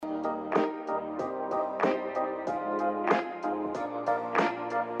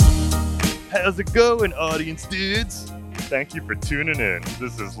How's it going, audience dudes? Thank you for tuning in.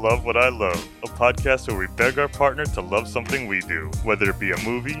 This is Love What I Love, a podcast where we beg our partner to love something we do, whether it be a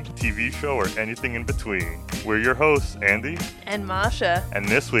movie, TV show, or anything in between. We're your hosts, Andy and Masha. And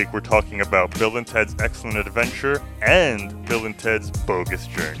this week we're talking about Bill and Ted's Excellent Adventure and Bill and Ted's Bogus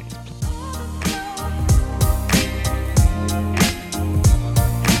Journey.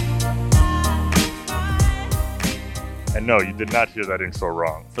 And no, you did not hear that intro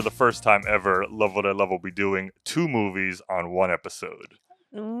wrong. For the first time ever, Love What I Love will be doing 2 movies on 1 episode.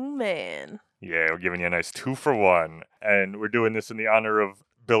 Ooh, man. Yeah, we're giving you a nice 2-for-1. And we're doing this in the honor of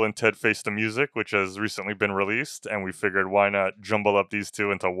Bill and Ted Face the Music, which has recently been released. And we figured why not jumble up these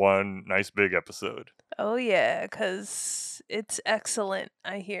 2 into one nice big episode. Oh, yeah, because it's excellent,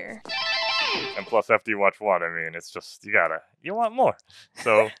 I hear. And plus, after you watch 1, I mean, it's just, you want more.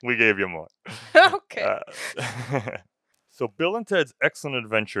 So we gave you more. Okay. So Bill and Ted's Excellent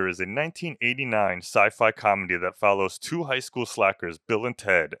Adventure is a 1989 sci-fi comedy that follows 2 high school slackers, Bill and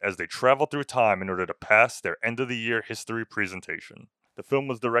Ted, as they travel through time in order to pass their end-of-the-year history presentation. The film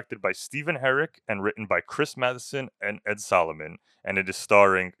was directed by Stephen Herrick and written by Chris Matheson and Ed Solomon, and it is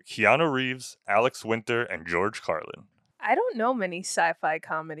starring Keanu Reeves, Alex Winter, and George Carlin. I don't know many sci-fi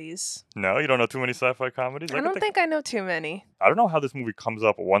comedies. No, you don't know too many sci-fi comedies? I don't think I know too many. I don't know how this movie comes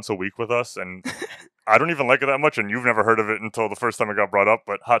up once a week with us, and I don't even like it that much, and you've never heard of it until the first time it got brought up,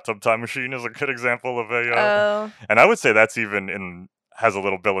 but Hot Tub Time Machine is a good example of a... And I would say that's even has a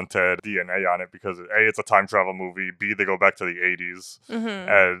little Bill and Ted DNA on it, because A, it's a time travel movie, B, they go back to the 80s,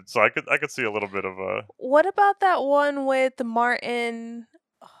 and so I could see a little bit of a... What about that one with Martin...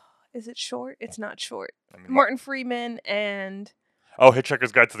 Is it Short? It's not Short. Martin Freeman and... Oh,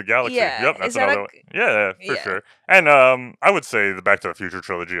 Hitchhiker's Guide to the Galaxy. Yeah. Yep, that's another one. Yeah, for sure. And I would say the Back to the Future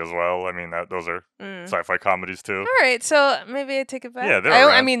trilogy as well. I mean, those are sci-fi comedies too. All right, so maybe I take it back. Yeah,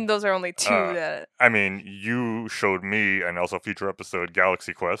 I mean, those are only 2 that... I mean, you showed me, and also future episode,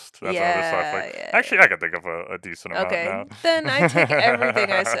 Galaxy Quest. That's another sci-fi. Yeah. Actually, I can think of a decent amount now. Then I take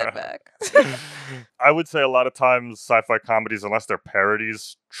everything I said back. I would say a lot of times sci-fi comedies, unless they're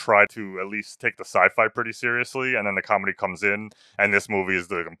parodies, try to at least take the sci-fi pretty seriously, and then the comedy comes in, and this movie is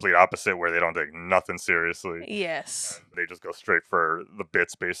the complete opposite, where they don't take nothing seriously. Yes. They just go straight for the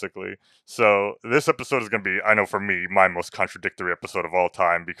bits, basically. So this episode is going to be, I know for me, my most contradictory episode of all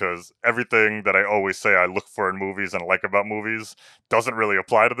time, because everything that I always say I look for in movies and like about movies doesn't really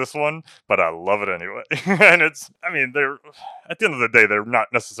apply to this one, but I love it anyway. And they're, at the end of the day, they're not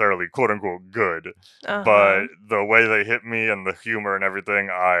necessarily quote-unquote good, but the way they hit me and the humor and everything,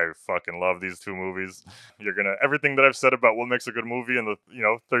 I fucking love these 2 movies. Everything that I've said about what makes a good movie in the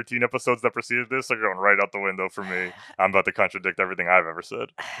 13 episodes that preceded this are going right out the window for me. I'm about to contradict everything I've ever said.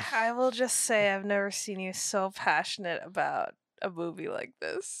 I will just say I've never seen you so passionate about a movie like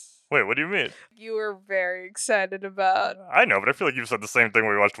this. Wait, what do you mean? You were very excited about... I know, but I feel like you've said the same thing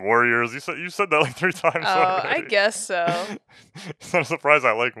when we watched Warriors. You said that like 3 times already. I guess so. It's not a surprise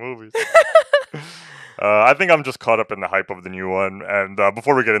I like movies. I think I'm just caught up in the hype of the new one. And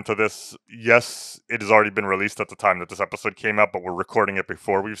before we get into this, yes, it has already been released at the time that this episode came out, but we're recording it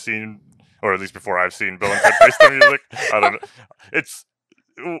before we've seen, or at least before I've seen Bill and Ted Face the Music. I don't know.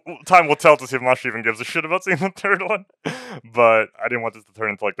 Time will tell to see if Masha even gives a shit about seeing the 3rd one. But I didn't want this to turn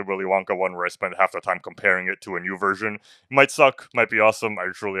into like the Willy Wonka one where I spent half the time comparing it to a new version. It might suck, might be awesome. I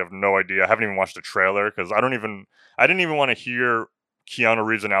truly have no idea. I haven't even watched the trailer because I didn't even want to hear Keanu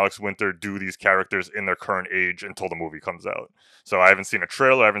Reeves and Alex Winter do these characters in their current age until the movie comes out. So I haven't seen a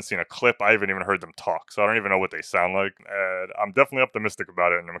trailer, I haven't seen a clip, I haven't even heard them talk. So I don't even know what they sound like. And I'm definitely optimistic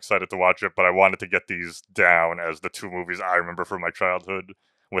about it and I'm excited to watch it, but I wanted to get these down as the 2 movies I remember from my childhood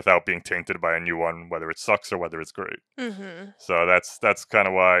without being tainted by a new one, whether it sucks or whether it's great. So that's kind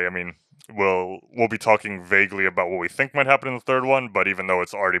of why, we'll be talking vaguely about what we think might happen in the 3rd one, but even though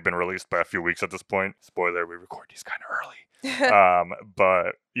it's already been released by a few weeks at this point, spoiler, we record these kind of early.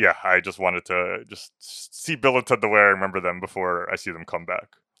 But yeah, I just wanted to just see Bill and Ted the way I remember them before I see them come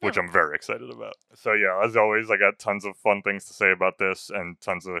back, which I'm very excited about. So yeah, as always, I got tons of fun things to say about this and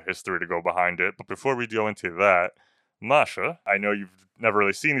tons of history to go behind it. But before we go into that, Masha, I know you've never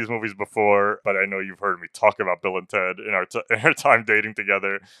really seen these movies before, but I know you've heard me talk about Bill and Ted in our time dating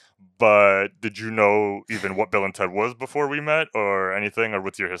together. But did you know even what Bill and Ted was before we met or anything? Or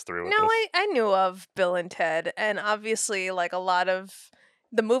what's your history with this? No, I knew of Bill and Ted. And obviously, like a lot of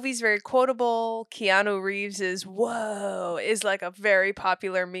the movie's very quotable. Keanu Reeves is like a very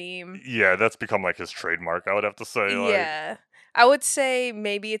popular meme. Yeah, that's become like his trademark, I would have to say. Yeah. I would say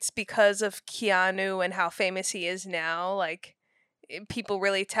maybe it's because of Keanu and how famous he is now. Like, people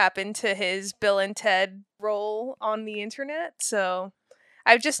really tap into his Bill and Ted role on the internet. So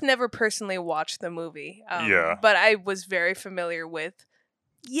I've just never personally watched the movie. Yeah. But I was very familiar with,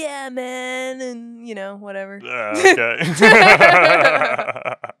 yeah, man, and whatever. Okay.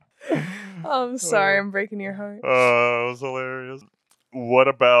 I'm sorry, I'm breaking your heart. It was hilarious. What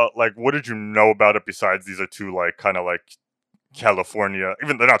about, like, what did you know about it besides these are two, like, kind of like California,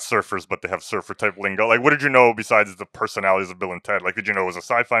 even they're not surfers, but they have surfer type lingo. Like, what did you know besides the personalities of Bill and Ted? Like, did you know it was a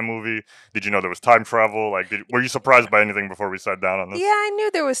sci-fi movie? Did you know there was time travel? Like, were you surprised by anything before we sat down on this? Yeah, I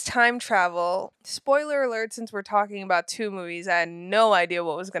knew there was time travel. Spoiler alert, since we're talking about two movies, I had no idea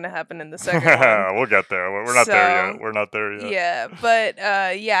what was going to happen in the second one. We'll get there. We're not there yet. We're not there yet. Yeah, but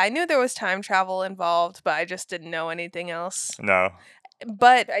yeah, I knew there was time travel involved, but I just didn't know anything else. No.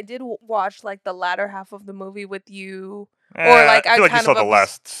 But I did watch like the latter half of the movie with you. Or like I feel like you saw the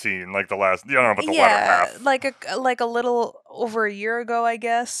last scene, like the last. You don't know about the latter half. like a little over a year ago, I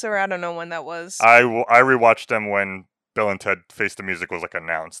guess, or I don't know when that was. I rewatched them when Bill and Ted Face the Music was like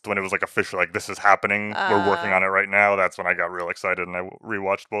announced, when it was like official, like this is happening, we're working on it right now. That's when I got real excited and I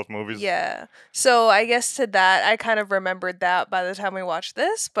rewatched both movies. Yeah, so I guess to that, I kind of remembered that by the time we watched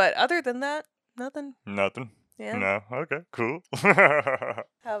this, but other than that, nothing. Nothing. Yeah. No. Okay. Cool. How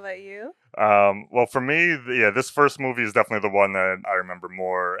about you? Well, for me, this first movie is definitely the one that I remember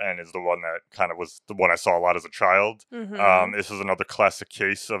more, and is the one that kind of was the one I saw a lot as a child. Mm-hmm. This is another classic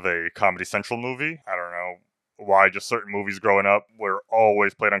case of a Comedy Central movie. I don't know why, just certain movies growing up were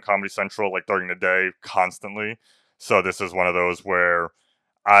always played on Comedy Central, like during the day, constantly. So this is one of those where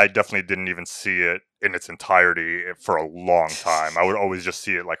I definitely didn't even see it in its entirety for a long time. I would always just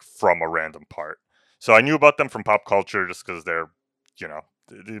see it like from a random part. So I knew about them from pop culture just because they're,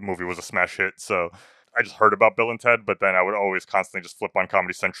 the movie was a smash hit. So I just heard about Bill and Ted, but then I would always constantly just flip on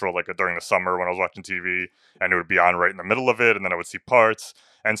Comedy Central like during the summer when I was watching TV, and it would be on right in the middle of it, and then I would see parts.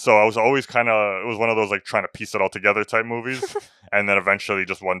 And so I was always it was one of those like trying to piece it all together type movies. And then eventually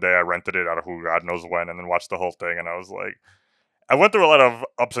just one day I rented it out of who God knows when, and then watched the whole thing, and I was like, I went through a lot of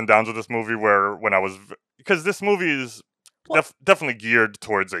ups and downs with this movie because this movie is definitely geared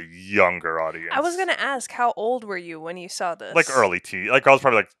towards a younger audience. I was gonna ask, how old were you when you saw this? Like early teen. Like I was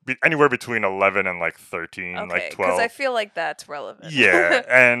probably like anywhere between 11 and like 13, okay, like 12. Because I feel like that's relevant. Yeah,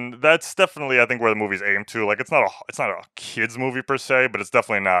 and that's definitely I think where the movie's aimed to. Like it's not a kids movie per se, but it's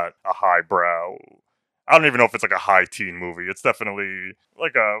definitely not a highbrow. I don't even know if it's like a high teen movie. It's definitely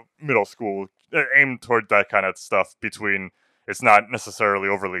like a middle school aimed toward that kind of stuff. It's not necessarily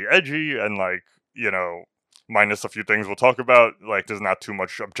overly edgy and like minus a few things we'll talk about. Like there's not too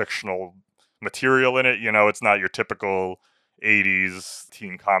much objectionable material in it. It's not your typical 80s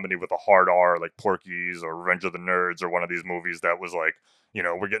teen comedy with a hard R like Porky's or Revenge of the Nerds or one of these movies that was like,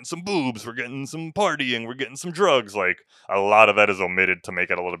 we're getting some boobs, we're getting some partying, we're getting some drugs. Like a lot of that is omitted to make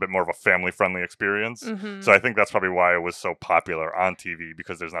it a little bit more of a family-friendly experience. Mm-hmm. So I think that's probably why it was so popular on TV,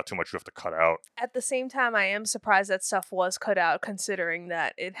 because there's not too much you have to cut out. At the same time, I am surprised that stuff was cut out, considering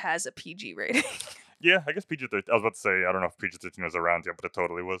that it has a PG rating. Yeah, I guess PG-13. I was about to say, I don't know if PG-13 was around yet, but it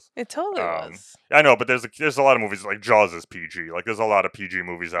totally was. It totally was. I know, but there's a lot of movies, like Jaws is PG. Like, there's a lot of PG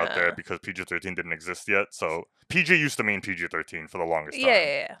movies out there because PG-13 didn't exist yet. So, PG used to mean PG-13 for the longest time.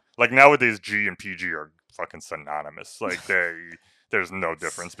 Yeah. Like, nowadays, G and PG are fucking synonymous. Like, there's no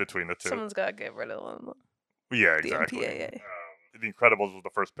difference between the two. Someone's got to get rid of them. Yeah, exactly. The MPAA. The Incredibles was the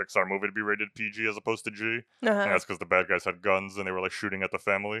first Pixar movie to be rated PG as opposed to G. And that's because the bad guys had guns and they were like shooting at the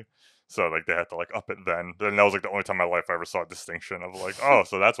family. So like they had to like up it then. And that was like the only time in my life I ever saw a distinction of like, oh,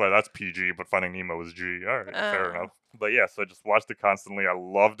 so that's why that's PG, but Finding Nemo was G. All right, fair enough. But yeah, so I just watched it constantly. I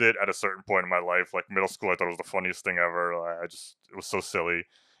loved it at a certain point in my life. Like middle school, I thought it was the funniest thing ever. It was so silly.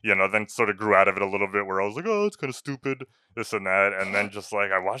 Then sort of grew out of it a little bit where I was like, oh, it's kind of stupid, this and that. And then just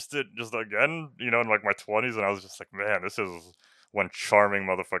like I watched it just again, in like my 20s, and I was just like, man, this is one charming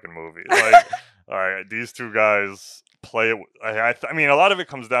motherfucking movie. Like, all right, these two guys play it. I mean, a lot of it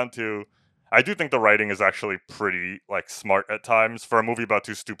comes down to, I do think the writing is actually pretty like smart at times for a movie about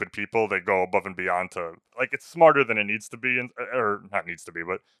two stupid people. They go above and beyond to like it's smarter than it needs to be, or not needs to be,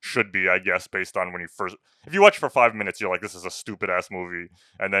 but should be, I guess, based on if you watch for 5 minutes, you're like, this is a stupid ass movie,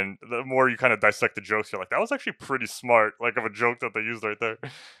 and then the more you kind of dissect the jokes, you're like, that was actually pretty smart, like of a joke that they used right there.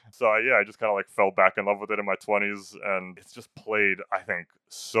 So I just kind of like fell back in love with it in my 20s, and it's just played, I think,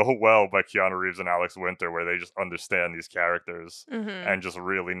 so well by Keanu Reeves and Alex Winter, where they just understand these characters and just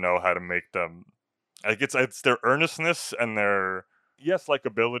really know how to make them like it's their earnestness and their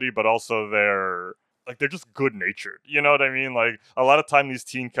likability, but also they're just good natured. You know what I mean? Like a lot of time these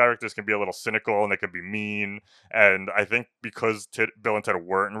teen characters can be a little cynical and they can be mean, and I think because Bill and Ted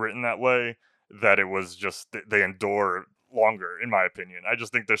weren't written that way, that it was just they endure longer, in my opinion. I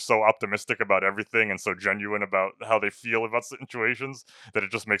just think they're so optimistic about everything and so genuine about how they feel about situations that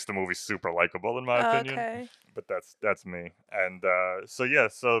it just makes the movie super likable, in my opinion. Okay. But that's me. And so yeah,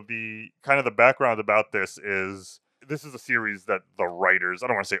 so the kind of the background about this is a series that the writers, I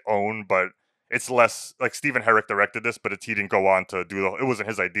don't want to say own, but it's less like Stephen Herrick directed this, but he didn't go on to do it wasn't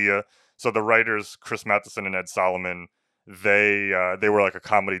his idea. So the writers, Chris Matheson and Ed Solomon, they were like a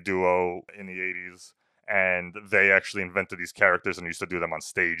comedy duo in the 80s, and they actually invented these characters and used to do them on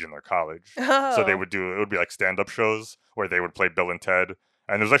stage in their college. So Oh. it would be like stand-up shows where they would play Bill and Ted.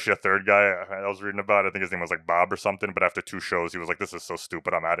 And there's actually a third guy I was reading about. I think his name was like Bob or something. But after 2 shows, he was like, "This is so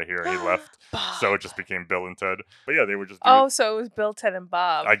stupid. I'm out of here." And he left. So Bob. it just became Bill and Ted. But yeah, they would just do it. Oh, so it was Bill, Ted, and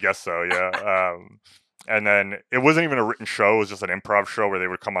Bob. I guess so. Yeah. And then it wasn't even a written show. It was just an improv show where they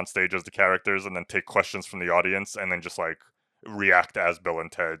would come on stage as the characters and then take questions from the audience and then just like react as Bill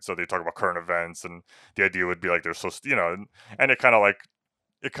and Ted. So they talk about current events, and the idea would be like they're so and it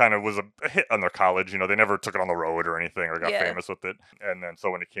kind of was a hit on their college. They never took it on the road or anything or got Yeah. famous with it. And then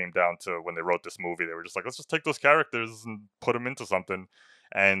so when it came down to when they wrote this movie, they were just like, let's just take those characters and put them into something.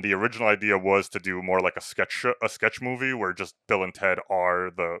 And the original idea was to do more like a sketch movie where just Bill and Ted are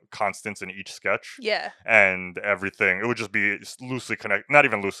the constants in each sketch. Yeah. And everything, it would just be loosely connected, not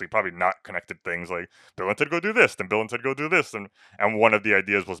even loosely, probably not connected things like Bill and Ted go do this, then Bill and Ted go do this. And one of the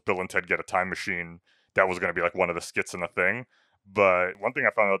ideas was Bill and Ted get a time machine that was going to be like one of the skits in the thing. But one thing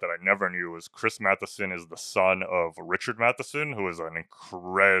I found out that I never knew was Chris Matheson is the son of Richard Matheson, who is an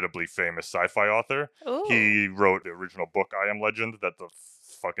incredibly famous sci-fi author. Ooh. He wrote the original book I Am Legend, that the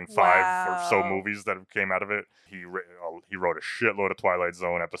fucking 5 or so Wow. movies that came out of it. He wrote a shitload of Twilight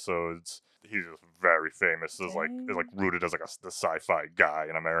Zone episodes. He's just very famous. Is like Dang. rooted as like the sci-fi guy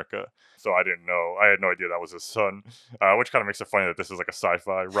in America. So I didn't know. I had no idea that was his son, which kind of makes it funny that this is like a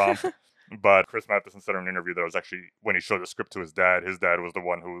sci-fi romp. But Chris Matheson said in an interview that it was actually when he showed the script to his dad was the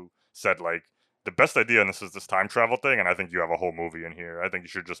one who said like the best idea in this is this time travel thing, and I think you have a whole movie in here. I think you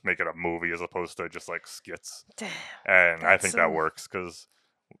should just make it a movie as opposed to just like skits. Damn. And I That's think that some works because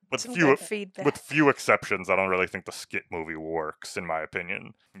with some few good feedback. with few exceptions, I don't really think the skit movie works, in my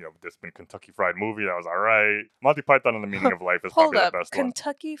opinion. There's been Kentucky Fried Movie that was all right. Monty Python and the Meaning of Life is Hold probably up, the best one.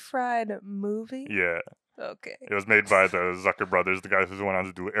 Kentucky Fried Movie? Yeah. Okay. It was made by the Zucker brothers, the guys who went on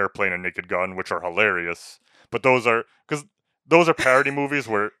to do Airplane and Naked Gun, which are hilarious. But those are parody movies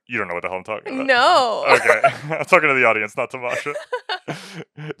where you don't know what the hell I'm talking about. No. Okay, I'm talking to the audience, not to Masha.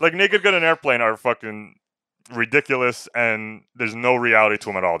 Like Naked Gun and Airplane are fucking ridiculous, and there's no reality to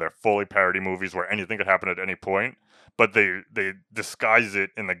them at all. They're fully parody movies where anything could happen at any point, but they disguise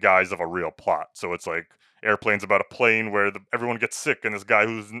it in the guise of a real plot. So it's like Airplane's about a plane where everyone gets sick, and this guy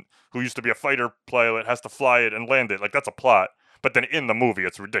who used to be a fighter pilot has to fly it and land it. Like that's a plot. But then in the movie,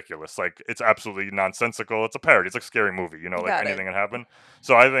 it's ridiculous. Like it's absolutely nonsensical. It's a parody. It's like a scary movie. Like Got it. anything can happen.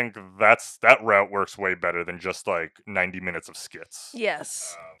 So I think that route works way better than just like 90 minutes of skits.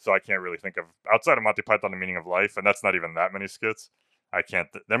 Yes. So I can't really think of outside of Monty Python: The Meaning of Life, and that's not even that many skits. I can't.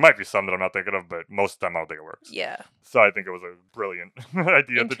 There might be some that I'm not thinking of, but most of the time I don't think it works. Yeah. So I think it was a brilliant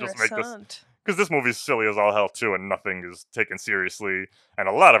idea to just make this, Interessant. because this movie's silly as all hell too, and nothing is taken seriously, and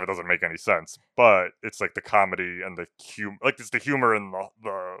a lot of it doesn't make any sense. But it's like the comedy and it's the humor and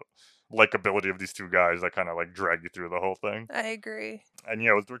the likability of these two guys that kind of like drag you through the whole thing. I agree. And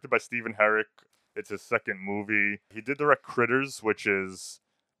yeah, it was directed by Stephen Herrick. It's his second movie. He did direct Critters, which is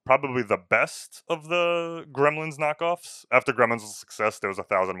probably the best of the Gremlins knockoffs. After Gremlins was a success, there was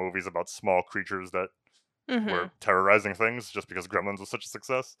 1,000 movies about small creatures that were terrorizing things just because Gremlins was such a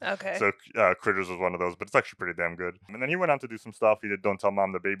success. Okay. So Critters was one of those, but it's actually pretty damn good. And then he went on to do some stuff. He did Don't Tell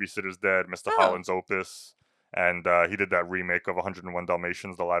Mom the Babysitter's Dead, Mr. Holland's Opus, and he did that remake of 101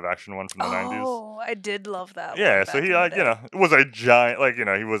 Dalmatians, the live action one from the 90s. Oh, I did love that one. Yeah, so back he, in the day. it was a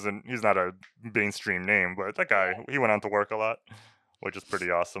giant, he's not a mainstream name, but that guy, he went on to work a lot, which is pretty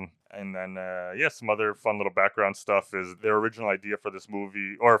awesome. And then, some other fun little background stuff is their original idea for this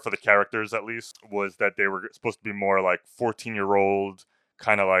movie, or for the characters at least, was that they were supposed to be more like 14-year-old,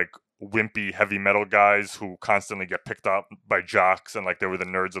 kind of like wimpy heavy metal guys who constantly get picked up by jocks, and like they were the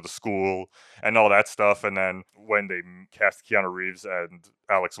nerds of the school and all that stuff. And then when they cast Keanu Reeves and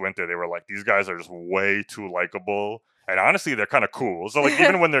Alex Winter, they were like, these guys are just way too likable. And honestly, they're kind of cool. So like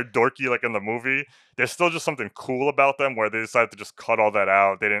even when they're dorky, like in the movie, there's still just something cool about them where they decided to just cut all that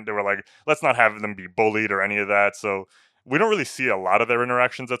out. They were like, let's not have them be bullied or any of that. So we don't really see a lot of their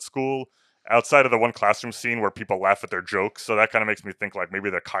interactions at school. outside of the one classroom scene where people laugh at their jokes. So that kind of makes me think like maybe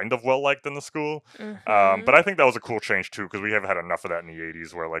they're kind of well liked in the school. But Mm-hmm. I think that was a cool change too, because we have had enough of that in the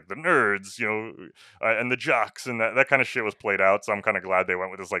 '80s, where like the nerds, and the jocks and that kind of shit was played out. So I'm kind of glad they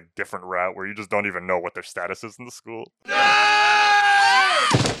went with this like different route where you just don't even know what their status is in the school.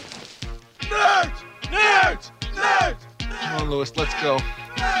 Nerds! Nerds! Nerds! Nerds! Come on, Lewis, let's go.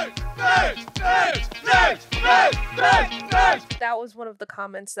 Nerds! Nerds! Nerds! Nerds! Nerds! Nerds! Nerds! That was one of the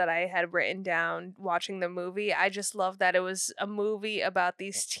comments that I had written down watching the movie. I just love that it was a movie about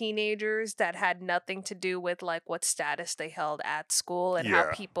these teenagers that had nothing to do with like what status they held at school and how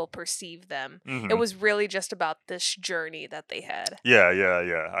Yeah. people perceived them. It Mhm. was really just about this journey that they had. Yeah.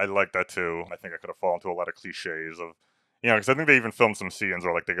 I like that too. I think I could have fallen into a lot of cliches of, because I think they even filmed some scenes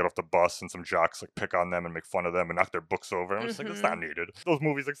where like they get off the bus and some jocks like pick on them and make fun of them and knock their books over. And I'm just like, it's not needed. Those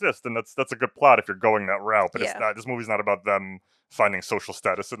movies exist, and that's a good plot if you're going that route. But it's Yeah. not. This movie's not about them finding social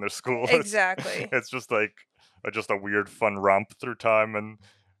status in their school. Exactly. It's just like just a weird fun romp through time, and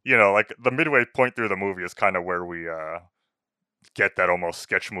like the midway point through the movie is kind of where we get that almost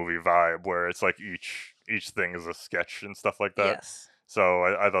sketch movie vibe, where it's like each thing is a sketch and stuff like that. Yes. So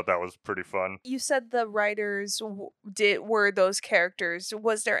I thought that was pretty fun. You said the writers were those characters.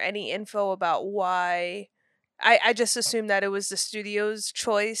 Was there any info about why? I just assumed that it was the studio's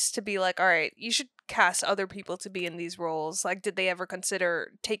choice to be like, all right, you should cast other people to be in these roles. Like, did they ever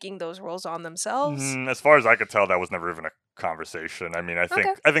consider taking those roles on themselves? As far as I could tell, that was never even a conversation. I mean, Okay.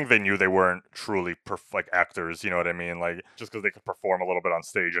 I think they knew they weren't truly like actors. You know what I mean? Like just because they could perform a little bit on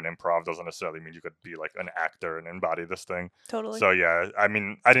stage and improv doesn't necessarily mean you could be like an actor and embody this thing. Totally. So yeah, I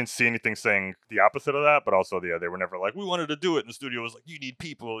mean, I didn't see anything saying the opposite of that, but also they were never like we wanted to do it, and the studio was like you need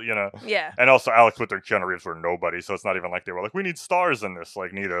people, Yeah. And also Alex Winter and Keanu Reeves were nobody, so it's not even like they were like we need stars in this.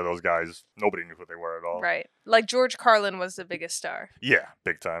 Like neither of those guys, nobody knew who they were at all. Right. Like George Carlin was the biggest star. Yeah,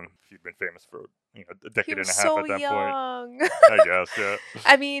 big time. He'd been famous for a decade He and was a half so at that point. young. I guess, yeah.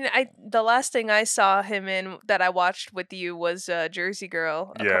 I mean, the last thing I saw him in that I watched with you was Jersey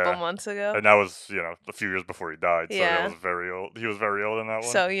Girl a couple Yeah. months ago. And that was, a few years before he died. So Yeah. that was very old. He was very old in that one.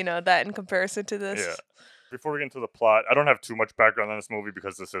 So, that in comparison to this. Yeah. Before we get into the plot, I don't have too much background on this movie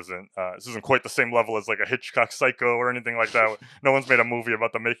because this isn't quite the same level as like a Hitchcock Psycho or anything like that. No one's made a movie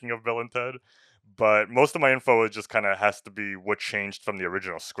about the making of Bill and Ted. But most of my info just kind of has to be what changed from the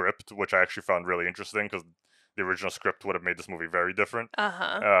original script, which I actually found really interesting because the original script would have made this movie very different.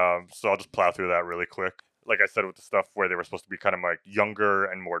 Uh-huh. So I'll just plow through that really quick. Like I said, with the stuff where they were supposed to be kind of like younger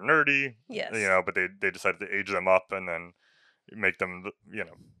and more nerdy, Yes. but they decided to age them up and then make them,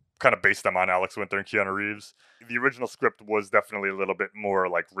 kind of base them on Alex Winter and Keanu Reeves. The original script was definitely a little bit more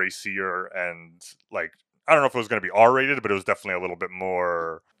like racier and like I don't know if it was going to be R-rated, but it was definitely a little bit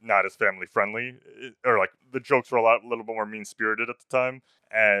more not as family friendly, or like the jokes were a little bit more mean spirited at the time.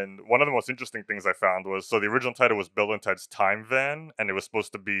 And one of the most interesting things I found was so the original title was Bill and Ted's Time Van, and it was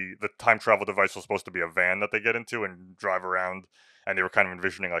supposed to be the time travel device was supposed to be a van that they get into and drive around. And they were kind of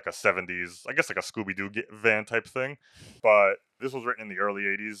envisioning like a 70s, I guess like a Scooby-Doo van type thing. But this was written in the early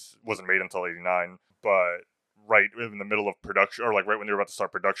 80s, wasn't made until 89. But right in the middle of production, or like right when they were about to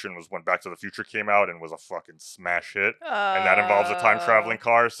start production, was when Back to the Future came out and was a fucking smash hit. And that involves a time traveling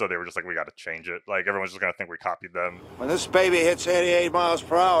car, so they were just like, we got to change it. Like everyone's just gonna think we copied them. When this baby hits 88 miles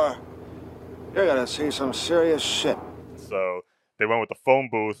per hour, you're gonna see some serious shit. So they went with the phone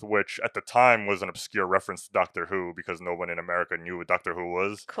booth, which at the time was an obscure reference to Doctor Who because no one in America knew what Doctor Who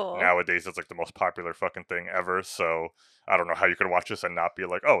was. Cool. Nowadays, it's like the most popular fucking thing ever. So I don't know how you could watch this and not be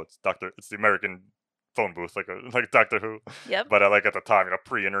like, oh, it's the American phone booth, like Doctor Who. Yep. But like at the time,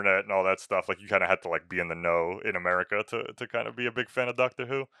 pre-internet and all that stuff, like you kind of had to like be in the know in America to kind of be a big fan of Doctor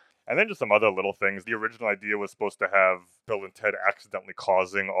Who. And then just some other little things. The original idea was supposed to have Bill and Ted accidentally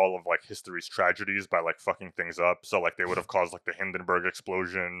causing all of like history's tragedies by like fucking things up. So like they would have caused like the Hindenburg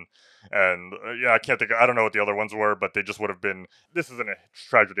explosion, and I don't know what the other ones were, but they just would have been. This isn't a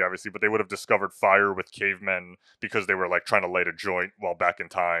tragedy, obviously, but they would have discovered fire with cavemen because they were like trying to light a joint while back in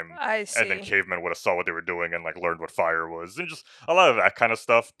time. I see. And then cavemen would have saw what they were doing and like learned what fire was, and just a lot of that kind of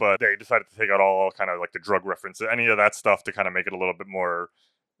stuff. But they decided to take out all kind of like the drug references, any of that stuff to kind of make it a little bit more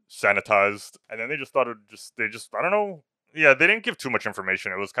sanitized. And then they just thought I don't know. Yeah, they didn't give too much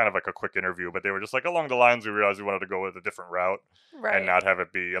information. It was kind of like a quick interview, but they were just like along the lines we realized we wanted to go with a different route Right. and not have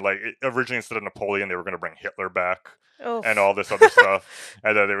it be like originally instead of Napoleon they were going to bring Hitler back Oof. and all this other stuff.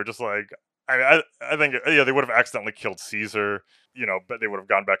 And then they were just like I think they would have accidentally killed Caesar, but they would have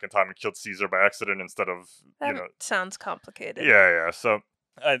gone back in time and killed Caesar by accident instead of That sounds complicated. yeah. So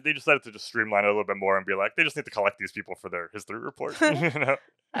they decided to just streamline it a little bit more and be like, they just need to collect these people for their history report.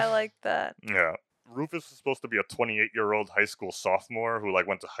 I like that. Yeah. Rufus is supposed to be a 28-year-old high school sophomore who like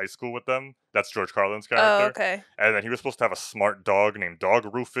went to high school with them. That's George Carlin's Oh, character. okay. And then he was supposed to have a smart dog named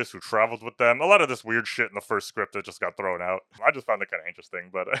Dog Rufus who traveled with them. A lot of this weird shit in the first script that just got thrown out. I just found it kind of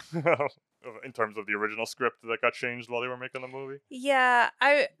interesting, but in terms of the original script that got changed while they were making the movie. Yeah,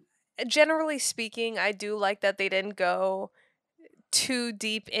 I generally speaking, I do like that they didn't go too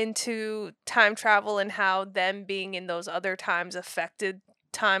deep into time travel and how them being in those other times affected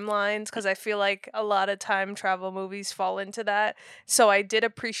timelines, because I feel like a lot of time travel movies fall into that. So I did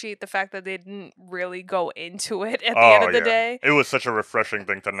appreciate the fact that they didn't really go into it at the end of the day. It was such a refreshing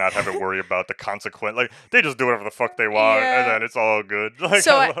thing to not have to worry about the consequence. Like, they just do whatever the fuck they want, and then it's all good. Like,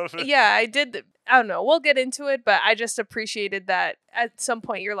 So I love it. I did. I don't know. We'll get into it, but I just appreciated that at some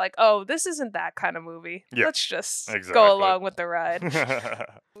point you're like, oh, this isn't that kind of movie. Yeah, Let's just exactly. go along with the ride.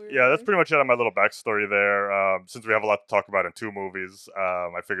 Yeah, that's pretty much it on my little backstory there. Since we have a lot to talk about in two movies,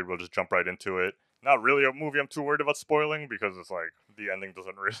 I figured we'll just jump right into it. Not really a movie I'm too worried about spoiling because it's like the ending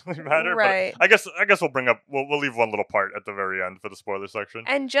doesn't really matter. Right. But I guess we'll leave one little part at the very end for the spoiler section.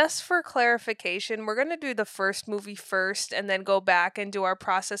 And just for clarification, we're going to do the first movie first and then go back and do our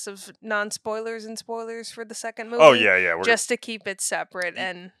process of non-spoilers and spoilers for the second movie. Oh yeah. Just to keep it separate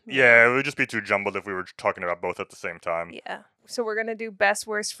and yeah, it would just be too jumbled if we were talking about both at the same time. Yeah. So we're gonna do best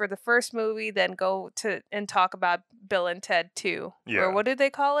worst for the first movie, then go to and talk about Bill and Ted 2. Yeah. Or what do they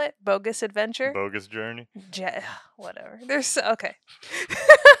call it? Bogus Adventure? Bogus Journey. Whatever. There's okay.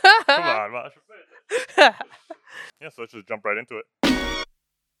 Come on, Masha. Yeah, so let's just jump right into it.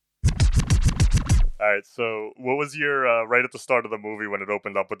 All right, so what was your right at the start of the movie when it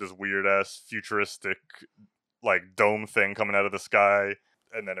opened up with this weird ass futuristic like dome thing coming out of the sky,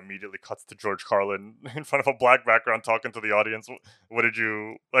 and then immediately cuts to George Carlin in front of a black background talking to the audience? What did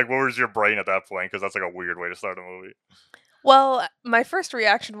you like? What was your brain at that point? Because that's like a weird way to start a movie. Well, my first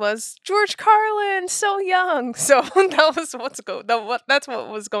reaction was George Carlin, so young. So that was that's what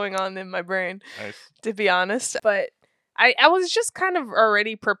was going on in my brain, Nice. to be honest. But I was just kind of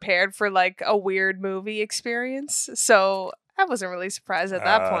already prepared for like a weird movie experience, so I wasn't really surprised at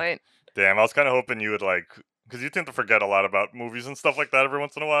that point. Damn, I was kind of hoping you would like, because you tend to forget a lot about movies and stuff like that every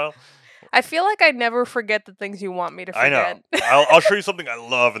once in a while. I feel like I never forget the things you want me to forget. I know. I'll show you something I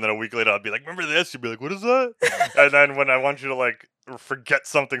love, and then a week later I'll be like, remember this? You'll be like, what is that? And then when I want you to like forget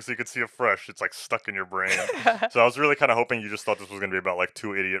something so you can see it fresh, it's like stuck in your brain. So I was really kind of hoping you just thought this was going to be about like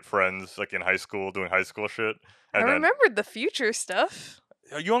two idiot friends like in high school doing high school shit. And I remembered the future stuff.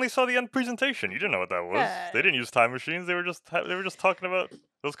 You only saw the end presentation. You didn't know what that was. They didn't use time machines. They were just talking about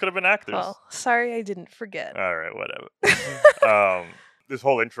those could have been actors. Well, sorry I didn't forget. All right, whatever. This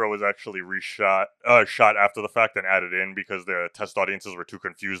whole intro was actually shot after the fact and added in because the test audiences were too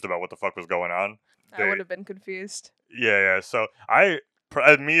confused about what the fuck was going on. I would have been confused. Yeah. So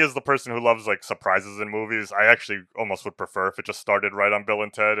me as the person who loves like surprises in movies, I actually almost would prefer if it just started right on Bill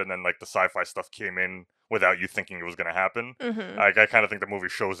and Ted and then like the sci-fi stuff came in without you thinking it was going to happen. Mm-hmm. Like, I kind of think the movie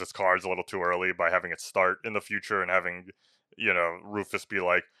shows its cards a little too early by having it start in the future and having, Rufus be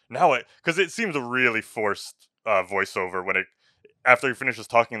like, because it seems a really forced voiceover when after he finishes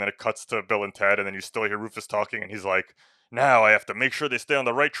talking, then it cuts to Bill and Ted, and then you still hear Rufus talking, and he's like, now I have to make sure they stay on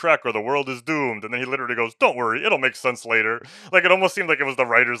the right track or the world is doomed. And then he literally goes, don't worry, it'll make sense later. Like, it almost seemed like it was the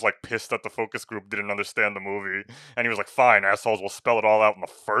writers, like, pissed that the focus group didn't understand the movie. And he was like, fine, assholes, we'll spell it all out in the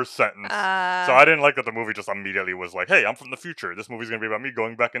first sentence. So I didn't like that the movie just immediately was like, hey, I'm from the future. This movie's going to be about me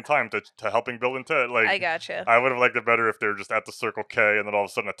going back in time to helping Bill and Ted. Like, I gotcha. I would have liked it better if they were just at the Circle K and then all of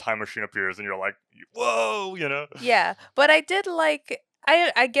a sudden a time machine appears and you're like, whoa, Yeah, but I did like...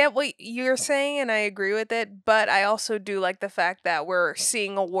 I get what you're saying and I agree with it, but I also do like the fact that we're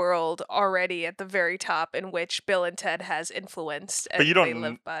seeing a world already at the very top in which Bill and Ted has influenced and they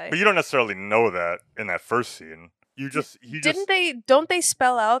live by. But you don't necessarily know that in that first scene. Don't they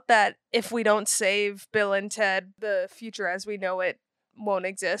spell out that if we don't save Bill and Ted, the future as we know it won't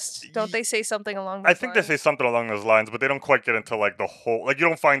exist? Don't they say something along those lines? I think they say something along those lines, but they don't quite get into like the whole, like you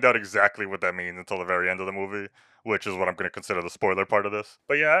don't find out exactly what that means until the very end of the movie, which is what I'm going to consider the spoiler part of this.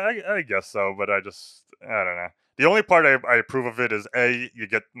 But yeah, I guess so, but I don't know. The only part I approve of it is A, you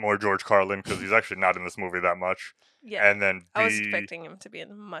get more George Carlin because he's actually not in this movie that much. Yeah, and then B, I was expecting him to be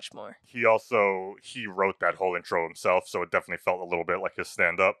in much more. He wrote that whole intro himself, so it definitely felt a little bit like his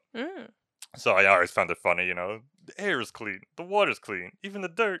stand-up. So I always found it funny, the air is clean, the water's clean, even the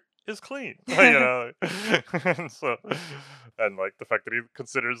dirt is clean, and like the fact that he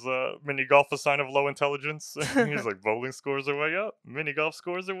considers mini golf a sign of low intelligence. He's like, bowling scores are way up, mini golf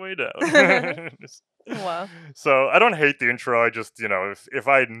scores are way down. Wow. So I don't hate the intro. I just, if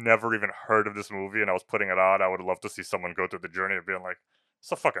I had never even heard of this movie and I was putting it on, I would love to see someone go through the journey of being like,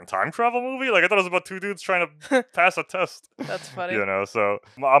 it's a fucking time travel movie. Like I thought it was about two dudes trying to pass a test. That's funny. You know, so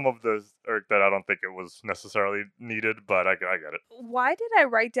I'm of the Eric that I don't think it was necessarily needed, but I get it. Why did I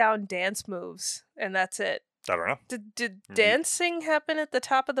write down dance moves and that's it? I don't know. Did Ye- dancing happen at the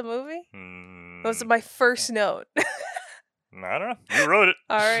top of the movie? That was Mm, my first note. I don't know. You wrote it.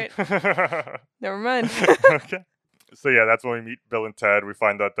 All right. Never mind. Okay. So yeah, that's when we meet Bill and Ted. We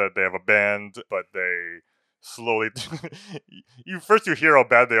find out that they have a band, but they slowly you hear how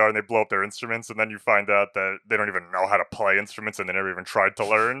bad they are and they blow up their instruments, and then you find out that they don't even know how to play instruments and they never even tried to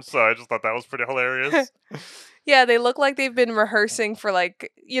learn. So I just thought that was pretty hilarious. Yeah, they look like they've been rehearsing for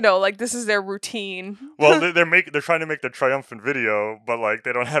like, like this is their routine. Well, they're trying to make the triumphant video, but like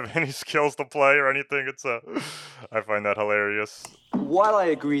they don't have any skills to play or anything. I find that hilarious. While I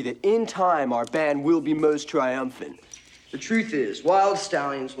agree that in time our band will be most triumphant, the truth is, Wild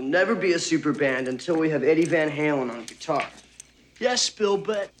Stallions will never be a super band until we have Eddie Van Halen on guitar. Yes, Bill,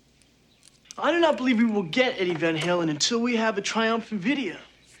 but I do not believe we will get Eddie Van Halen until we have a triumphant video.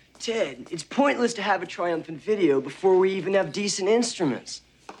 Ted, it's pointless to have a triumphant video before we even have decent instruments.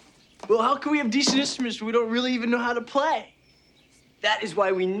 Well, how can we have decent instruments when we don't really even know how to play? That is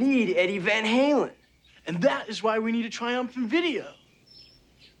why we need Eddie Van Halen. And that is why we need a triumphant video.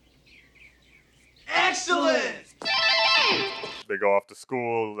 Excellent! They go off to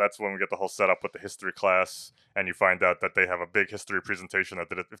school. That's when we get the whole setup with the history class, and you find out that they have a big history presentation that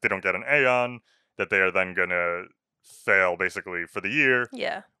if they don't get an A on, that they are then gonna fail basically for the year,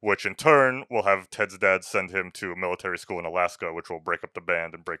 Yeah. which in turn will have Ted's dad send him to a military school in Alaska, which will break up the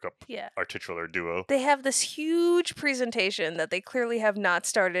band and break up Yeah. our titular duo. They have this huge presentation that they clearly have not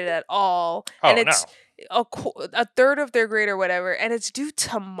started at all. Oh, and it's no. a third of their grade or whatever, and it's due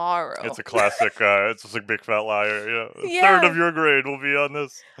tomorrow. It's a classic, it's just a big fat liar. A Yeah. third of your grade will be on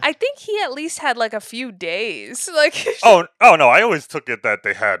this. I think he at least had like a few days. Like Oh no, I always took it that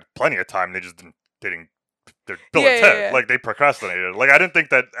they had plenty of time. They just didn't they're Bill and Yeah, Ted. yeah. Like they procrastinated. Like I didn't think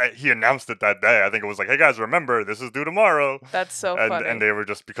that he announced it that day. I think it was like, hey guys, remember this is due tomorrow. That's so and funny. and they were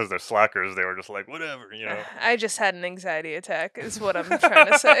just because they're slackers. They were just like whatever. I just had an anxiety attack, is what I'm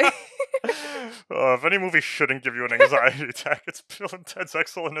trying to say. If any movie shouldn't give you an anxiety attack, it's Bill and Ted's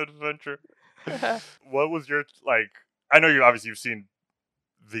Excellent Adventure. What was your like? I know you've seen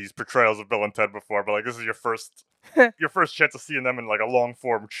these portrayals of Bill and Ted before, but like this is your first chance of seeing them in like a long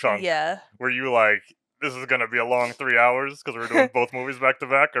form chunk. Yeah. Were you like, this is gonna be a long 3 hours because we're doing both movies back to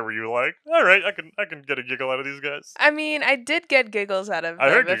back, or were you like, all right, I can get a giggle out of these guys? I mean, I did get giggles out of I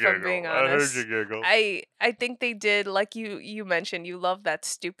them, heard you if I'm giggle. being I heard honest. you giggle. I think they did, like you mentioned, you love that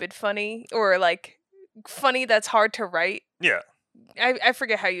stupid funny, or like funny that's hard to write. Yeah, I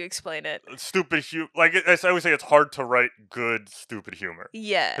forget how you explain it. stupid humor. Like I always say, it's hard to write good stupid humor.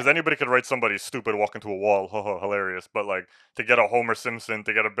 Yeah. Because anybody could write somebody stupid walk into a wall, hilarious. But like to get a Homer Simpson,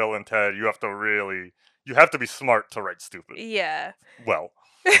 to get a Bill and Ted, you have to be smart to write stupid. Yeah. Well,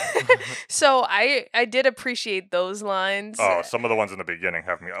 So I did appreciate those lines. oh, some of the ones in the beginning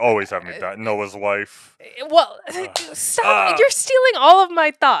always have me die. Noah's wife. Well, stop! You're stealing all of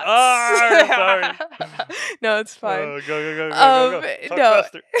my thoughts. Sorry. No, it's fine. Go. Talk No.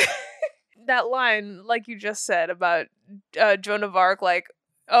 faster. That line, like you just said about Joan of Arc, like,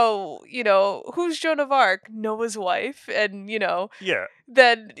 oh, who's Joan of Arc? Noah's wife, and Yeah.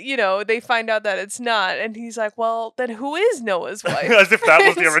 then they find out that it's not, and he's like, well, then who is Noah's wife? As if that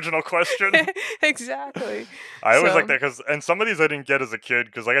was the original question. Exactly. I always So- like that and some of these I didn't get as a kid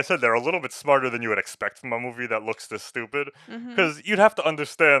because, like I said, they're a little bit smarter than you would expect from a movie that looks this stupid. Mhm. Because you'd have to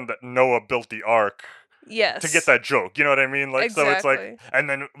understand that Noah built the ark Yes. to get that joke. You know what I mean? Like, so it's Exactly.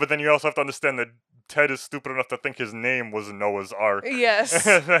 like, but then you also have to understand that Ted is stupid enough to think his name was Noah's Ark. Yes.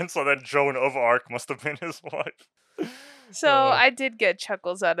 And so then Joan of Arc must have been his wife. So I did get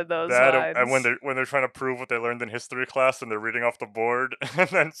chuckles out of those That lines. and when they're trying to prove what they learned in history class and they're reading off the board, and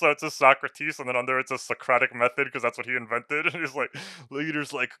then so it's a Socrates, and then under it's a Socratic method because that's what he invented. And he's like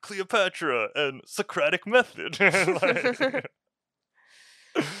leaders like Cleopatra and Socratic method. Like,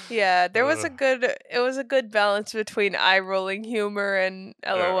 Yeah, there was Uh, it was a good balance between eye rolling humor and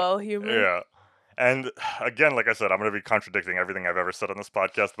LOL humor. yeah. And again, like I said, I'm going to be contradicting everything I've ever said on this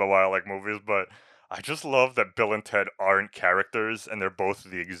podcast about why I like movies, but I just love that Bill and Ted aren't characters and they're both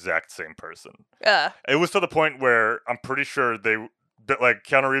the exact same person. It was to the point where I'm pretty sure like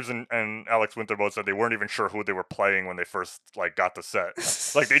Keanu Reeves and Alex Winter both said they weren't even sure who they were playing when they first like got the set.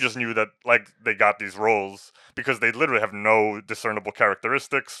 Like they just knew that like they got these roles because they literally have no discernible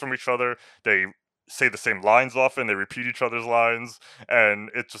characteristics from each other. They say the same lines often, they repeat each other's lines, and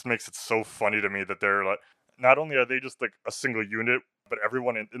it just makes it so funny to me that they're like, not only are they just like a single unit, but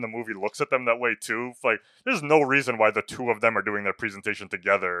everyone in the movie looks at them that way too. Like, there's no reason why the two of them are doing their presentation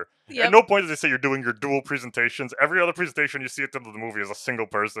together. Yep. At no point do they say you're doing your dual presentations. Every other presentation you see at the end of the movie is a single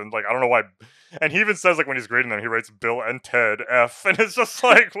person. Like, I don't know why. And he even says, like, when he's grading them, he writes Bill and Ted F. And it's just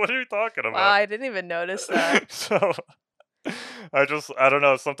like, what are you talking about? Wow, I didn't even notice that. So I don't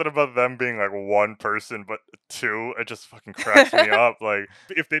know, something about them being like one person but two, it just fucking cracks me up. Like,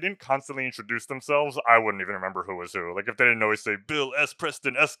 if they didn't constantly introduce themselves, I wouldn't even remember who was who. Like, if they didn't always say Bill S.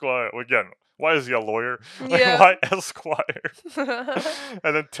 Preston Esquire, again, why is he a lawyer? Like, Yeah. why Esquire?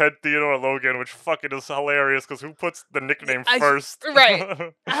 And then Ted Theodore Logan, which fucking is hilarious because who puts the nickname first?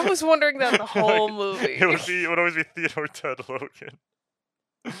 Right. I was wondering that the whole movie. It would always be Theodore Ted Logan.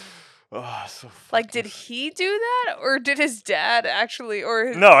 Oh, so Like, fucking did he do that, or did his dad actually, or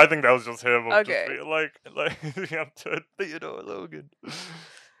his... No, I think that was just him. of Okay. Just being like yeah, Ted Theodore Logan.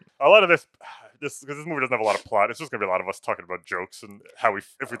 A lot of this because this movie doesn't have a lot of plot. It's just gonna be a lot of us talking about jokes and how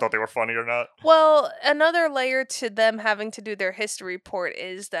if we thought they were funny or not. Well, another layer to them having to do their history report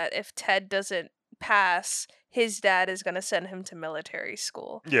is that if Ted doesn't pass, his dad is going to send him to military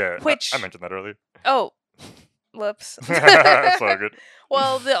school. Yeah, Which- I mentioned that earlier. Oh, whoops. So good.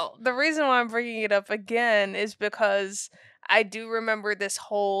 Well, the reason why I'm bringing it up again is because I do remember this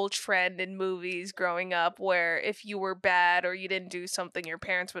whole trend in movies growing up where if you were bad or you didn't do something, your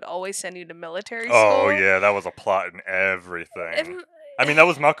parents would always send you to military school. Oh yeah, that was a plot in everything. And- I mean, that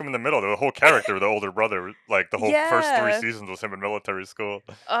was Malcolm in the Middle. The whole character, the older brother, like the whole first 3 Yeah. seasons was him in military school.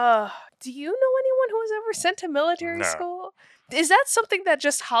 Do you know anyone who was ever sent to military No. school? Is that something that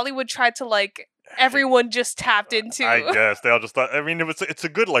just Hollywood tried to like everyone just tapped into? I guess they all just thought. I mean, it's a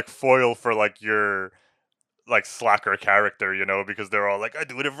good like foil for like your like slacker character, you know, because they're all like, I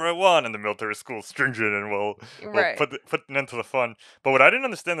do whatever I want, and the military school's stringent and will Right. put an end to the fun. But what I didn't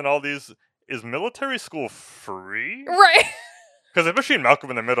understand in all these is military school free? Right. Because especially in Malcolm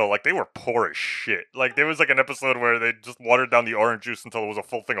in the Middle, like they were poor as shit. Like there was like an episode where they just watered down the orange juice until it was a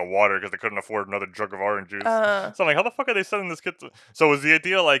full thing of water because they couldn't afford another jug of orange juice. So I'm like, how the fuck are they sending this kid to... So was the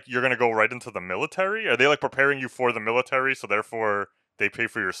idea like you're gonna go right into the military? Are they like preparing you for the military, so therefore they pay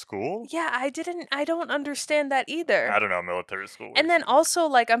for your school? Yeah, I don't understand that either. I don't know, military school. And then also,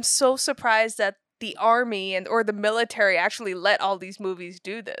 like, I'm so surprised that the army or the military actually let all these movies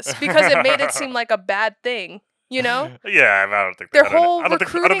do this because it made it seem like a bad thing, you know? Yeah, I don't think Their I don't- whole I don't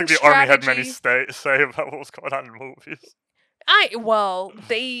think recruiting the army had many strategy- say about what was going on in movies.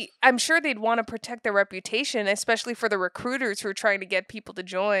 I'm sure they'd want to protect their reputation, especially for the recruiters who are trying to get people to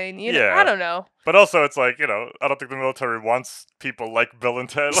join. You know, Yeah. I don't know. But also, it's like, you know, I don't think the military wants people like Bill and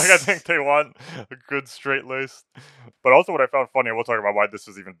Ted. Like, I think they want a good straight laced. But also, what I found funny, and we'll talk about why this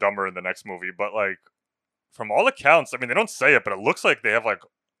is even dumber in the next movie, but like, from all accounts, I mean, they don't say it, but it looks like they have like,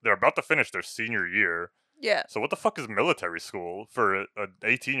 they're about to finish their senior year. Yeah. So what the fuck is military school for an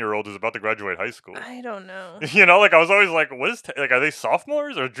 18-year-old who's about to graduate high school? I don't know. You know, like I was always like, what is like? Are they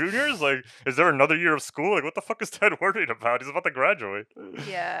sophomores or juniors? Like, is there another year of school? Like, what the fuck is Ted worried about? He's about to graduate.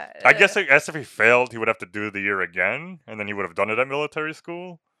 Yeah. I guess if he failed, he would have to do the year again, and then he would have done it at military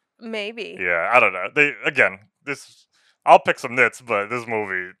school. Maybe. Yeah, I don't know. I'll pick some nits, but this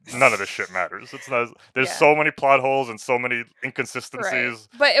movie, none of this shit matters. It's not. There's Yeah. so many plot holes and so many Right. inconsistencies,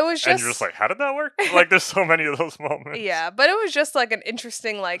 But it was and just you're just like, how did that work? Like, there's so many of those moments. yeah, but it was just like an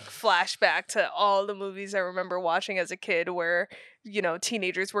interesting like flashback to all the movies I remember watching as a kid where, you know,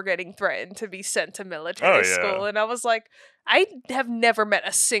 teenagers were getting threatened to be sent to military Oh, yeah. school. And I was like, I have never met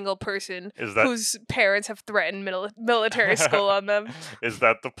a single person Is that whose parents have threatened military school on them. Is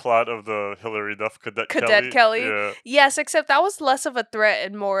that the plot of the Hillary Duff Cadet Kelly? Yeah. Yes, except that was less of a threat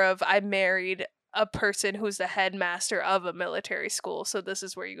and more of I married a person who's the headmaster of a military school, so this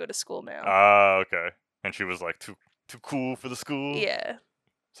is where you go to school now. Ah, okay. And she was like too cool for the school. Yeah.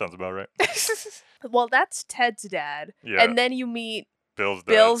 Sounds about right. Well, that's Ted's dad. Yeah. And then you meet Bill's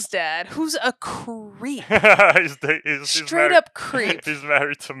dad. Bill's dad, who's a creep. he's Straight married, up creep. He's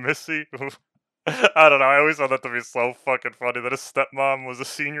married to Missy. Who, I don't know. I always found that to be so fucking funny that his stepmom was a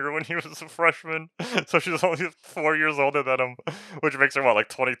senior when he was a freshman, so she's only 4 years older than him, which makes her what, like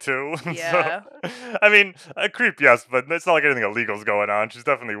 22. Yeah. So, I mean, a creep, yes, but it's not like anything illegal's going on. She's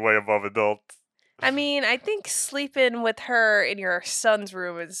definitely way above adult. I mean, I think sleeping with her in your son's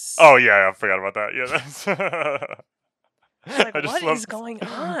room is Oh yeah, I forgot about that. Yeah, that's. like, I just what is going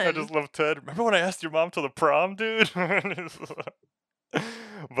on? I just love Ted. Remember when I asked your mom to the prom, dude?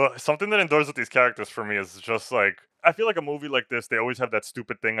 But something that endures with these characters for me is just like, I feel like a movie like this, they always have that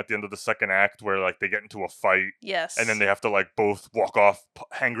stupid thing at the end of the second act where like they get into a fight Yes. and then they have to like both walk off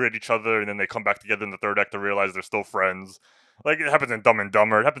angry at each other and then they come back together in the third act to realize they're still friends. Like, it happens in Dumb and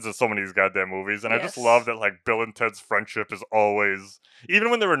Dumber. It happens in so many of these goddamn movies. And I just love Yes. that, like, Bill and Ted's friendship is always, even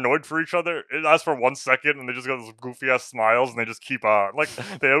when they're annoyed for each other, it lasts for 1 second and they just got those goofy ass smiles and they just keep on. Like,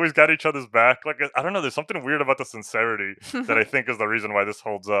 they always got each other's back. Like, I don't know, there's something weird about the sincerity that I think is the reason why this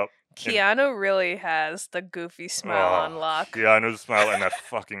holds up. Keanu really has the goofy smile on lock. Keanu's smile and that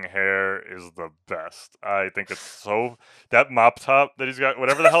fucking hair is the best. I think it's so, that mop top that he's got,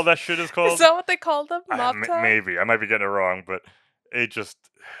 whatever the hell that shit is called. Is that what they called them? I- Mop m- top? Maybe I might be getting it wrong, but it just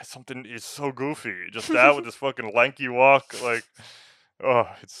something is so goofy. Just that with this fucking lanky walk, like, oh,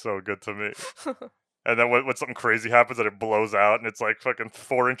 it's so good to me. And then when something crazy happens and it blows out and it's like fucking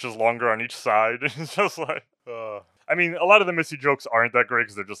 4 inches longer on each side, it's just like, I mean, a lot of the Missy jokes aren't that great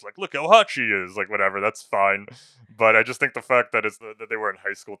because they're just like, look how hot she is, like whatever. That's fine, but I just think the fact that that they were in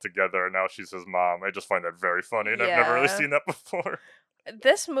high school together and now she's his mom, I just find that very funny, and I've never really Yeah. seen that before.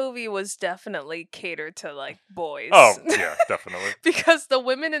 This movie was definitely catered to like boys. Oh yeah, definitely. Because the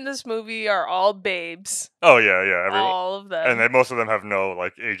women in this movie are all babes. Oh yeah. Everyone. All of them. And most of them have no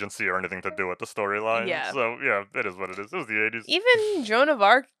like agency or anything to do with the storyline. Yeah. So yeah, it is what it is. It was the 80s. Even Joan of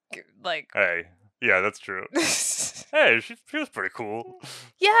Arc, like. Hey, yeah, that's true. Hey, she was pretty cool.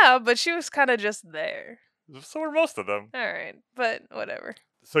 Yeah, but she was kind of just there. So were most of them. All right, but whatever.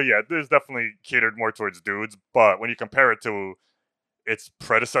 So yeah, there's definitely catered more towards dudes. But when you compare it to its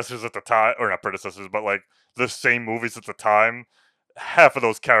predecessors at the time, or not predecessors, but like the same movies at the time, half of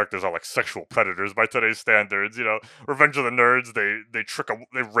those characters are like sexual predators by today's standards. You know, Revenge of the Nerds,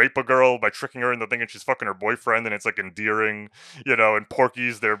 they rape a girl by tricking her into thinking she's fucking her boyfriend, and it's like endearing. You know, in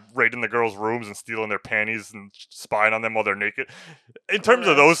Porky's, they're raiding the girls' rooms and stealing their panties and spying on them while they're naked. In terms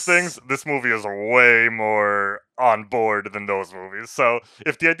of those things, this movie is way more on board than those movies. So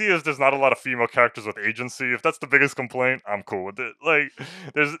if the idea is there's not a lot of female characters with agency, if that's the biggest complaint, I'm cool with it. Like,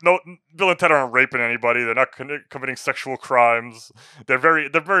 there's no, Bill and Ted aren't raping anybody. They're not committing sexual crimes. They're very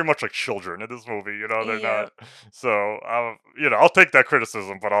much like children in this movie. You know, they're Yeah. not. So you know, I'll take that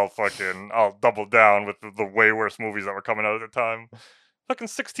criticism, but I'll double down with the way worse movies that were coming out at the time. Fucking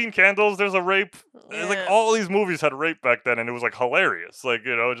 16 Candles, there's a rape. It's like Yeah. all these movies had rape back then, and it was like hilarious. Like,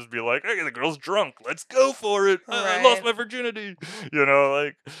 you know, just be like, hey, the girl's drunk, let's go for it. I lost Right. my virginity. You know,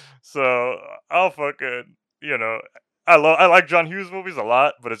 like, so I'll fucking, you know, I like John Hughes movies a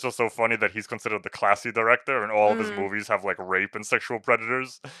lot, but it's just so funny that he's considered the classy director, and all of his movies have like rape and sexual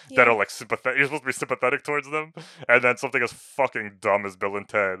predators that are like sympathetic. You're supposed to be sympathetic towards them, and then something as fucking dumb as Bill and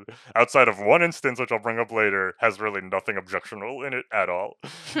Ted, outside of one instance, which I'll bring up later, has really nothing objectionable in it at all.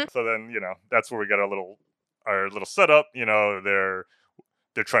 So then, you know, that's where we get our little setup. You know, they're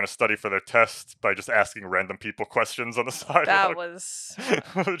trying to study for their test by just asking random people questions on the sidewalk. That was.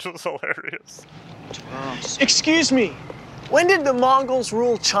 Which was hilarious. Excuse me. When did the Mongols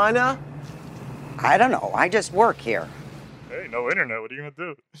rule China? I don't know. I just work here. Hey, no internet. What are you gonna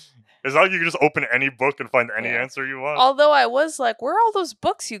do? It's not like you can just open any book and find any Yeah. answer you want. Although I was like, where are all those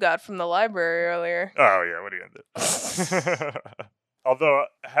books you got from the library earlier? Oh yeah, what are you gonna do? Although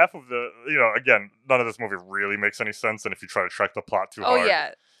half of the, you know, again, none of this movie really makes any sense, and if you try to track the plot too Oh hard,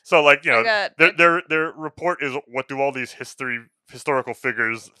 yeah. so like, you I know, got- their report is what do all these historical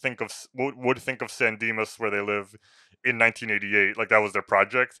figures think of would think of San Dimas where they live in 1988? Like that was their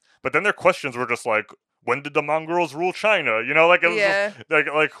project, but then their questions were just like, when did the Mongols rule China? You know, like it was Yeah. just,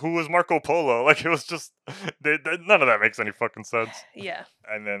 like who was Marco Polo? Like it was just none of that makes any fucking sense. Yeah.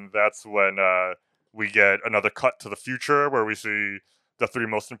 And then that's when we get another cut to the future where we see the 3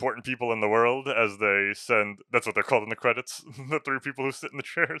 most important people in the world as they send. That's what they're called in the credits. The 3 people who sit in the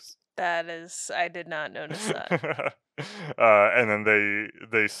chairs. That is. I did not notice that. And then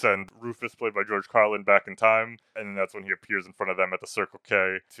they send Rufus, played by George Carlin, back in time, and then that's when he appears in front of them at the Circle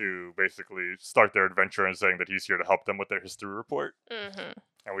K to basically start their adventure and saying that he's here to help them with their history report. hmm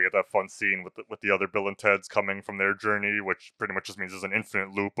And we get that fun scene with the other Bill and Teds coming from their journey, which pretty much just means there's an infinite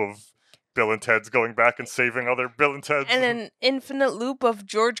loop of Bill and Ted's going back and saving other Bill and Ted's. And an infinite loop of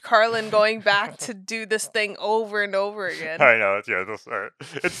George Carlin going back to do this thing over and over again. I know,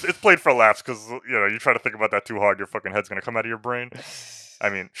 it's played for laughs because, you know, you try to think about that too hard, your fucking head's gonna come out of your brain. I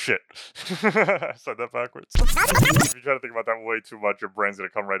mean, shit. I said that backwards. If you try to think about that way too much, your brain's gonna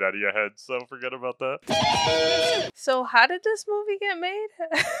come right out of your head, so forget about that. So how did this movie get made?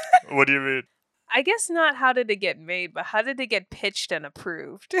 What do you mean? I guess not how did it get made, but how did it get pitched and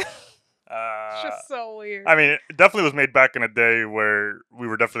approved? It's just so weird. I mean, it definitely was made back in a day where we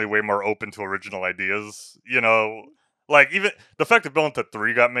were definitely way more open to original ideas. You know, like even the fact that Bill and Ted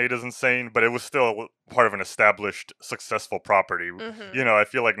 3 got made is insane, but it was still part of an established, successful property. Mhm. You know, I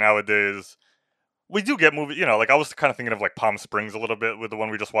feel like nowadays we do get movies, like I was kind of thinking of like Palm Springs a little bit with the one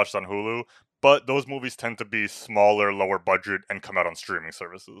we just watched on Hulu, but those movies tend to be smaller, lower budget, and come out on streaming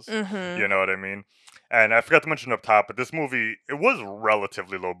services. Mm-hmm. You know what I mean? And I forgot to mention up top, but this movie, it was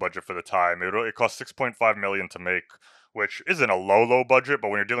relatively low budget for the time. It cost $6.5 million to make, which isn't a low budget, but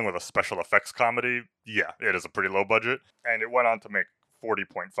when you're dealing with a special effects comedy, yeah, it is a pretty low budget. And it went on to make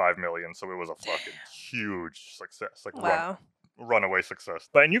 $40.5 million, so it was a fucking huge success. Like Wow. runaway success.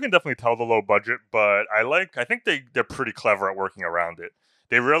 But and you can definitely tell the low budget, but I think they're pretty clever at working around it.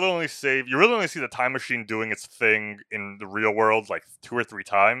 You really only see the time machine doing its thing in the real world like 2 or 3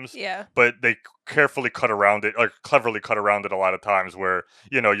 times. Yeah. But they carefully cut around it, like cleverly cut around it a lot of times where,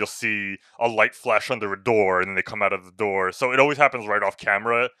 you'll see a light flash under a door and then they come out of the door. So it always happens right off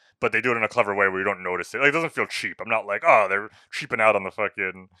camera, but they do it in a clever way where you don't notice it. Like, it doesn't feel cheap. I'm not like, oh, they're cheaping out on the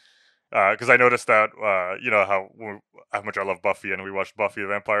fucking... Because I noticed that, how much I love Buffy, and we watched Buffy the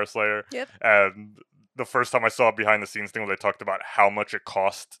Vampire Slayer. Yep. And the first time I saw a behind the scenes thing where they talked about how much it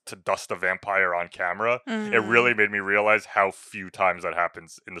cost to dust a vampire on camera, Mm-hmm. it really made me realize how few times that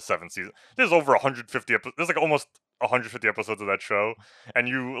happens in the 7th season. There's over 150 episodes. There's like almost 150 episodes of that show, and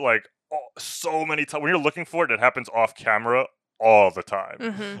you so many times when you're looking for it, it happens off camera all the time.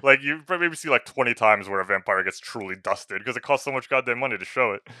 Mm-hmm. Like, you maybe see like 20 times where a vampire gets truly dusted because it costs so much goddamn money to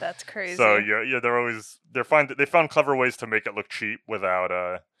show it. That's crazy. So yeah, they found clever ways to make it look cheap without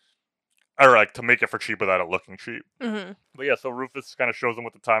or like to make it for cheap without it looking cheap. Mm-hmm. But yeah, so Rufus kind of shows them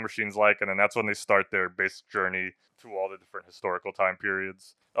what the time machine's like, and then that's when they start their basic journey through all the different historical time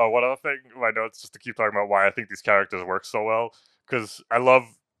periods. Oh, one other thing, my notes, just to keep talking about why I think these characters work so well, because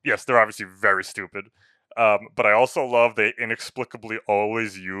yes, they're obviously very stupid, but I also love they inexplicably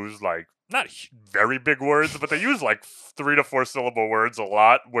always use like not very big words, but they use like 3 to 4 syllable words a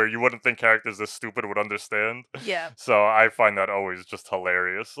lot where you wouldn't think characters this stupid would understand. Yeah. So I find that always just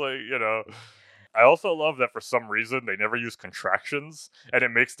hilarious. Like, I also love that for some reason they never use contractions, and it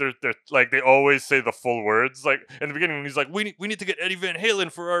makes their like they always say the full words. Like in the beginning, he's like, "We need to get Eddie Van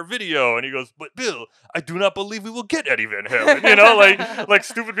Halen for our video," and he goes, "But Bill, I do not believe we will get Eddie Van Halen." Like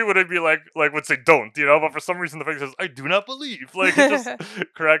stupid people would be like would say don't, but for some reason the fact says, "I do not believe." Like it just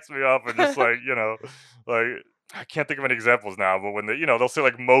cracks me up, and just like I can't think of any examples now, but when they'll say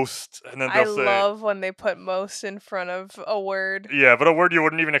like most, and then I they'll say, love when they put most in front of a word. yeah, but a word you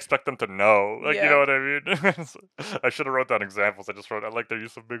wouldn't even expect them to know. Like, you Yeah. know what I mean? I should have wrote down examples. I like their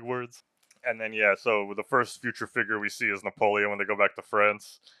use of big words. And then, yeah, so the first future figure we see is Napoleon when they go back to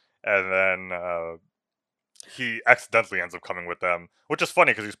France. And then he accidentally ends up coming with them, which is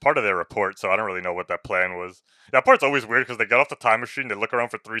funny because he's part of their report, so I don't really know what that plan was. That part's always weird because they get off the time machine, they look around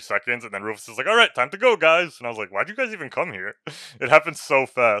for 3 seconds, and then Rufus is like, "All right, time to go, guys." And I was like, why'd you guys even come here? It happens so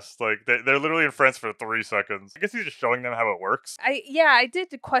fast. Like, they're literally in France for 3 seconds. I guess he's just showing them how it works. I did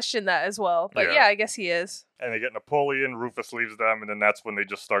question that as well, but Yeah. yeah, I guess he is. And they get Napoleon, Rufus leaves them, and then that's when they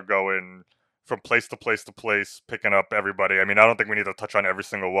just start going from place to place to place, picking up everybody. I mean, I don't think we need to touch on every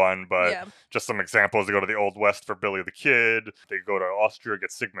single one, but Yeah. just some examples. They go to the Old West for Billy the Kid. They go to Austria,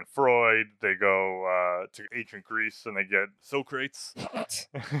 get Sigmund Freud. They go to ancient Greece, and they get Socrates.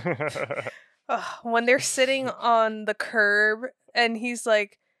 Ugh, when they're sitting on the curb and he's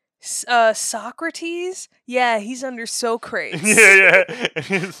like, Socrates? Yeah, he's under Socrates. yeah.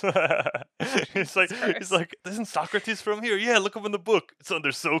 He's like, Christ. isn't Socrates from here? Yeah, look up in the book. It's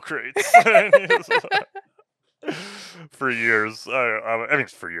under Socrates. And for years, I mean,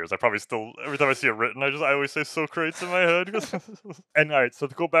 for years, I probably still, every time I see it written, I always say Socrates in my head. And all right, so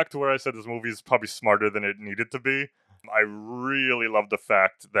to go back to where I said this movie is probably smarter than it needed to be, I really love the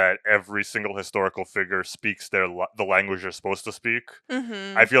fact that every single historical figure speaks the language they're supposed to speak.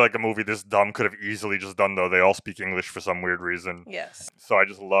 Mm-hmm. I feel like a movie this dumb could have easily just done, though. They all speak English for some weird reason. Yes. So I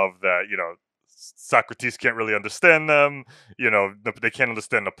just love that, Socrates can't really understand them. They can't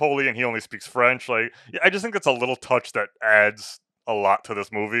understand Napoleon. He only speaks French. Like, I just think it's a little touch that adds a lot to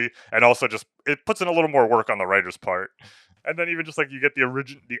this movie. And also just, it puts in a little more work on the writer's part. And then even just like you get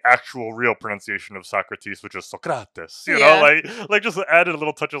the actual real pronunciation of Socrates, which is Socrates, Yeah. like just added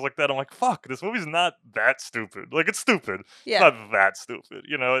little touches like that. I'm like, fuck, this movie's not that stupid. Like, it's stupid. Yeah. It's not that stupid.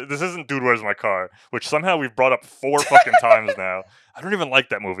 This isn't Dude, Where's My Car, which somehow we've brought up 4 fucking times now. I don't even like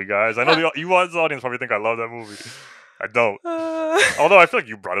that movie, guys. I know you as the audience probably think I love that movie. I don't. Although I feel like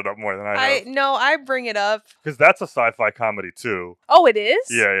you brought it up more than I have. I bring it up. Because that's a sci-fi comedy too. Oh, it is?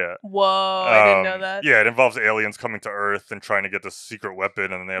 Yeah. Whoa, I didn't know that. Yeah, it involves aliens coming to Earth and trying to get this secret weapon,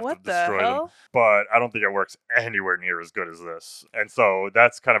 and then they have What to the destroy them. hell? But I don't think it works anywhere near as good as this. And so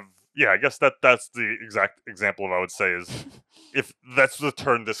that's kind of, I guess that's the exact example of, I would say, is if that's the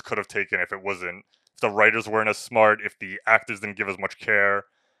turn this could have taken if it wasn't, if the writers weren't as smart, if the actors didn't give as much care,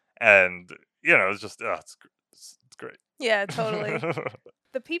 and it's just it's great. Yeah, totally.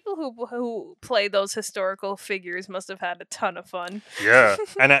 The people who play those historical figures must have had a ton of fun. Yeah,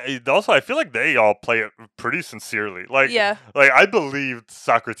 and also I feel like they all play it pretty sincerely. Yeah. Like I believed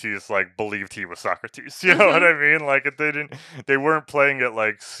Socrates believed he was Socrates. You know what I mean? Like they weren't playing it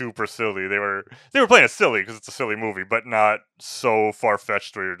like super silly. They were playing it silly because it's a silly movie, but not so far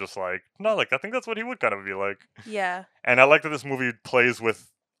fetched where you're just like, no, like I think that's what he would kind of be like. Yeah. And I like that this movie plays with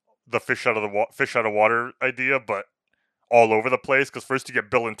the fish out of water idea, but all over the place, because first you get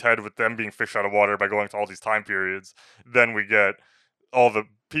Bill and Ted with them being fish out of water by going to all these time periods. Then we get all the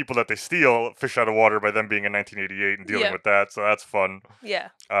people that they steal fish out of water by them being in 1988 and dealing with that. So that's fun. Yeah.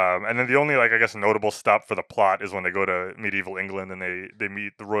 And then the only I guess notable stop for the plot is when they go to medieval England and they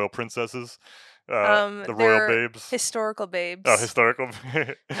meet the royal princesses, the royal babes, historical babes. Oh, historical.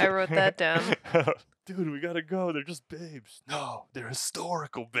 I wrote that down. Dude, we gotta go. They're just babes. No, they're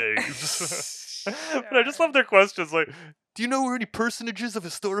historical babes. But I just love their questions. Like, do you know any personages of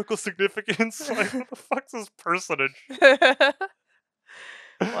historical significance? Like, what the fuck's this personage?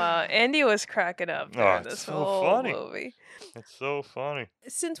 Wow, Andy was cracking up during this so whole funny. movie. It's so funny.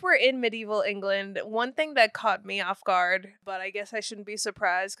 Since we're in medieval England, one thing that caught me off guard, but I guess I shouldn't be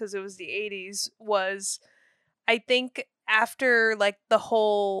surprised because it was the 80s, was I think after like the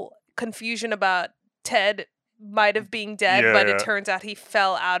whole confusion about Ted might have been dead, but it turns out he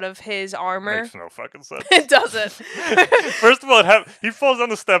fell out of his armor. Makes no fucking sense. It doesn't. First of all, he falls down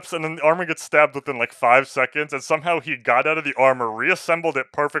the steps and then the armor gets stabbed within like 5 seconds, and somehow he got out of the armor, reassembled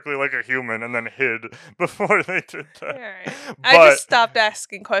it perfectly like a human, and then hid before they did that. Right. I just stopped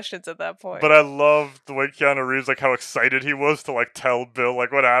asking questions at that point. But I love the way Keanu Reeves, like how excited he was to like tell Bill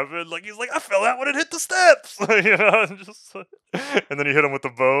like what happened. Like he's like, I fell out when it hit the steps, and just and then he hit him with the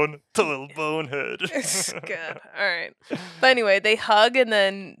bone, total bonehead. Good. All right. But anyway, they hug and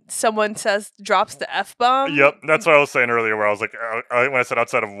then someone drops the F-bomb. Yep, that's what I was saying earlier, where I was like, when I said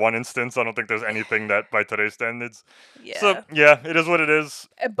outside of one instance, I don't think there's anything that by today's standards. Yeah. So yeah, it is what it is.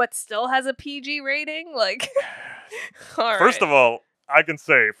 But still has a PG rating. Like, First of all, I can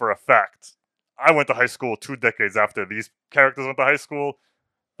say for a fact, I went to high school 2 decades after these characters went to high school.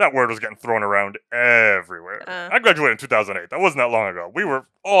 That word was getting thrown around everywhere. I graduated in 2008. That wasn't that long ago.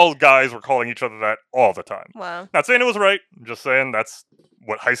 All guys were calling each other that all the time. Wow. Not saying it was right. I'm just saying that's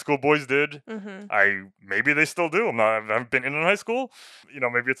what high school boys did. Mm-hmm. Maybe they still do. I haven't been in high school.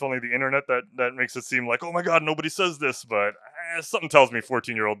 Maybe it's only the internet that makes it seem like, oh my God, nobody says this. But something tells me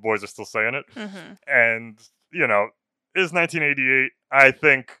 14-year-old boys are still saying it. Mm-hmm. And, it is 1988. I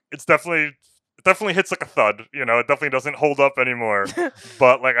think it definitely hits like a thud. It definitely doesn't hold up anymore.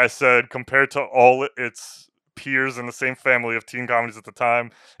 But like I said, compared to all its peers in the same family of teen comedies at the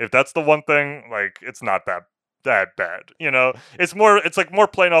time, if that's the one thing, like it's not that bad. It's more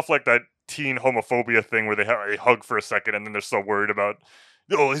playing off like that teen homophobia thing where they hug for a second and then they're so worried about,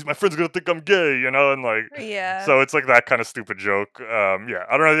 oh, my friend's gonna think I'm gay, and like, yeah. So it's like that kind of stupid joke. Yeah,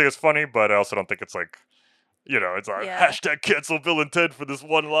 I don't really think it's funny, but I also don't think it's like, it's like hashtag cancel Bill and Ted for this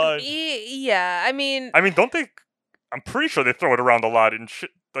one line. Yeah, I mean, don't they? I'm pretty sure they throw it around a lot in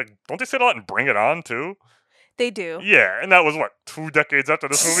shit. Like, don't they say it a lot in Bring It On too? They do. Yeah, and that was 2 decades after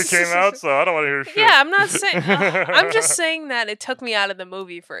this movie came out, so I don't want to hear shit. Yeah, I'm not saying. I'm just saying that it took me out of the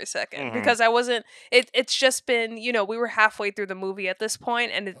movie for a second because I wasn't. It's just been, we were halfway through the movie at this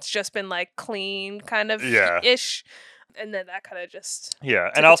point, and it's just been like clean, kind of ish. And then that kind of just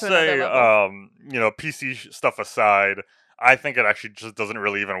and I'll say, PC stuff aside, I think it actually just doesn't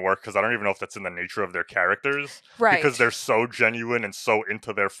really even work because I don't even know if that's in the nature of their characters, right? Because they're so genuine and so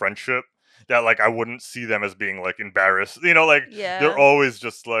into their friendship that like I wouldn't see them as being like embarrassed, they're always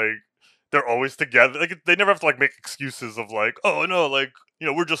just like they're always together. Like they never have to like make excuses of like, oh no, like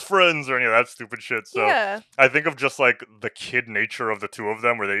we're just friends or any of that stupid shit. So I think of just like the kid nature of the two of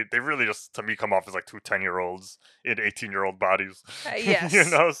them, where they really just to me come off as like 2 10-year-olds in 18-year-old bodies. Yes.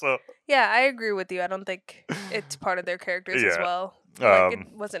 So yeah, I agree with you. I don't think it's part of their characters as well. Like,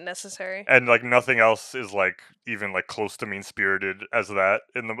 it wasn't necessary. And like nothing else is like even like close to mean spirited as that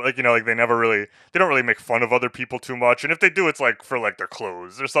in the like they don't really make fun of other people too much, and if they do, it's like for like their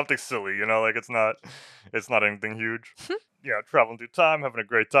clothes or something silly, like it's not anything huge. Yeah, traveling through time, having a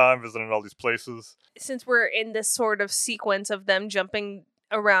great time, visiting all these places. Since we're in this sort of sequence of them jumping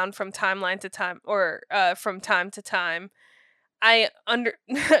around from timeline to time or from time to time,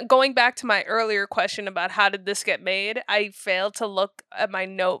 going back to my earlier question about how did this get made, I failed to look at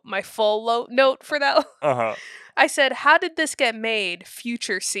my full note for that. I said, how did this get made?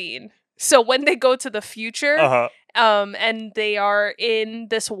 Future scene. So when they go to the future, and they are in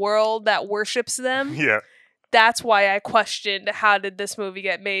this world that worships them. Yeah. that's why I questioned how did this movie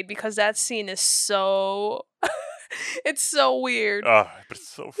get made, because that scene is so it's so weird. But it's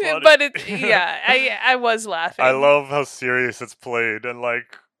so Yeah, funny. but I was laughing. I love how serious it's played, and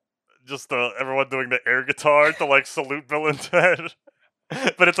like just everyone doing the air guitar to like salute Bill and Ted.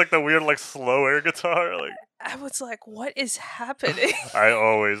 But it's like the weird like slow air guitar. Like I was like, what is happening? I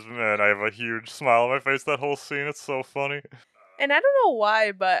have a huge smile on my face that whole scene. It's so funny. And I don't know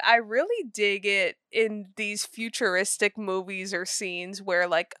why, but I really dig it in these futuristic movies or scenes where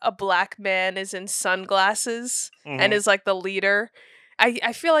like a black man is in sunglasses and Mhm. is like the leader.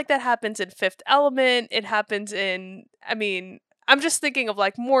 I feel like that happens in Fifth Element. It happens in, I mean, I'm just thinking of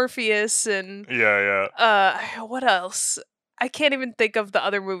like Morpheus and Yeah. what else? I can't even think of the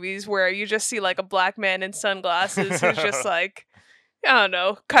other movies where you just see like a black man in sunglasses who's just like, I don't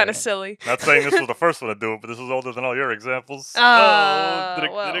know, kind of silly. Not saying this was the first one to do it, but this is older than all your examples. Did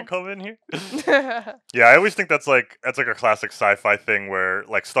well. it come in here? Yeah, I always think that's like a classic sci-fi thing where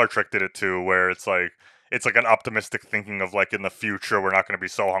like Star Trek did it too, where it's like an optimistic thinking of like in the future we're not going to be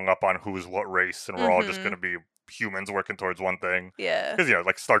so hung up on who's what race and we're all just going to be humans working towards one thing. Yeah. Because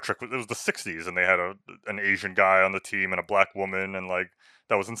like Star Trek, it was the '60s and they had an Asian guy on the team and a black woman, and like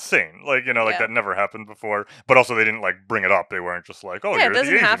that was insane. Like like that never happened before. But also they didn't like bring it up. They weren't just like, oh, yeah, you're it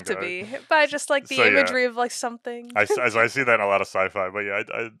doesn't the Asian have to guy. be, but I just like the So, yeah. imagery of like something. I see that in a lot of sci-fi, but yeah,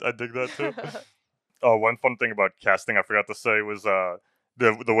 I dig that too. Oh, one fun thing about casting I forgot to say was the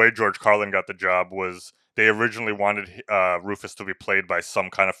way George Carlin got the job was they originally wanted Rufus to be played by some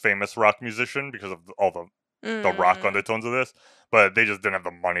kind of famous rock musician because of all the rock undertones of this, but they just didn't have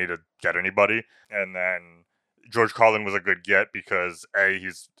the money to get anybody. And then George Carlin was a good get because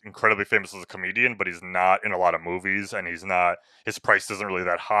he's incredibly famous as a comedian, but he's not in a lot of movies, and his price isn't really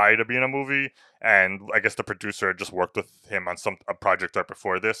that high to be in a movie. And I guess the producer had just worked with him on a project right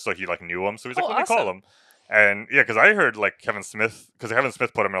before this, so he like knew him. So he's like, let me call him. And yeah, because I heard like Kevin Smith put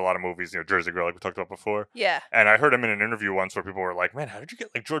him in a lot of movies, Jersey Girl, like we talked about before. Yeah. And I heard him in an interview once where people were like, man, how did you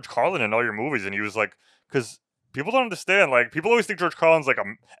get like George Carlin in all your movies? And he was like, because people don't understand. Like, people always think George Carlin's like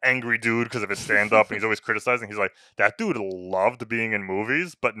an angry dude because of his stand-up, and he's always criticizing. He's like, that dude loved being in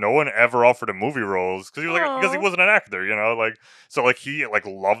movies, but no one ever offered him movie roles because he wasn't an actor, like, so like he like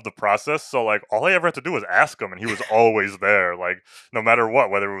loved the process. So like all I ever had to do was ask him, and he was always there. Like no matter what,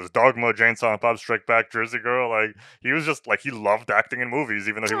 whether it was Dogma, Jane Silent Bob Strike Back, Jersey Girl, like he was just like he loved acting in movies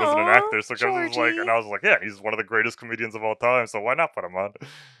even though he wasn't an actor. So I was like, yeah, he's one of the greatest comedians of all time. So why not put him on?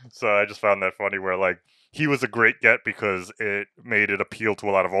 So I just found that funny where like. He was a great get because it made it appeal to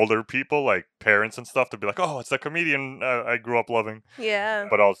a lot of older people, like parents and stuff, to be like, oh, it's that comedian I grew up loving. Yeah.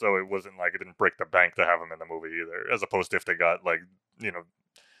 But also it wasn't like it didn't break the bank to have him in the movie either, as opposed to if they got like,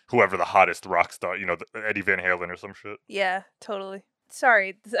 whoever the hottest rock star, Eddie Van Halen or some shit. Yeah, totally.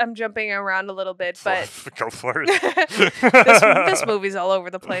 Sorry, I'm jumping around a little bit, but Go for it. this movie's all over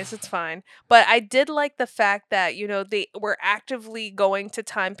the place. It's fine. But I did like the fact that, they were actively going to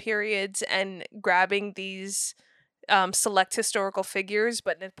time periods and grabbing these select historical figures,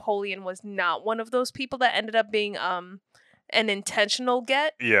 but Napoleon was not one of those people that ended up being an intentional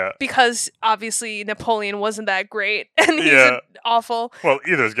get. Yeah. Because obviously Napoleon wasn't that great and he's awful. Well,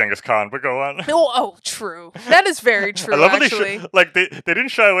 either is Genghis Khan, but go on. Oh, true. That is very true, I love actually. they didn't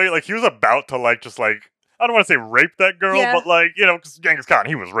shy away. Like, he was about to, like, just, like, I don't want to say rape that girl, but, like, because Genghis Khan,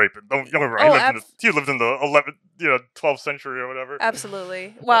 he was raping. Don't get me wrong. He lived in the 11th, 12th century or whatever.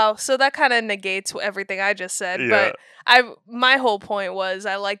 Absolutely. Wow. So that kind of negates everything I just said. Yeah. But my whole point was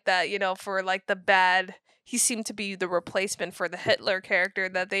I like that, for, like, the bad... He seemed to be the replacement for the Hitler character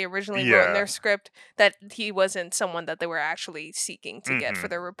that they originally wrote in their script, that he wasn't someone that they were actually seeking to get for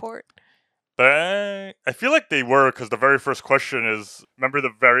their report. But I feel like they were, because the very first question is, remember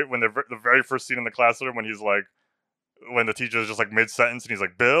the very first scene in the classroom when he's like, when the teacher is just like mid-sentence and he's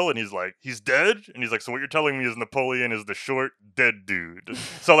like, Bill, and he's like, he's dead? And he's like, so what you're telling me is Napoleon is the short, dead dude.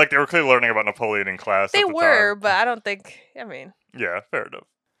 So like they were clearly learning about Napoleon in class. They were, time. but I don't think, Yeah, fair enough.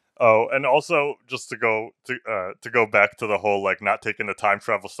 Oh, and also just to go back to the whole like not taking the time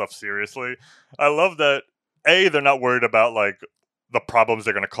travel stuff seriously. I love that they're not worried about like the problems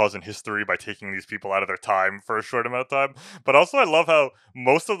they're going to cause in history by taking these people out of their time for a short amount of time. But also I love how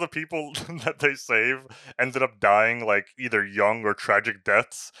most of the people that they save ended up dying like either young or tragic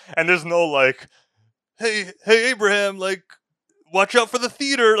deaths. And there's no like, hey Abraham, like, watch out for the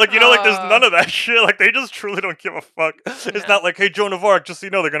theater. Like, like, there's none of that shit. Like, they just truly don't give a fuck. It's not like, hey, Joan of Arc, just so you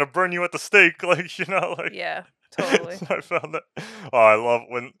know, they're going to burn you at the stake. Like, like... Yeah, totally. So I found that... Oh, I love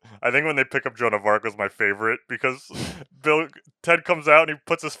I think when they pick up Joan of Arc was my favorite, because Ted comes out and he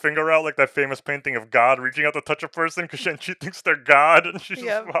puts his finger out, like that famous painting of God reaching out to touch a person, because she thinks they're God, and she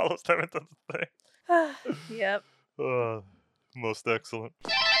just follows them into the thing. Yep. Most excellent.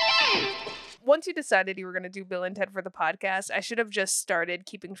 Once you decided you were going to do Bill and Ted for the podcast, I should have just started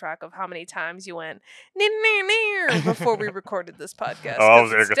keeping track of how many times you went before we recorded this podcast. Oh, I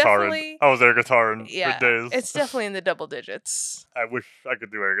was 'cause air it's guitaring. I was air guitaring yeah, for days. it's definitely in the double digits. I wish I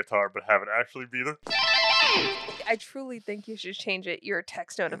could do air guitar, but have it actually be there. I truly think you should change your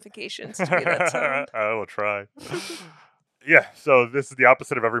text notifications to be that sound. I will try. Yeah, so this is the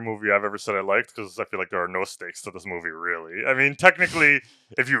opposite of every movie I've ever said I liked, because I feel like there are no stakes to this movie, really. I mean, technically,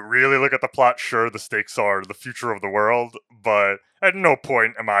 if you really look at the plot, sure, the stakes are the future of the world, but at no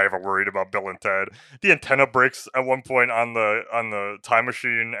point am I ever worried about Bill and Ted. The antenna breaks at one point on the time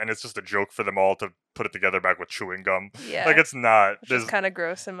machine, and it's just a joke for them all to put it together back with chewing gum. Yeah. Like, it's not. Which is kind of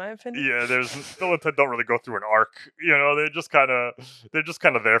gross, in my opinion. Yeah, Bill and Ted don't really go through an arc. You know, they're just kind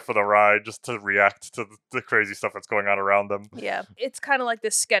of there for the ride, just to react to the crazy stuff that's going on around them. Yeah, it's kind of like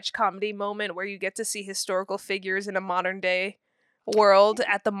this sketch comedy moment where you get to see historical figures in a modern day world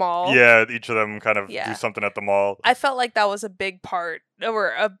at the mall. Yeah, each of them kind of do something at the mall. I felt like that was a big part, or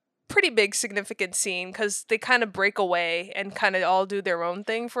a pretty big significant scene, because they kind of break away and kind of all do their own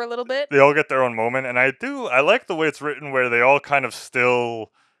thing for a little bit. They all get their own moment, and I like the way it's written, where they all kind of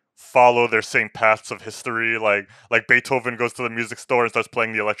still follow their same paths of history. Like Beethoven goes to the music store and starts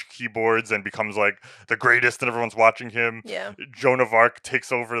playing the electric keyboards and becomes like the greatest, and everyone's watching him. Yeah. Joan of Arc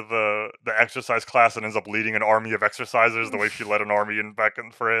takes over the exercise class and ends up leading an army of exercisers the way she led an army back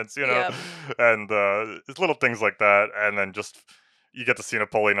in France, you know. Yep. And it's little things like that, and then just you get to see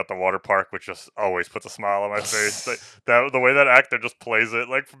Napoleon at the water park, which just always puts a smile on my face. Like, the way that actor just plays it,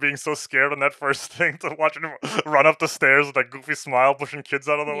 like, for being so scared on that first thing, to watching him run up the stairs with that goofy smile, pushing kids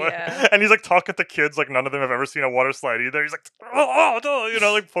out of the way. And he's like talking to kids like none of them have ever seen a water slide either. He's like, oh, you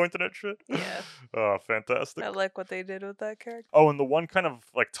know, like pointing at shit. Yeah. Oh, fantastic. I like what they did with that character. Oh, and the one kind of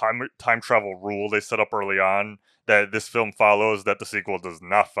like time travel rule they set up early on that this film follows that the sequel does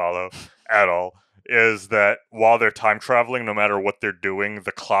not follow at all is that while they're time traveling, no matter what they're doing,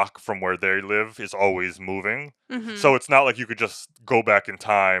 the clock from where they live is always moving. Mm-hmm. So it's not like you could just go back in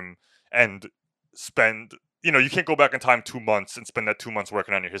time and spend, you know, you can't go back in time 2 months and spend that 2 months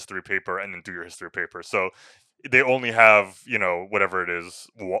working on your history paper and then do your history paper. So they only have, you know, whatever it is,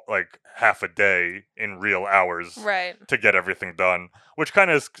 like half a day in real hours to get everything done, which kind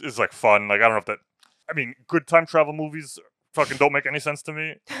of is like fun. Like, I don't know if that, I mean, good time travel movies fucking don't make any sense to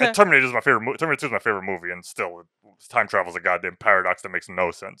me. And Terminator is my favorite. Terminator 2 is my favorite movie, and still, time travel is a goddamn paradox that makes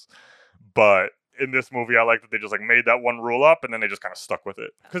no sense. But in this movie, I like that they just like made that one rule up, and then they just kind of stuck with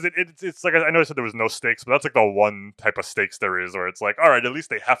it. Because it's like, I know I said there was no stakes, but that's like the one type of stakes there is, where it's like, all right, at least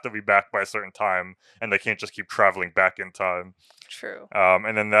they have to be back by a certain time, and they can't just keep traveling back in time. True.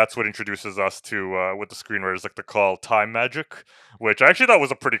 And then that's what introduces us to what the screenwriters like to call time magic, which I actually thought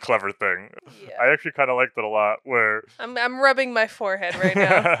was a pretty clever thing. Yeah. I actually kind of liked it a lot. Where I'm rubbing my forehead right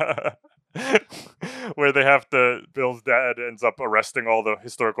now. Where they have to, Bill's dad ends up arresting all the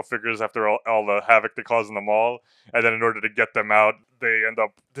historical figures after all the havoc they cause in the mall, and then in order to get them out, they end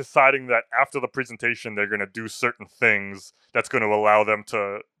up deciding that after the presentation they're going to do certain things that's going to allow them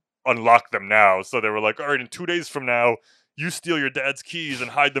to unlock them now. So they were like, all right, in 2 days from now, you steal your dad's keys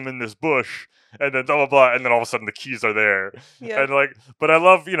and hide them in this bush, and then blah blah blah, and then all of a sudden the keys are there. Yeah. And like, but I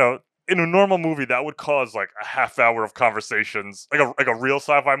love, you know, in a normal movie that would cause like a half hour of conversations, like a real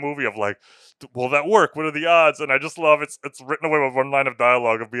sci-fi movie of like, will that work? What are the odds? And I just love it's written away with one line of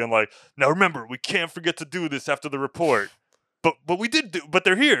dialogue of being like, now remember, we can't forget to do this after the report. But we did do, but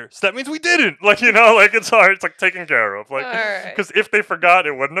they're here, so that means we didn't. Like, you know, like it's hard. It's like taken care of. Like, because if they forgot,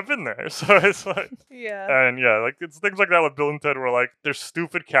 it wouldn't have been there. So it's like, and like it's things like that with Bill and Ted, where like they're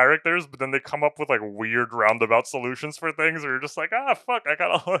stupid characters, but then they come up with like weird roundabout solutions for things, where you're just like, fuck, I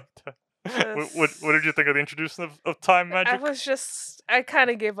kind of like that. What did you think of the introduction of time magic? I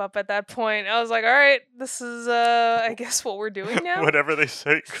kind of gave up at that point. I was like, all right, this is I guess what we're doing now. Whatever they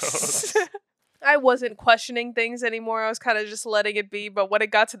say goes. I wasn't questioning things anymore. I was kind of just letting it be. But when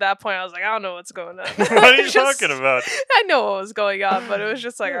it got to that point, I was like, I don't know what's going on. What are you talking about? I know what was going on, but it was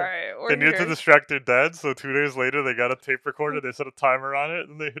just like, all right, we're They needed to distract their dad, so 2 days later, they got a tape recorder, they set a timer on it,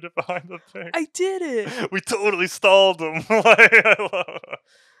 and they hit it behind the thing. I did it. We totally stalled them. I love it.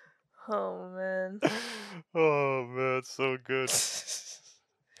 Oh, man. Oh, man, it's so good.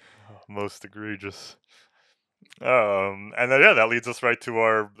 Most egregious. And then that leads us right to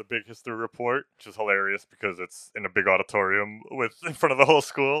the big history report, which is hilarious because it's in a big auditorium in front of the whole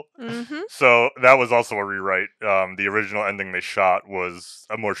school. Mm-hmm. So that was also a rewrite. The original ending they shot was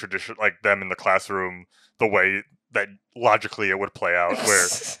a more traditional, like them in the classroom, the way that logically it would play out, where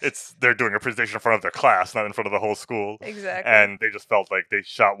they're doing a presentation in front of their class, not in front of the whole school. Exactly. And they just felt like they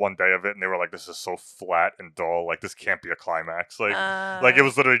shot one day of it, and they were like, "This is so flat and dull. Like this can't be a climax." Like it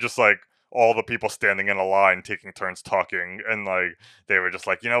was literally just like all the people standing in a line taking turns talking, and like they were just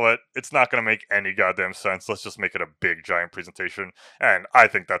like, you know what, it's not gonna make any goddamn sense, let's just make it a big giant presentation. And I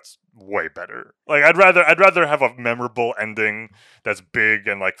think that's way better. Like I'd rather have a memorable ending that's big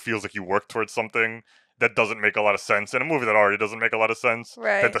and like feels like you work towards something that doesn't make a lot of sense in a movie that already doesn't make a lot of sense, than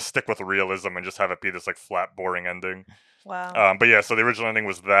Right. to stick with realism and just have it be this like flat boring ending. Wow. But yeah, so the original ending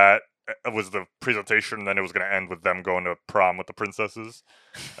was that. It was the presentation, and then it was going to end with them going to prom with the princesses.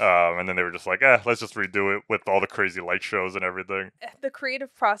 And then they were just like, let's just redo it with all the crazy light shows and everything. The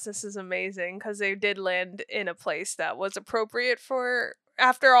creative process is amazing because they did land in a place that was appropriate for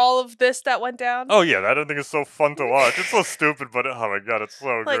after all of this that went down. Oh yeah, that ending is so fun to watch. It's so stupid, but oh my god, it's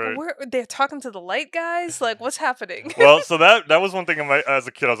so like great. they're talking to the light guys. Like, what's happening? Well, so that was one thing as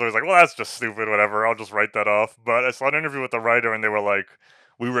a kid. I was always like, well, that's just stupid, whatever. I'll just write that off. But I saw an interview with the writer, and they were like,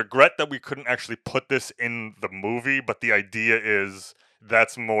 we regret that we couldn't actually put this in the movie, but the idea is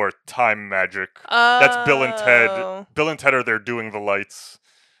that's more time magic. That's Bill and Ted. Oh. Bill and Ted are there doing the lights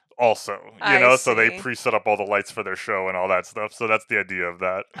also, so they see. pre-set up all the lights for their show and all that stuff. So that's the idea of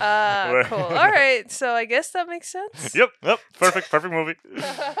that. Cool. All right. So I guess that makes sense. Yep. Perfect movie.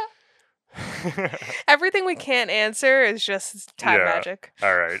 Everything we can't answer is just time Yeah. magic.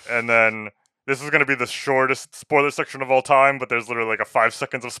 All right, and then this is going to be the shortest spoiler section of all time, but there's literally like a 5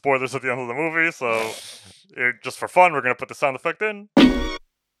 seconds of spoilers at the end of the movie, so just for fun, we're going to put the sound effect in.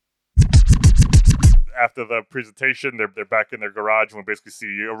 After the presentation, they're back in their garage, and we basically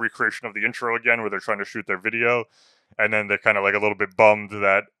see a recreation of the intro again, where they're trying to shoot their video, and then they're kind of like a little bit bummed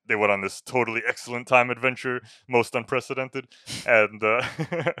that they went on this totally excellent time adventure, most unprecedented, and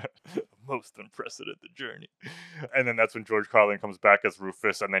most unprecedented journey. And then that's when George Carlin comes back as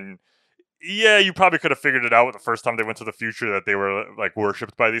Rufus, and then you probably could have figured it out the first time they went to the future that they were like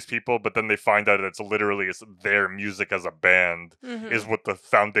worshipped by these people, but then they find out it's their music as a band is what the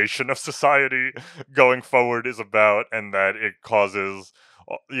foundation of society going forward is about, and that it causes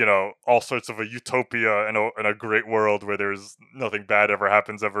all sorts of a utopia and a great world where there's nothing bad ever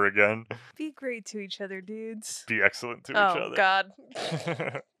happens ever again. Be great to each other, dudes. Be excellent to each Oh other. God.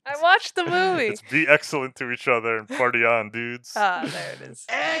 I watched the movie. It's be excellent to each other and party on, dudes. There it is.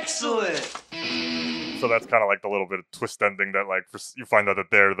 Excellent! So that's kind of like the little bit of twist ending that like you find out that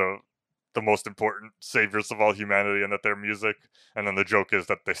they're the most important saviors of all humanity and that their music, and then the joke is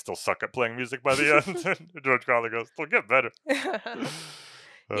that they still suck at playing music by the end. And George Carlin goes, they'll get better.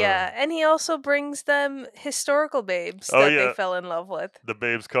 Yeah, and he also brings them historical babes Oh, that yeah. they fell in love with, The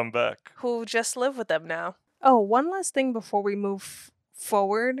babes come back. who just live with them now. Oh, one last thing before we move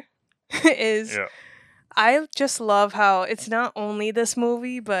forward is Yeah. I just love how it's not only this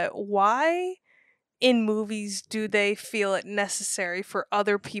movie, but why in movies do they feel it necessary for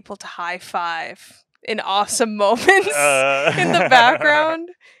other people to high five in awesome moments in the background?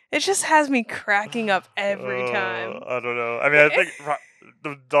 It just has me cracking up every time. I don't know. I mean, I think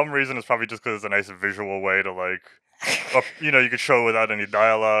the dumb reason is probably just because it's a nice visual way to like, you could show without any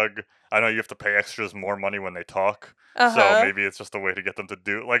dialogue. I know you have to pay extras more money when they talk, so maybe it's just a way to get them to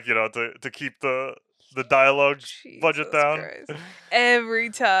do to keep the dialogue budget Jesus down. Christ. Every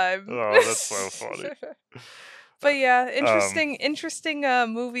time. Oh, that's so funny. But yeah, interesting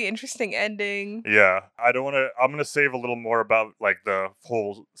movie, interesting ending. Yeah, I'm gonna save a little more about like the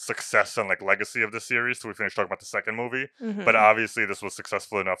whole success and like legacy of the series till we finish talking about the second movie. Mhm. But obviously, this was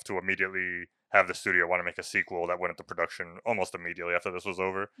successful enough to immediately have the studio want to make a sequel that went into production almost immediately after this was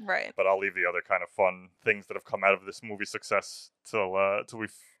over. Right. But I'll leave the other kind of fun things that have come out of this movie success till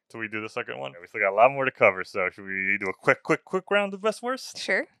we do the second one. We still got a lot more to cover, so should we do a quick round of best worst?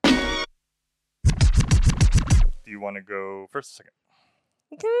 Sure. Do you want to go first or second?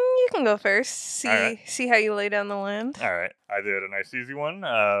 You can go first. See Alright. see how you lay down the land. All right, I did a nice easy one.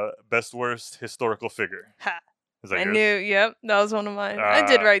 Best worst historical figure. Ha. Is that I yours? knew. Yep, that was one of mine. I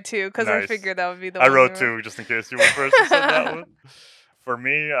did write two because I nice. figured that would be the I one. wrote you two just in case you went first and said that one. For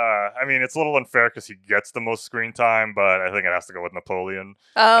me, I mean, it's a little unfair because he gets the most screen time, but I think it has to go with Napoleon.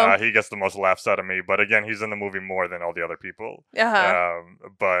 Oh, He gets the most laughs out of me, but again, he's in the movie more than all the other people.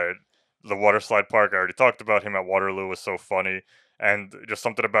 But the water slide park, I already talked about. Him at Waterloo was so funny, and just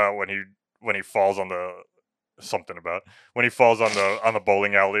something about when he falls on the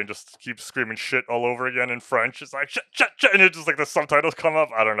bowling alley and just keeps screaming shit all over again in French. It's like shit, shit, shit, and it's just like the subtitles come up.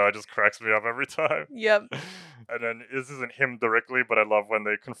 I don't know, it just cracks me up every time. yep. And then this isn't him directly, but I love when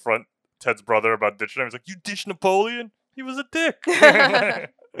they confront Ted's brother about ditching him. He's like, "You ditched Napoleon? He was a dick."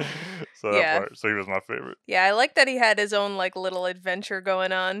 So that Yeah. part. So he was my favorite. Yeah, I like that he had his own like little adventure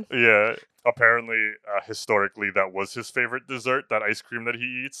going on. Yeah. Apparently, historically, that was his favorite dessert. That ice cream that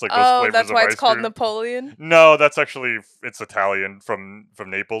he eats, like those Oh, flavors that's of why ice it's called cream. Napoleon. No, that's actually it's Italian from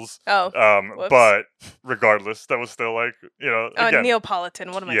Naples. Oh, whoops. But regardless, that was still like again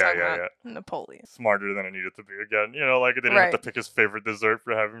Neapolitan. What am I yeah, talking yeah, about? Napoleon. smarter than it needed to be. Again, like it didn't have to Right. pick his favorite dessert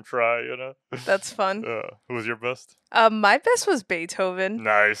for have him try. That's fun. Who was your best? My best was Beethoven.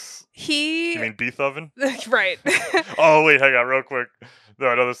 Nice. He You mean Beethoven? right. Oh wait, hang on, real quick.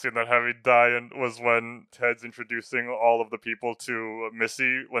 No, another scene that had me dying was when Ted's introducing all of the people to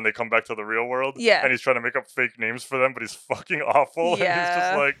Missy when they come back to the real world. Yeah. And he's trying to make up fake names for them, but he's fucking awful.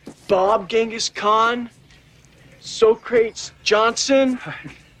 Yeah. And he's just like, Bob Genghis Khan, Socrates Johnson,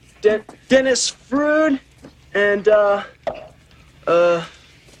 Dennis Frood, and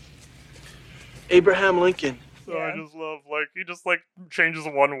Abraham Lincoln. so I just love he just changes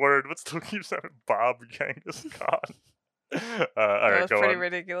one word, but still keeps having Bob Genghis Khan. All That right, was go pretty on.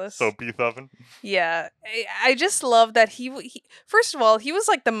 ridiculous. So Beethoven. Yeah, I just love that he first of all, he was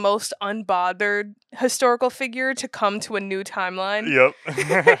like the most unbothered historical figure to come to a new timeline.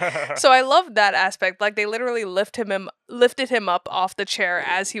 Yep. So I love that aspect. Like they literally lifted him up off the chair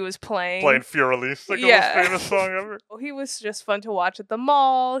as he was playing. Playing Furelise, like the Yeah. most famous song ever. He was just fun to watch at the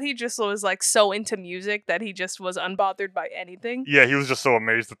mall. He just was like so into music that he just was unbothered by anything. Yeah, he was just so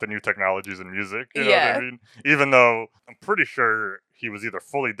amazed at the new technologies in music. You know Yeah. what I mean? Even though I'm pretty sure he was either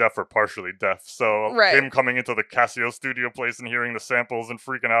fully deaf or partially deaf. So Right. him coming into the Casio studio place and hearing the samples and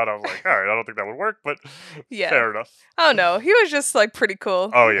freaking out, I was like, all right, I don't think that would work, but Yeah. fair enough. I don't know. He was just like pretty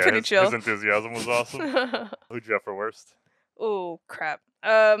cool. Oh yeah, pretty his chill. enthusiasm was awesome. Who'd you have for worst? Oh crap.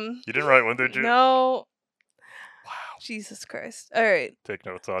 You didn't write one, did you? No. Wow. Jesus Christ. All right. Take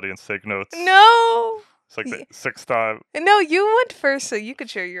notes, audience. Take notes. No. It's like the sixth time. No, you went first, so you could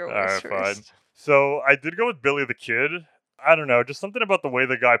share your All right, worst fine. first. So I did go with Billy the Kid. I don't know, just something about the way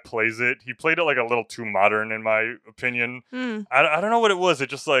the guy plays it. He played it like a little too modern, in my opinion. Hmm. I don't know what it was. It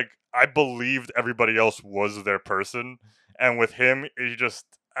just I believed everybody else was their person, and with him, he just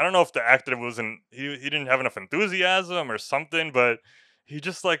I don't know if the actor wasn't he didn't have enough enthusiasm or something, but he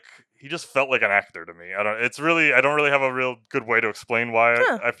just felt like an actor to me. I don't really have a real good way to explain why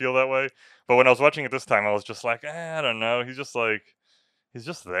Huh. I feel that way. But when I was watching it this time, I was just like, I don't know. He's just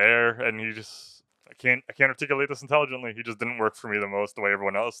there, and I can't articulate this intelligently. He just didn't work for me the most the way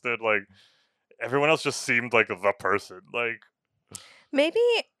everyone else did. Like everyone else just seemed like the person. Like Maybe,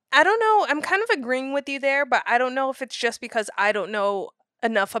 I don't know. I'm kind of agreeing with you there, but I don't know if it's just because I don't know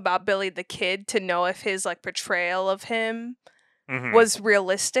enough about Billy the Kid to know if his like portrayal of him mhm. was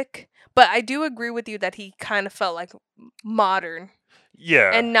realistic. But I do agree with you that he kind of felt like modern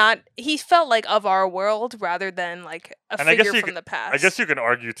yeah. and he felt like of our world rather than like a And I guess figure you from c- the past. I guess you can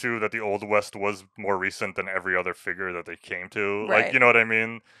argue too that the Old West was more recent than every other figure that they came to. Like, Right. you know what I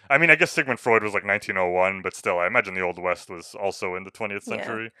mean? I mean, I guess Sigmund Freud was like 1901, but still, I imagine the Old West was also in the 20th Yeah.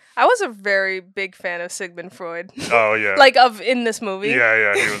 century. I was a very big fan of Sigmund Freud. Oh yeah. Like in this movie.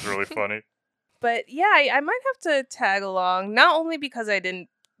 yeah, he was really funny. But yeah, I might have to tag along, not only because I didn't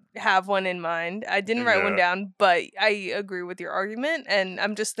have one in mind. I didn't write one Yeah. down, but I agree with your argument, and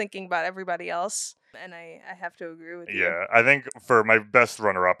I'm just thinking about everybody else, and I have to agree with you. Yeah, I think for my best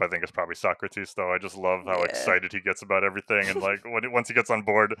runner-up, I think is probably Socrates. Though I just love how Yeah. excited he gets about everything, and like once he gets on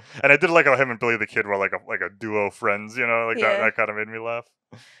board, and I did like how him and Billy the Kid were like a duo friends. You know, like Yeah. that kind of made me laugh.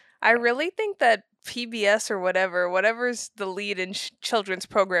 I really think that PBS or whatever's the lead in children's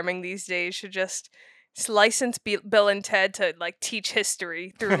programming these days should just license Bill and Ted to like teach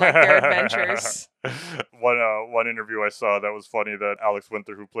history through like their adventures. One interview I saw that was funny that Alex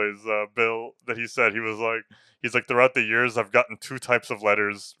Winter, who plays Bill, that he said he's like throughout the years I've gotten two types of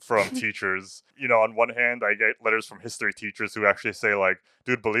letters from teachers. You know, on one hand I get letters from history teachers who actually say like,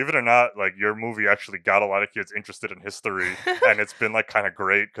 dude, believe it or not, like your movie actually got a lot of kids interested in history, and it's been like kind of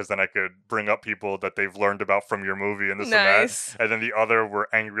great because then I could bring up people that they've learned about from your movie and this Nice. and that. And then the other were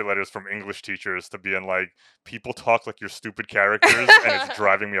angry letters from English teachers to being like, people talk like you're stupid characters, and it's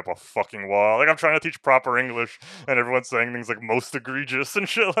driving me up a fucking wall. Like I'm trying to teach proper English, and everyone's saying things like most egregious and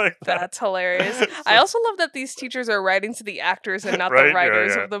shit like that. That's hilarious. I So- also love that these teachers are writing to the actors and not Right? the Yeah,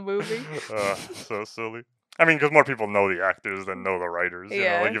 writers yeah. of the movie. So silly. I mean, because more people know the actors than know the writers. You know,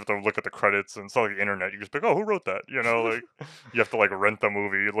 Yeah. like you have to look at the credits, and it's not like the internet. You just be like, oh, who wrote that? You know, like you have to like rent the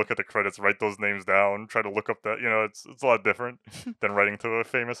movie, look at the credits, write those names down, try to look up that. You know, it's a lot different than writing to a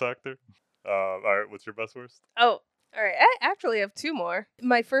famous actor. All right, what's your best worst? Oh, all right. I actually have two more.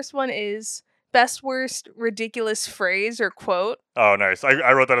 My first one is best worst ridiculous phrase or quote. Oh, nice.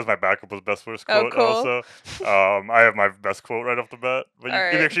 I wrote that as my backup was best worst Oh, quote cool. also. I have my best quote right off the bat. But All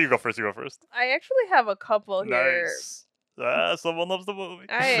right. actually, you go first. You go first. I actually have a couple here. Nice. Someone loves the movie.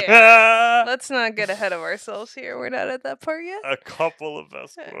 Let's not get ahead of ourselves here. We're not at that part yet. A couple of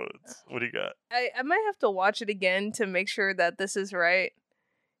best quotes. What do you got? I might have to watch it again to make sure that this is right.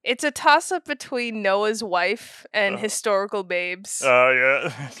 It's a toss-up between Noah's wife and historical babes.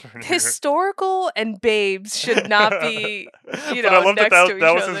 Yeah. Historical and babes should not be, but I love next that to each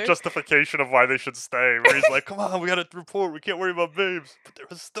was other. his justification of why they should stay. Where he's like, come on, we got to report. We can't worry about babes. But they're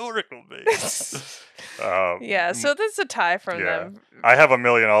historical babes. Yeah, so that's a tie from yeah. them. I have a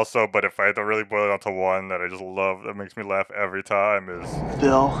million also, but if I had to really boil it down to one that I just love, that makes me laugh every time is...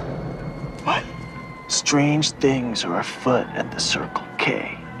 Bill, what? Strange things are afoot at the Circle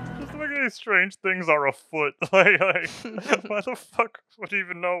K. Strange things are afoot. Like, why the fuck would you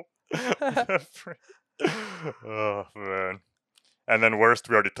even know? Oh, man. And then worst,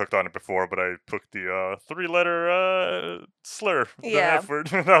 we already took on it before, but I took the 3-letter slur. Yeah. The F word.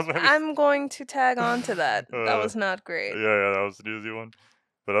 That was I'm going to tag on to that. That was not great. Yeah, that was an easy one.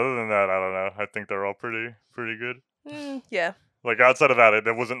 But other than that, I don't know. I think they're all pretty good. Yeah. Like, outside of that,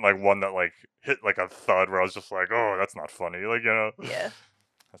 there wasn't, like, one that, like, hit, like, a thud where I was just like, oh, that's not funny. Like, Yeah.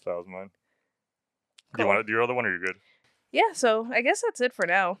 That was mine. Cool. Do you want to do your other one, or you good? Yeah, so I guess that's it for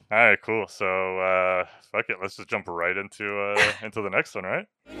now. All right, cool. So, fuck it. Let's just jump right into the next one, right?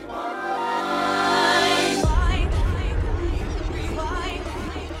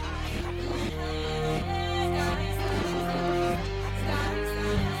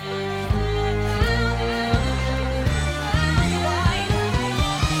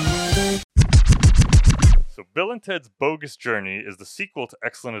 So Bill and Ted's Bogus Journey is the sequel to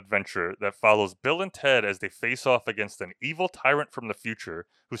Excellent Adventure that follows Bill and Ted as they face off against an evil tyrant from the future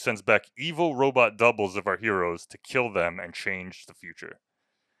who sends back evil robot doubles of our heroes to kill them and change the future.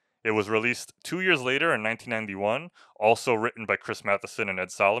 It was released 2 years later in 1991, also written by Chris Matheson and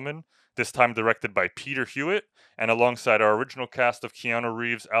Ed Solomon, this time directed by Peter Hewitt, and alongside our original cast of Keanu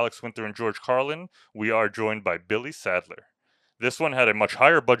Reeves, Alex Winter, and George Carlin, we are joined by Billy Sadler. This one had a much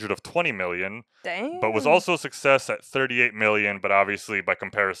higher budget of $20 million, but was also a success at $38 million, but obviously, by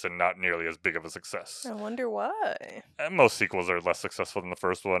comparison, not nearly as big of a success. I wonder why. And most sequels are less successful than the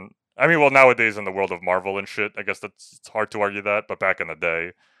first one. I mean, well, nowadays in the world of Marvel and shit, I guess it's hard to argue that, but back in the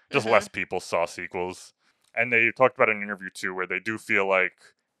day, just less people saw sequels. And they talked about in an interview, too, where they do feel like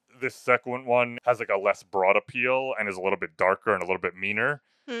this second one has like a less broad appeal and is a little bit darker and a little bit meaner.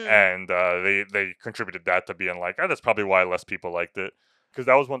 And they contributed that to being like, that's probably why less people liked it. Because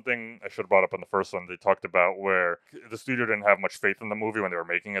that was one thing I should have brought up in the first one. They talked about where the studio didn't have much faith in the movie when they were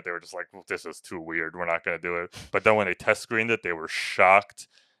making it. They were just like, well, this is too weird. We're not going to do it. But then when they test screened it, they were shocked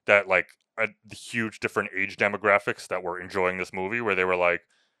that like the huge different age demographics that were enjoying this movie, where they were like,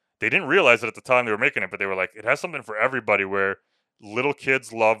 they didn't realize it at the time they were making it, but they were like, it has something for everybody, where little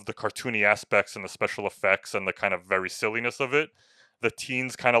kids love the cartoony aspects and the special effects and the kind of very silliness of it. The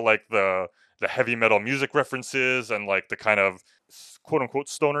teens kind of like the heavy metal music references and like the kind of quote unquote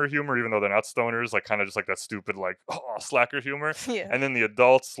stoner humor, even though they're not stoners, like kind of just like that stupid like slacker humor. Yeah. And then the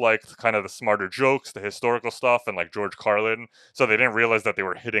adults like kind of the smarter jokes, the historical stuff, and like George Carlin. So they didn't realize that they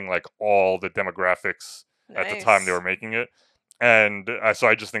were hitting like all the demographics at the time they were making it. And so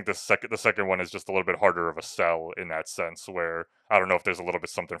I just think the second one is just a little bit harder of a sell in that sense, where I don't know if there's a little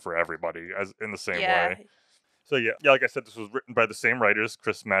bit something for everybody as in the same way. So yeah, like I said, this was written by the same writers,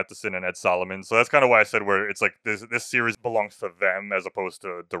 Chris Matheson and Ed Solomon. So that's kind of why I said where it's like this series belongs to them as opposed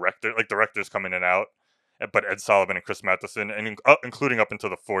to directors come in and out. But Ed Solomon and Chris Matheson, and including up into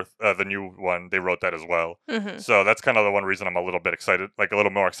the fourth, the new one, they wrote that as well. So that's kind of the one reason I'm a little bit excited, like a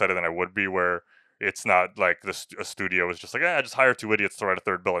little more excited than I would be, where it's not like a studio is just like, just hire two idiots to write a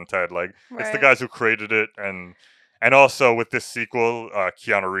third Bill and Ted. Like it's the guys who created it, and also with this sequel,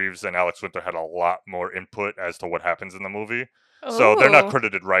 Keanu Reeves and Alex Winter had a lot more input as to what happens in the movie. So they're not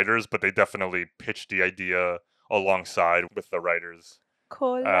credited writers, but they definitely pitched the idea alongside with the writers.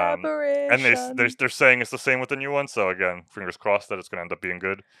 Collaboration. And they're saying it's the same with the new one. So again, fingers crossed that it's going to end up being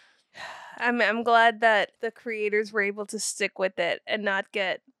good. I'm glad that the creators were able to stick with it and not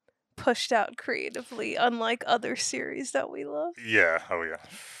get pushed out creatively, unlike other series that we love. Yeah. Oh yeah.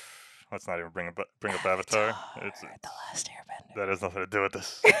 Let's not even bring up Avatar. It's The Last Airbender. That has nothing to do with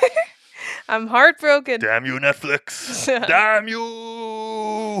this. I'm heartbroken. Damn you, Netflix. Damn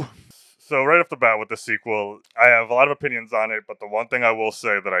you. So right off the bat with the sequel, I have a lot of opinions on it, but the one thing I will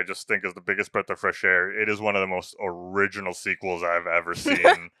say that I just think is the biggest breath of fresh air, it is one of the most original sequels I've ever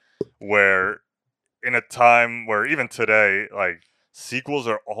seen, where in a time where even today, like, sequels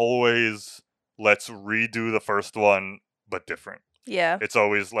are always let's redo the first one, but different. Yeah. It's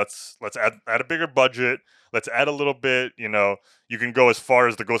always let's add a bigger budget. Let's add a little bit. You can go as far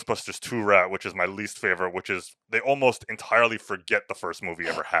as the Ghostbusters 2 route, which is my least favorite, which is they almost entirely forget the first movie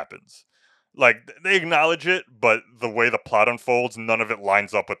ever happens. Like they acknowledge it, but the way the plot unfolds, none of it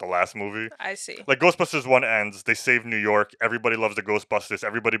lines up with the last movie. I see. Like Ghostbusters 1 ends, they save New York, everybody loves the Ghostbusters,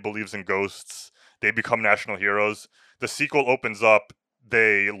 everybody believes in ghosts, they become national heroes. The sequel opens up,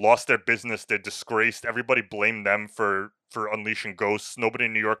 they lost their business, they're disgraced, everybody blamed them for unleashing ghosts. Nobody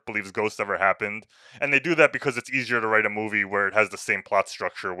in New York believes ghosts ever happened. And they do that because it's easier to write a movie where it has the same plot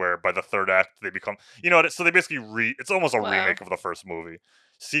structure, where by the third act they become, so they basically it's almost a remake of the first movie.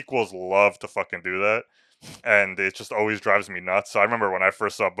 Sequels love to fucking do that. And it just always drives me nuts. So I remember when I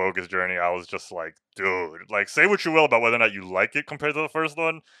first saw Bogus Journey, I was just like, dude, like, say what you will about whether or not you like it compared to the first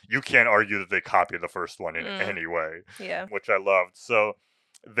one. You can't argue that they copied the first one in any way. Yeah. Which I loved. So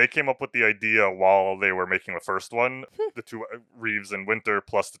they came up with the idea while they were making the first one. The two, Reeves and Winter,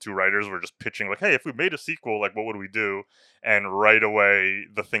 plus the two writers, were just pitching, like, hey, if we made a sequel, like, what would we do? And right away,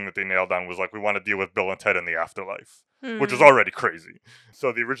 the thing that they nailed on was, like, we want to deal with Bill and Ted in the afterlife. Which is already crazy.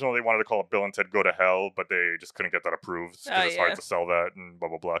 So the original, they wanted to call it Bill and Ted Go to Hell, but they just couldn't get that approved because it's hard to sell that and blah,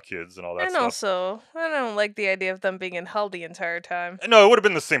 blah, blah, kids and all that And stuff. also, I don't like the idea of them being in hell the entire time. No, it would have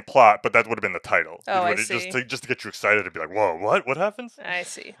been the same plot, but that would have been the title. Oh, I Just see. to get you excited to be like, whoa, what? What happens? I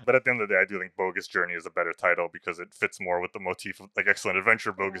see. But at the end of the day, I do think Bogus Journey is a better title because it fits more with the motif of, like, Excellent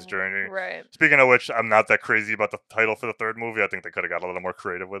Adventure, Bogus Journey. Right. Speaking of which, I'm not that crazy about the title for the third movie. I think they could have got a little more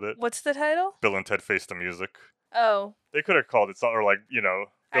creative with it. What's the title? Bill and Ted Face the Music. Oh. They could have called it something, or like,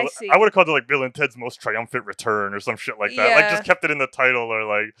 I see. I would have called it like Bill and Ted's Most Triumphant Return or some shit like that. Like, just kept it in the title, or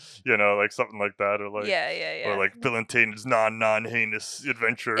like, like something like that, or like, Yeah. or like Bill and Ted's non-heinous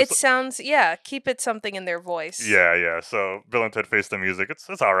adventure. It sounds, keep it something in their voice. Yeah. So Bill and Ted Face the Music.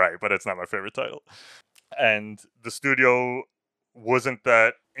 It's all right, but it's not my favorite title. And the studio wasn't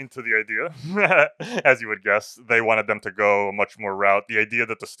that into the idea, as you would guess. They wanted them to go a much more route. The idea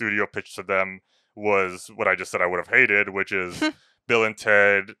that the studio pitched to them was what I just said I would have hated, which is Bill and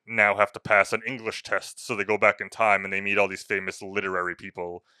Ted now have to pass an English test, so they go back in time and they meet all these famous literary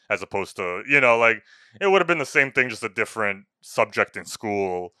people, as opposed to, like, it would have been the same thing, just a different subject in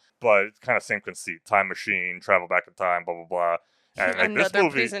school, but it's kind of same conceit. Time machine, travel back in time, blah, blah, blah. And like, Another this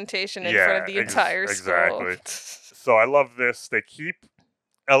movie, presentation in front of the entire school. Exactly. So I love this. They keep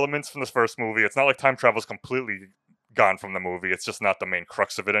elements from this first movie. It's not like time travel is completely gone from the movie. It's just not the main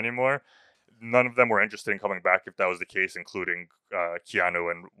crux of it anymore. None of them were interested in coming back if that was the case, including Keanu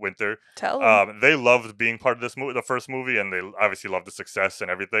and Winter. Tell them. They loved being part of this movie, the first movie, and they obviously loved the success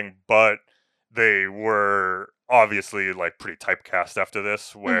and everything, but they were obviously like pretty typecast after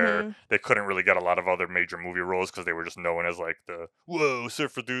this, where they couldn't really get a lot of other major movie roles because they were just known as like the whoa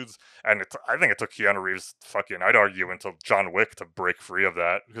surfer dudes. And I think it took Keanu Reeves I'd argue until John Wick to break free of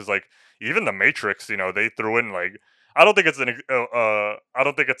that, because like even The Matrix, they threw in like, I don't think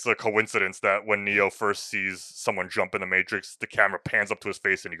it's a coincidence that when Neo first sees someone jump in the Matrix, the camera pans up to his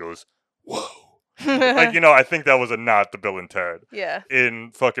face and he goes, whoa. Like, I think that was a nod to Bill and Ted. Yeah.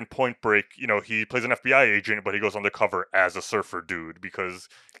 In fucking Point Break, he plays an FBI agent, but he goes undercover as a surfer dude because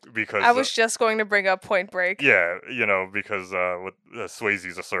I was just going to bring up Point Break. Yeah, because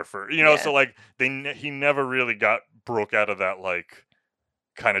Swayze's a surfer. So like he never really broke out of that like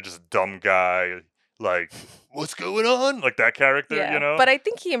kind of just dumb guy, like, what's going on? Like that character, But I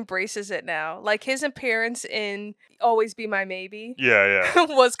think he embraces it now. Like his appearance in Always Be My Maybe. Yeah.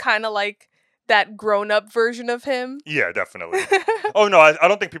 was kind of like that grown-up version of him. Yeah, definitely. Oh, no, I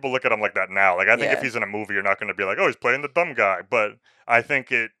don't think people look at him like that now. Like, I think if Yeah. he's in a movie, you're not going to be like, oh, he's playing the dumb guy. But I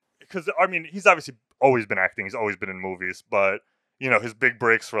think because, I mean, he's obviously always been acting. He's always been in movies. But, his big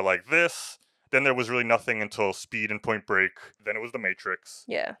breaks were like this. Then there was really nothing until Speed and Point Break. Then it was The Matrix.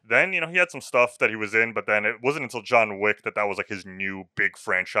 Yeah. Then, he had some stuff that he was in, but then it wasn't until John Wick that was like his new big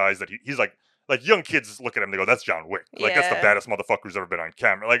franchise that he's like young kids look at him, they go, that's John Wick. Like, that's the Yeah. baddest motherfucker who's ever been on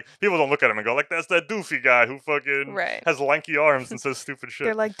camera. Like, people don't look at him and go, like, that's that doofy guy who fucking Right. has lanky arms and says stupid shit.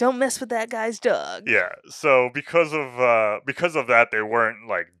 They're like, don't mess with that guy's dog. Yeah. So because of that, they weren't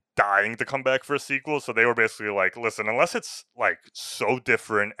like dying to come back for a sequel. So they were basically like, listen, unless it's like so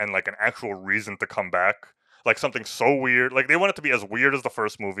different and like an actual reason to come back, like something so weird. Like they want it to be as weird as the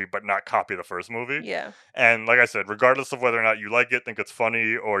first movie, but not copy the first movie. Yeah. And like I said, regardless of whether or not you like it, think it's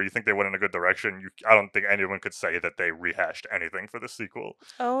funny, or you think they went in a good direction, I don't think anyone could say that they rehashed anything for the sequel.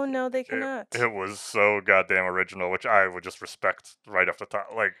 Oh no, they It, cannot. it was so goddamn original, which I would just respect right off the top.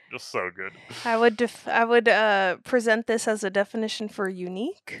 Like, just so good. I would present this as a definition for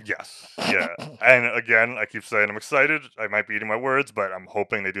unique. Yes. Yeah. And again, I keep saying I'm excited. I might be eating my words, but I'm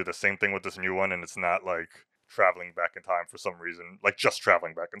hoping they do the same thing with this new one, and it's not like traveling back in time for some reason, like just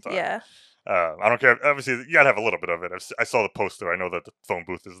traveling back in time. Yeah. I don't care. Obviously, you gotta have a little bit of it. I saw the poster. I know that the phone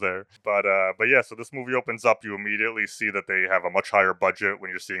booth is there. But yeah. So this movie opens up. You immediately see that they have a much higher budget when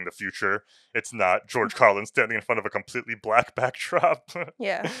you're seeing the future. It's not George Carlin standing in front of a completely black backdrop.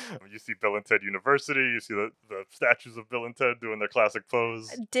 Yeah. You see Bill and Ted University. You see the statues of Bill and Ted doing their classic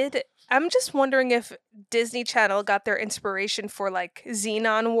pose. I'm just wondering if Disney Channel got their inspiration for like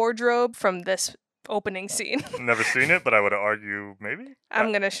Xenon wardrobe from this opening scene. Never seen it, but I would argue maybe.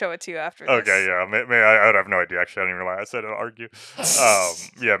 I'm gonna show it to you after this. Okay, yeah. I would have no idea. Actually, I don't even know why I said argue.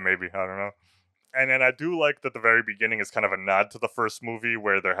 Yeah, maybe. I don't know. And then I do like that the very beginning is kind of a nod to the first movie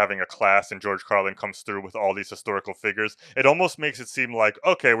where they're having a class and George Carlin comes through with all these historical figures. It almost makes it seem like,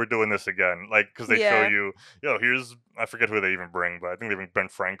 okay, we're doing this again. Like, because they show you, here's, I forget who they even bring, but I think they bring Ben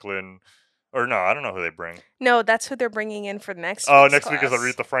Franklin. Or no, I don't know who they bring. No, that's who they're bringing in for next Oh, week's next week is class.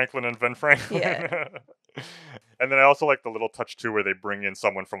 Aretha Franklin and Ben Franklin. Yeah. And then I also like the little touch too where they bring in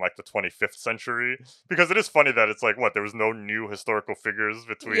someone from like the 25th century, because it is funny that it's like, what, there was no new historical figures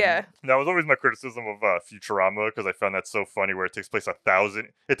between. Yeah. That was always my criticism of Futurama, because I found that so funny where it takes place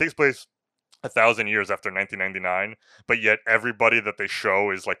 1,000 years after 1999, but yet everybody that they show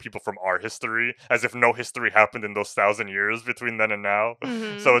is like people from our history, as if no history happened in those 1,000 years between then and now.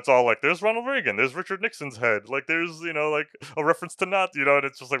 So it's all like, there's Ronald Reagan, there's Richard Nixon's head, like there's, like a reference to Nazi, and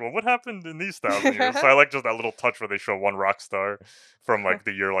it's just like, well, what happened in these 1,000 years? So I like just that little touch where they show one rock star from like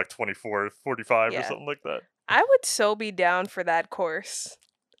the year like 2445 or something like that. I would so be down for that course.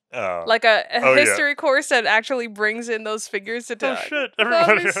 Oh. Like a Oh, yeah. history course that actually brings in those figures to Oh talk. shit! That'd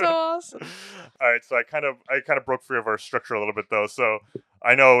Everybody. be so awesome. All right, so I kind of broke free of our structure a little bit though. So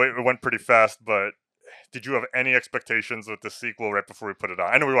I know it went pretty fast, but did you have any expectations with the sequel right before we put it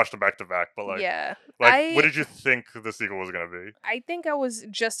on? I know we watched them back to back, but Yeah. what did you think the sequel was gonna be? I think I was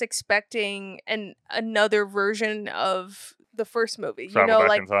just expecting another version of the first movie. Travel back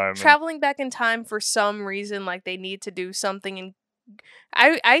like in time and- traveling back in time for some reason, like they need to do something. And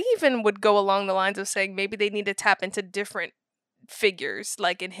I even would go along the lines of saying maybe they need to tap into different figures,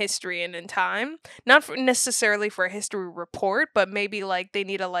 like in history and in time. Not necessarily for a history report, but maybe like they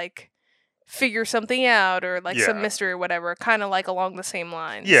need to like figure something out or like some Yeah. mystery or whatever, kind of like along the same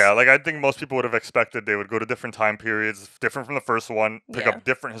lines. Yeah, like I think most people would have expected they would go to different time periods, different from the first one, pick Yeah. up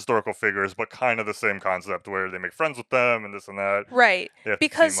different historical figures, but kind of the same concept where they make friends with them and this and that. Right. They have to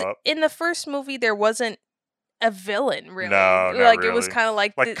Because team up. in the first movie there wasn't a villain really. No, not like it was really. kind of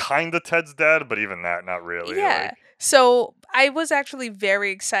like the, Kind of Ted's dad, but even that, not really. yeah. Like, So I was actually very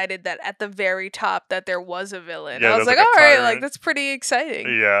excited that at the very top that there was a villain. Yeah, I was there's like, like a all right, like tyrant. that's pretty exciting.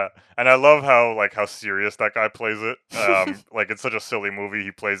 yeah, and I love how serious that guy plays it. Like it's such a silly movie. He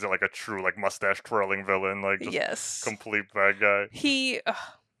plays it like a true like mustache twirling villain, like just Yes. complete bad guy. He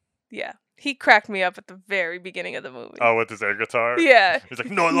cracked me up at the very beginning of the movie. Oh, with his air guitar. Yeah. He's like,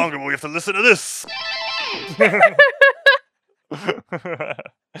 no longer will we have to listen to this.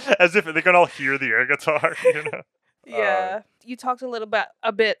 As if they can all hear the air guitar, Yeah. You talked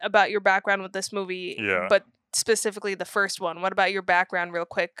a bit about your background with this movie, Yeah. but specifically the first one. What about your background real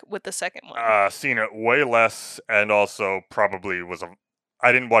quick with the second one? Seen it way less, and also probably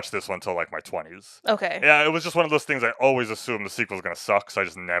I didn't watch this one until like my 20s. Okay. Yeah, it was just one of those things I always assumed the sequel was going to suck, so I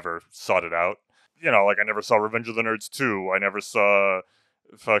just never sought it out. Like I never saw Revenge of the Nerds 2. I never saw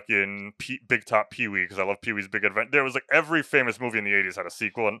fucking Big Top Pee-wee, because I love Pee-wee's Big Adventure. There was like every famous movie in the 80s had a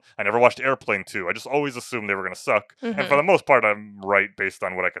sequel, and I never watched Airplane 2. I just always assumed they were going to suck. And for the most part, I'm right based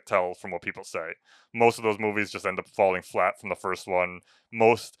on what I could tell from what people say. Most of those movies just end up falling flat from the first one.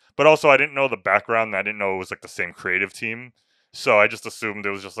 But also I didn't know the background, and I didn't know it was like the same creative team. So I just assumed it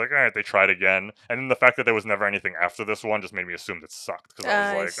was just like, all right, they tried again. And then the fact that there was never anything after this one just made me assume it sucked. Because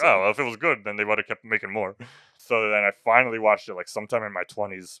I was see. like, oh, well, if it was good, then they would have kept making more. So then I finally watched it like sometime in my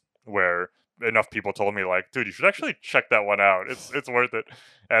 20s, where enough people told me like, dude, you should actually check that one out. It's worth it.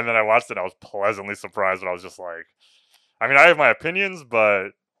 And then I watched it and I was pleasantly surprised. And I was just like, I mean, I have my opinions,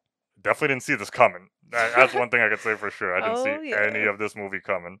 but definitely didn't see this coming. That's one thing I could say for sure. I didn't see any of this movie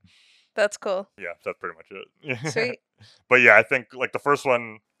coming. That's cool. Yeah, that's pretty much it. Sweet. But yeah, I think like the first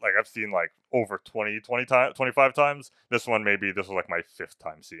one, like I've seen like over 20 times, 25 times. This one this was like my 5th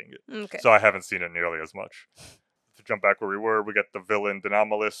time seeing it. Okay. So I haven't seen it nearly as much. To jump back where we were, we got the villain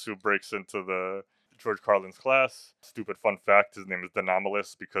Denomalus who breaks into the George Carlin's class. Stupid fun fact, his name is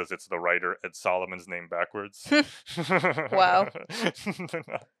Denomalus because it's the writer Ed Solomon's name backwards. Wow.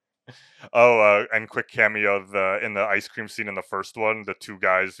 And quick cameo in the ice cream scene in the first one, the 2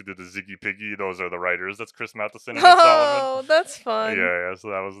 guys who did the Ziggy Piggy, those are the writers. That's Chris Matheson and Ed Solomon. Oh, that's fun. Yeah, so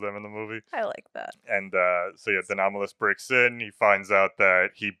that was them in the movie. I like that. And Denomalus breaks in. He finds out that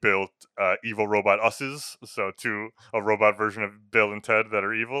he built evil robot Us's, so a robot version of Bill and Ted that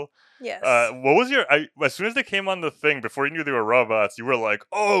are evil. Yes. What was as soon as they came on the thing, before you knew they were robots, you were like,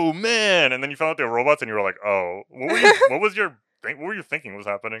 oh man, and then you found out they were robots and you were like, oh, what were you thinking was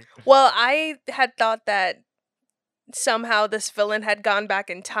happening? Well, I had thought that somehow this villain had gone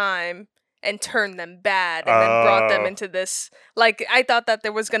back in time and turned them bad and then brought them into this. Like, I thought that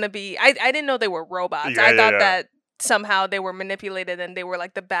there was going to be... I didn't know they were robots. I thought that somehow they were manipulated and they were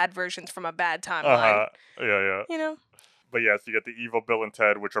like the bad versions from a bad timeline. Yeah. You know? But yes, you get the evil Bill and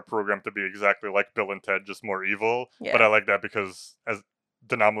Ted, which are programmed to be exactly like Bill and Ted, just more evil. Yeah. But I like that because as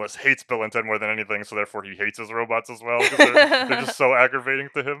Denomalus hates Bill and Ted more than anything, so therefore he hates his robots as well, because they're just so aggravating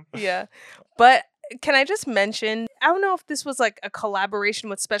to him. Yeah. But can I just mention, I don't know if this was like a collaboration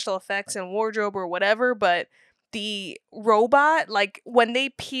with special effects and wardrobe or whatever, but the robot, like when they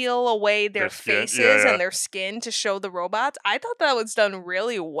peel away their skin, faces and their skin to show the robots, I thought that was done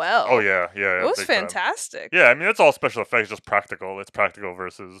really well. Oh, yeah. It was big time. fantastic. Yeah, I mean, it's all special effects, just practical. It's practical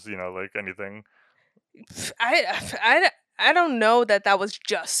versus, like anything. I don't know that was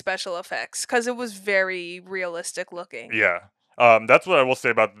just special effects, because it was very realistic looking. Yeah. That's what I will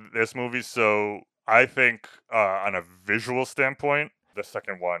say about this movie. So I think on a visual standpoint, the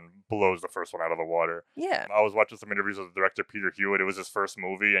second one blows the first one out of the water. Yeah. I was watching some interviews with the director, Peter Hewitt. It was his first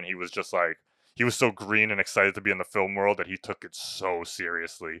movie, and he was just like, he was so green and excited to be in the film world that he took it so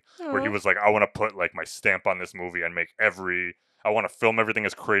seriously. Where he was like, I want to put like my stamp on this movie and I want to film everything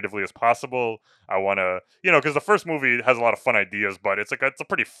as creatively as possible. I want to, because the first movie has a lot of fun ideas, but it's a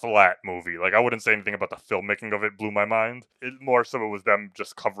pretty flat movie. Like, I wouldn't say anything about the filmmaking of it blew my mind. More so it was them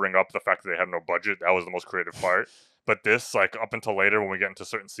just covering up the fact that they had no budget. That was the most creative part. But this, like, up until later when we get into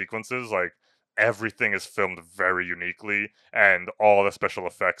certain sequences, like, everything is filmed very uniquely, and all the special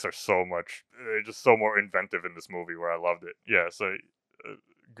effects are just so more inventive in this movie, where I loved it. Yeah, so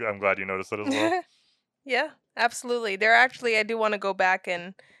I'm glad you noticed it as well. Yeah, absolutely. I do want to go back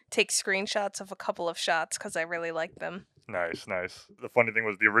and take screenshots of a couple of shots because I really like them. Nice. The funny thing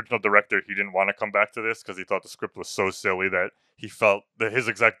was the original director, he didn't want to come back to this because he thought the script was so silly that he felt that his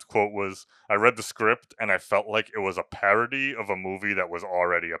exact quote was, I read the script and I felt like it was a parody of a movie that was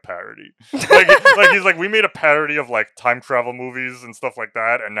already a parody. like he's like, we made a parody of like time travel movies and stuff like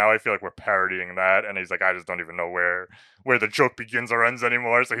that, and now I feel like we're parodying that. And he's like, I just don't even know where the joke begins or ends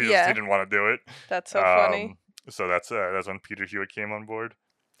anymore. So he didn't want to do it. That's so funny. So that's when Peter Hewitt came on board.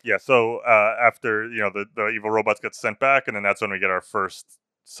 Yeah, so after, the evil robots get sent back, and then that's when we get our first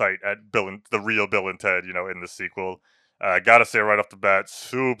sight at the real Bill and Ted, in the sequel. Gotta say right off the bat,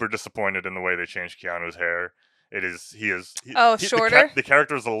 super disappointed in the way they changed Keanu's hair. Shorter? The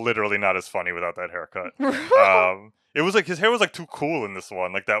character is literally not as funny without that haircut. It was like his hair was like too cool in this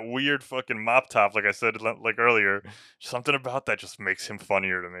one, like that weird fucking mop top. Like I said, like earlier, something about that just makes him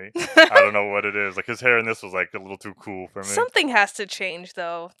funnier to me. I don't know what it is. Like his hair in this was like a little too cool for me. Something has to change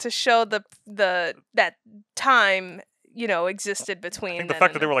though to show that time existed between. I think the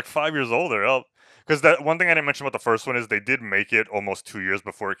fact that they were like 5 years older. Because that one thing I didn't mention about the first one is they did make it almost 2 years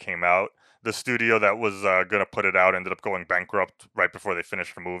before it came out. The studio that was going to put it out ended up going bankrupt right before they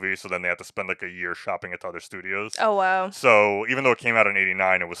finished the movie. So then they had to spend like a year shopping it to other studios. Oh, wow. So even though it came out in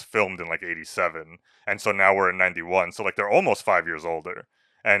 89, it was filmed in like 87. And so now we're in 91. So like they're almost 5 years older.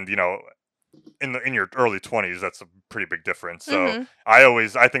 And, in your early 20s, that's a pretty big difference. So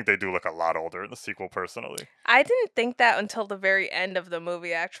I think they do look a lot older in the sequel, personally. I didn't think that until the very end of the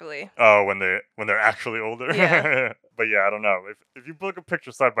movie, actually. Oh, when they're actually older. Yeah. But yeah, I don't know. If you look a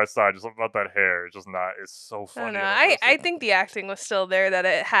picture side by side, just about that hair, it's so funny. I think the acting was still there, that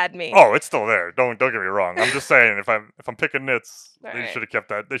it had me. Oh, it's still there. Don't get me wrong. I'm just saying, if I'm picking nits, they should have kept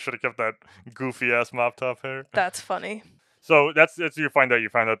that. They should have kept that goofy ass mop top hair. That's funny. So that's you find out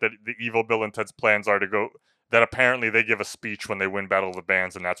that the evil Bill and Ted's plans are to go, that apparently they give a speech when they win Battle of the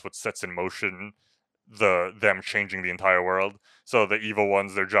Bands, and that's what sets in motion them changing the entire world. So the evil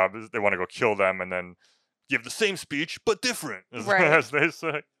ones, their job is they want to go kill them and then give the same speech but different, as they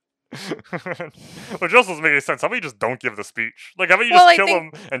say. Which also doesn't make any sense. How about you just don't give the speech? Like, how about you just kill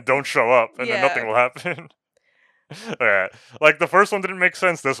them and don't show up, and then nothing will happen? Yeah. Like the first one didn't make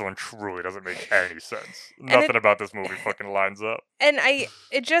sense. This one truly doesn't make any sense. Nothing about this movie fucking lines up. And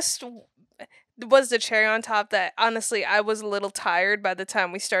it just was the cherry on top that honestly I was a little tired by the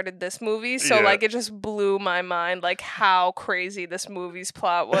time we started this movie. So Yeah. like it just blew my mind like how crazy this movie's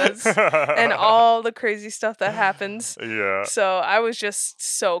plot was and all the crazy stuff that happens. Yeah. So I was just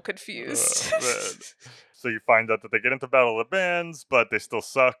so confused. So you find out that they get into Battle of the Bands, but they still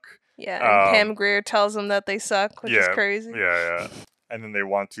suck. Yeah, and Pam Um, Grier tells them that they suck, which is crazy. Yeah. And then they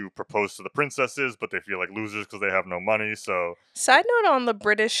want to propose to the princesses, but they feel like losers because they have no money. So Side note on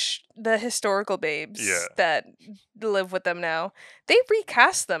the historical babes Yeah. that live with them now. They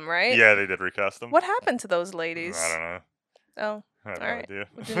recast them, right? yeah, they did recast them. What happened to those ladies? I don't know. Oh, I have all no right. idea.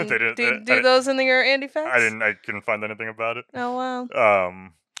 Didn't, They didn't. do those in your Andy facts? I couldn't find anything about it. Oh wow.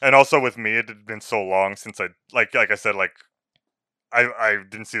 And also with me, it had been so long since I I said, like I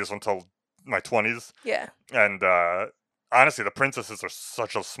didn't see this one until my 20s, Yeah. and honestly, the princesses are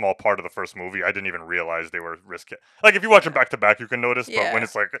such a small part of the first movie. I didn't even realize they were risky. Like if you watch them back to back, you can notice, but when Yeah.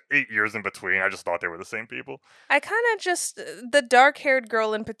 it's like 8 years in between, I just thought they were the same people. I kind of just the dark-haired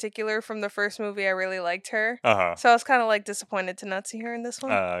girl in particular from the first movie. I really liked her, Uh so I was kind of like disappointed to not see her in this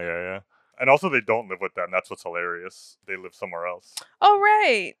one. huh. Yeah. And also, they don't live with them. That's what's hilarious. They live somewhere else. Oh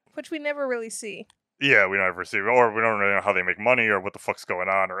right, which we never really see. Yeah, we never see, or we don't really know how they make money or what the fuck's going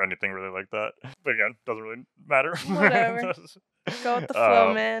on or anything really like that. But again, doesn't really matter. Whatever. Go with the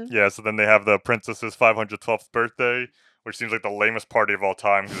flow, man. Yeah, so then they have the princess's 512th birthday, which seems like the lamest party of all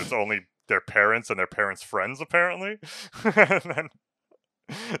time because it's only their parents and their parents' friends, apparently. And then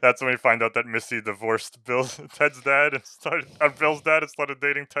that's when we find out that Missy divorced Ted's dad and Bill's dad and started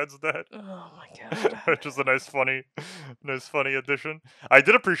dating Ted's dad. Oh my god. Which is a nice funny addition. I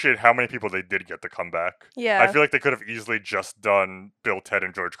did appreciate how many people they did get to come back. Yeah. I feel like they could have easily just done Bill, Ted,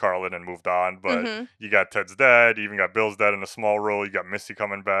 and George Carlin and moved on, but Mhm. you got Ted's dad, you even got Bill's dad in a small role, you got Missy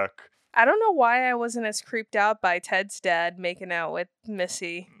coming back. I don't know why I wasn't as creeped out by Ted's dad making out with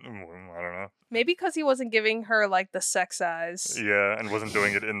Missy. I don't know. Maybe because he wasn't giving her like the sex eyes. Yeah, and wasn't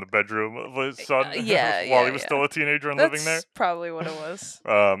doing it in the bedroom of his son yeah, while yeah, he was yeah. still a teenager and That's living there. probably what it was.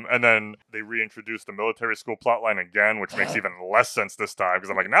 And then they reintroduced the military school plotline again, which makes even less sense this time because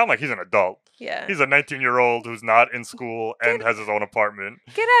I'm like, he's an adult. Yeah. He's a 19-year-old who's not in school and has his own apartment.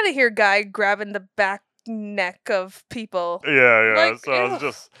 Get out of here, guy grabbing the back neck of people. Yeah. Like, So I ew. was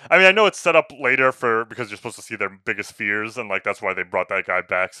just, I know it's set up later because you're supposed to see their biggest fears, and like that's why they brought that guy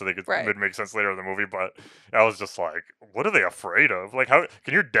back so they could Right. it make sense later in the movie. But I was just like, what are they afraid of? Like, how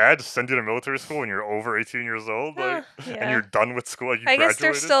can your dad send you to military school when you're over 18 years old, like, Yeah. and you're done with school? Like, you I guess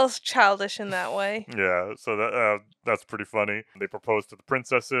they're graduated? still childish in that way. Yeah, so that's pretty funny. They propose to the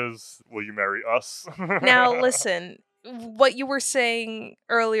princesses. Will you marry us? Now, listen, what you were saying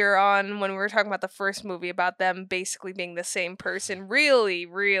earlier on when we were talking about the first movie about them basically being the same person really,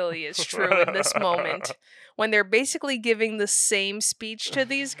 really is true in this moment. When they're basically giving the same speech to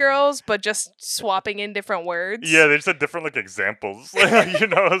these girls, but just swapping in different words. Yeah, they just had different like examples.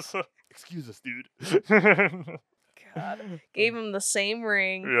 So, excuse us, dude. God. Gave them the same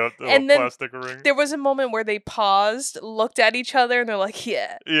ring. Yeah, the And then plastic ring. There was a moment where they paused, looked at each other, and they're like,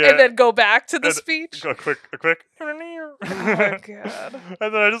 yeah. Yeah. And then go back to the And- speech. A quick. Oh, God.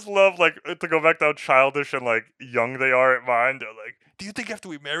 And then I just love like to go back to how childish and like young they are at mind. They're like, "Do you think after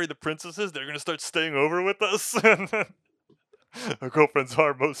we marry the princesses, they're gonna start staying over with us?" And then our girlfriends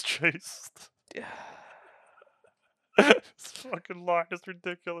are most chaste. This fucking line is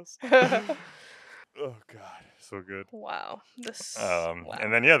ridiculous. Oh god, so good. Wow. This. Wow. Wow.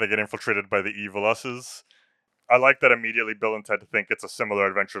 And then they get infiltrated by the evil us's. I like that immediately Bill and Ted think it's a similar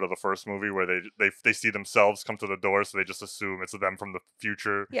adventure to the first movie where they see themselves come to the door, so they just assume it's them from the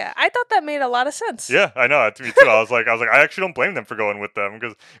future. Yeah, I thought that made a lot of sense. Yeah, I know. To me too. I was like, I actually don't blame them for going with them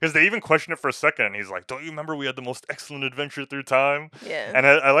because they even question it for a second. And he's like, "Don't you remember we had the most excellent adventure through time?" Yeah. And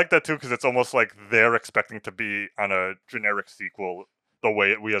I like that too because it's almost like they're expecting to be on a generic sequel the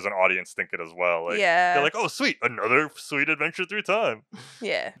way we as an audience think it as well. Like, Yeah. they're like, "Oh, sweet, another sweet adventure through time."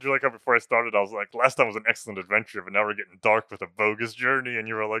 Yeah. Did you like how before I started, I was like, "Last time was an excellent adventure, but now we're getting dark with a bogus journey," and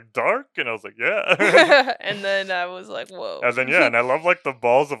you were like, "Dark?" And I was like, "Yeah." And then I was like, whoa. And then and I love like the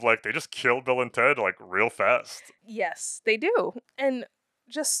balls of like they just kill Bill and Ted like real fast. Yes, they do. And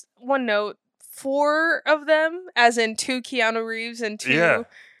just one note, 4 of them, as in 2 Keanu Reeves and 2 Yeah.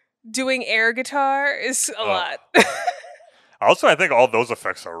 doing air guitar is a lot. Also, I think all those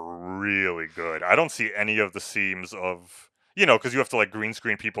effects are really good. I don't see any of the seams of because you have to like green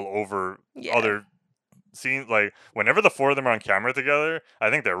screen people over Yeah. other scenes. Like whenever the 4 of them are on camera together,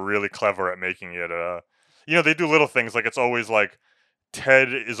 I think they're really clever at making it. They do little things like it's always like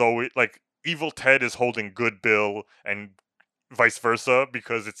Ted is always like evil Ted is holding good Bill and vice versa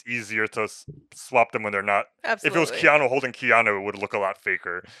because it's easier to swap them when they're not. If it was Absolutely. Keanu holding Keanu, it would look a lot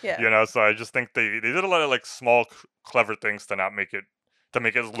faker. Yeah. So I just think they did a lot of like small clever things to not make it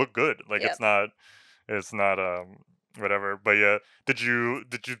look good. Like Yep. it's not whatever. But yeah, did you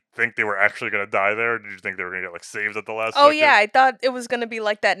think they were actually gonna die there? Or did you think they were gonna get like saved at the last Oh second? yeah, I thought it was gonna be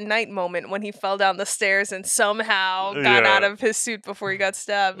like that night moment when he fell down the stairs and somehow got out Yeah. of his suit before he got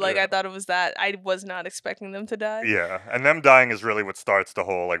stabbed. Like Yeah. I thought it was that. I was not expecting them to die. Yeah, and them dying is really what starts the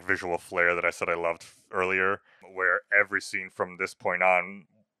whole like visual flair that I said I loved earlier, where every scene from this point on,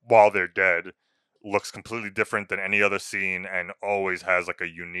 while they're dead, looks completely different than any other scene and always has like a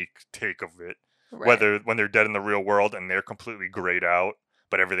unique take of it. Right. Whether when they're dead in the real world and they're completely grayed out,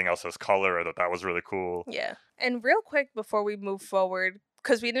 but everything else has color, I thought that was really cool. Yeah. And real quick before we move forward,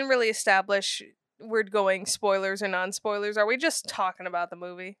 because we didn't really establish we're going spoilers or non-spoilers. Are we just talking about the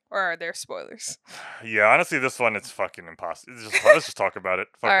movie, or are there spoilers? Yeah, honestly, this one it's fucking impossible. Let's just talk about it.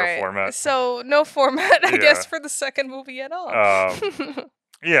 Fuck All our right. format. So no format, I guess, Yeah. for the second movie at all.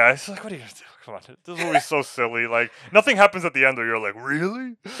 Yeah, it's like, what are you gonna do? Come on, this movie's so silly. Like, nothing happens at the end where you're like,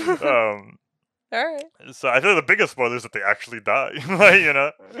 really? All right. So I think the biggest spoiler is that they actually die.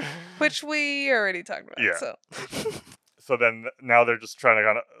 Like, Which we already talked about. Yeah. So So then now they're just trying to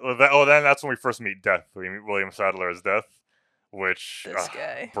kind of. Then that's when we first meet Death. We meet William Sadler as Death, which This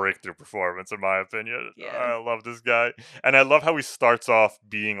guy. breakthrough performance in my opinion. Yeah. I love this guy, and I love how he starts off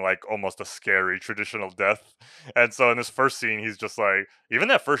being like almost a scary traditional Death. And so in this first scene, he's just like, even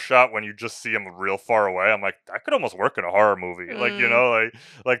that first shot when you just see him real far away, I'm like, that could almost work in a horror movie. Like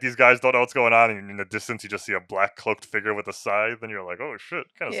like these guys don't know what's going on, and in the distance you just see a black cloaked figure with a scythe, and you're like, oh shit,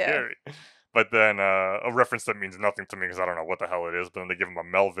 kind of Yeah. scary. But then a reference that means nothing to me because I don't know what the hell it is. But then they give him a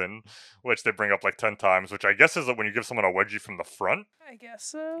Melvin, which they bring up like 10 times, which I guess is when you give someone a wedgie from the front. I guess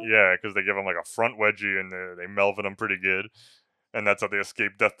so. Yeah, because they give him like a front wedgie and they Melvin him pretty good. And that's how they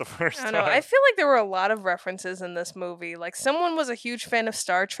escape death the first I time. don't know. I feel like there were a lot of references in this movie. Like someone was a huge fan of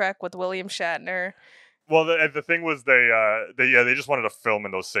Star Trek with William Shatner. Well, the thing was they just wanted to film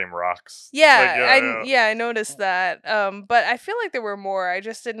in those same rocks. Yeah, I noticed that. But I feel like there were more. I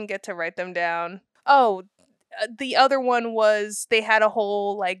just didn't get to write them down. Oh, the other one was they had a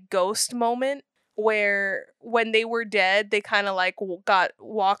whole like ghost moment where when they were dead, they kind of like got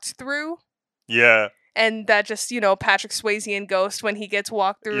walked through. Yeah. And that just, Patrick Swayze in Ghost when he gets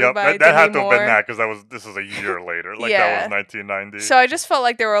walked through Yep, by that had Demi to have Moore. been that because this is a year later. Like Yeah. that was 1990. So I just felt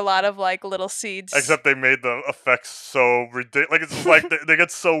like there were a lot of like little seeds. Except they made the effects so ridiculous. Like it's just like they get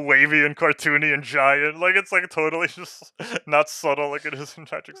so wavy and cartoony and giant. Like it's like totally just not subtle like it is in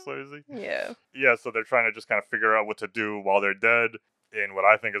Patrick Swayze. Yeah. Yeah, so they're trying to just kind of figure out what to do while they're dead. And what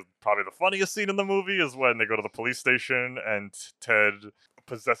I think is probably the funniest scene in the movie is when they go to the police station and Ted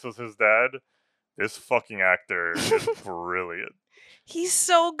possesses his dad. This fucking actor is brilliant. He's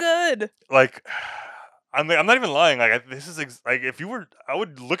so good. Like, I'm not even lying. Like, this is like if you were, I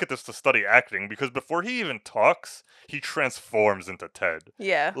would look at this to study acting because before he even talks, he transforms into Ted.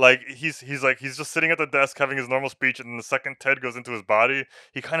 Yeah. Like he's just sitting at the desk having his normal speech, and then the second Ted goes into his body,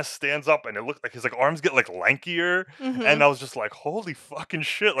 he kind of stands up, and it looks like his like arms get like lankier, Mhm. and I was just like, holy fucking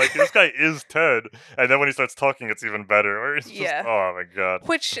shit! Like this guy is Ted. And then when he starts talking, it's even better. Or it's just, Yeah. oh my god.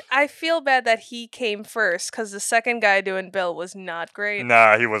 Which I feel bad that he came first because the second guy doing Bill was not great.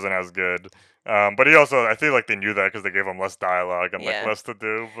 Nah, he wasn't as good. But he also, I feel like they knew that because they gave him less dialogue and Yeah. like less to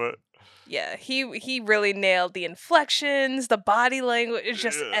do. But Yeah, he really nailed the inflections, the body language, it's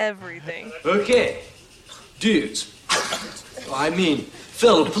just Yeah. everything. Okay, dudes. I mean,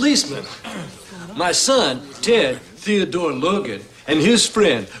 fellow policemen. My son, Ted Theodore Logan, and his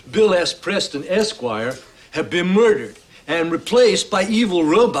friend, Bill S. Preston Esquire, have been murdered and replaced by evil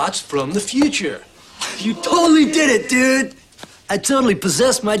robots from the future. You totally did it, dude. I totally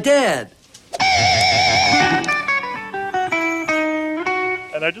possessed my dad.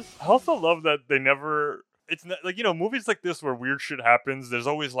 And I also love that they never. It's not, like, movies like this where weird shit happens, there's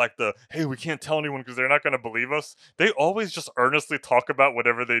always like hey, we can't tell anyone because they're not going to believe us. They always just earnestly talk about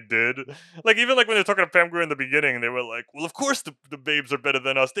whatever they did. Like, even like when they're talking to Pam Grier in the beginning, they were like, well, of course the babes are better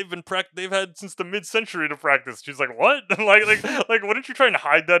than us. They've had since the mid-century to practice. She's like, what? like, wouldn't you try and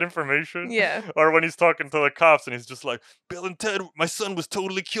hide that information? Yeah. Or when he's talking to the cops and he's just like, Bill and Ted, my son was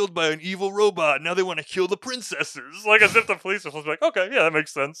totally killed by an evil robot. Now they want to kill the princesses. Like, as if the police are supposed to be like, okay, yeah, that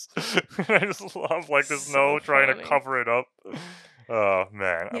makes sense. I just love, like, there's So trying funny. to cover it up. Oh,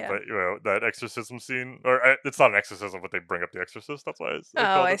 man. Yeah. But, that exorcism scene, or it's not an exorcism, but they bring up the exorcist. That's why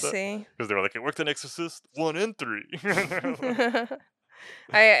Oh, I see. Because they were like, it worked in Exorcist 1 and 3.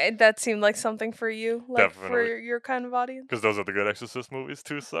 That seemed like something for you, like for Definitely. your kind of audience. Because those are the good Exorcist movies.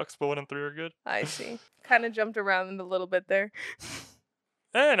 2 sucks, but 1 and 3 are good. I see. Kind of jumped around a little bit there.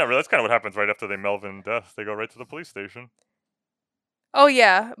 No, really, that's kind of what happens right after they Melvin death. They go right to the police station. Oh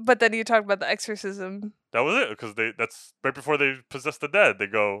yeah, but then you talked about the exorcism. That was it, because that's right before they possess the dead. They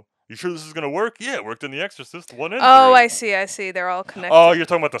go, "You sure this is gonna work?" Yeah, it worked in The Exorcist 1 and 3. Oh, I see. They're all connected. Oh, you're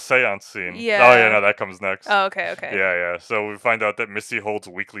talking about the seance scene. Oh, Yeah. yeah, no, that comes next. Oh, okay. Yeah. So we find out that Missy holds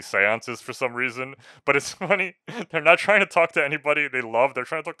weekly seances for some reason. But it's funny. They're not trying to talk to anybody they love. They're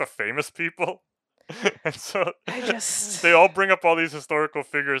trying to talk to famous people. And so they all bring up all these historical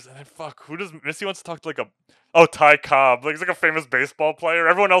figures. And then, who does Missy wants to talk to? Ty Cobb. Like, he's like a famous baseball player.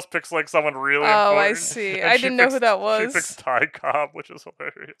 Everyone else picks like someone really important. I see. And I she didn't know who picks- that was. She picks Ty Cobb, which is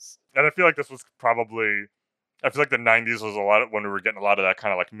hilarious. And I feel like this was probably... I feel like the 90s was a lot when we were getting a lot of that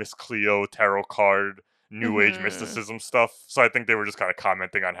kind of like Miss Cleo tarot card, new age mysticism stuff. So I think they were just kind of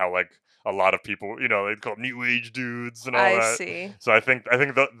commenting on how like a lot of people, they'd call them new age dudes and all that. I see. So I think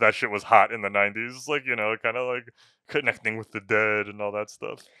that shit was hot in the 90s, like, kind of like connecting with the dead and all that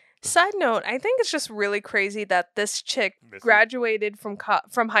stuff. Side note, I think it's just really crazy that this chick Missy. graduated from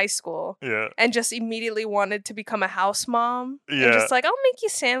high school Yeah. and just immediately wanted to become a house mom. Yeah. And just like, I'll make you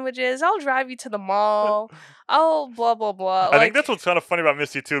sandwiches, I'll drive you to the mall, I'll blah, blah, blah. I think that's what's kind of funny about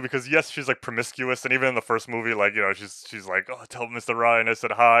Missy too, because yes, she's like promiscuous, and even in the first movie, like, she's like, oh, tell Mr. Ryan I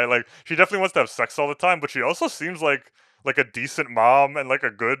said hi. Like, she definitely wants to have sex all the time, but she also seems like a decent mom and like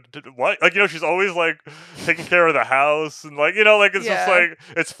a good she's always like taking care of the house and like it's just like,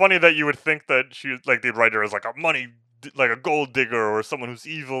 it's funny that you would think that she like they'd write her as like a gold digger or someone who's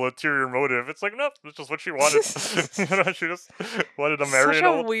evil, ulterior motive. It's like, no, it's just what she wanted. She just wanted to marry such an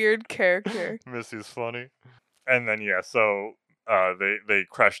a old weird character. Missy's funny. And then so they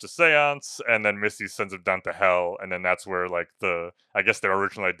crash the seance, and then Missy sends them down to hell, and then that's where like I guess their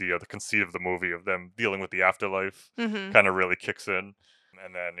original idea, the conceit of the movie of them dealing with the afterlife kind of really kicks in.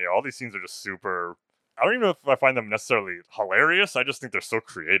 And then all these scenes are just super. I don't even know if I find them necessarily hilarious. I just think they're so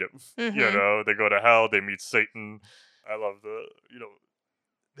creative. They go to hell, they meet Satan. I love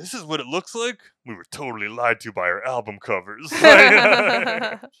this is what it looks like. We were totally lied to by our album covers.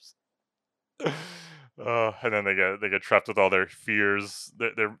 And then they get trapped with all their fears,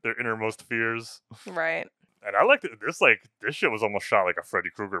 their innermost fears. Right. And I liked it. This shit was almost shot like a Freddy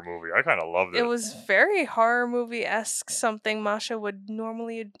Krueger movie. I kind of loved it. It was very horror movie-esque, something Masha would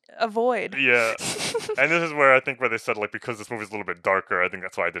normally avoid. Yeah. And this is where they said, like, because this movie's a little bit darker, I think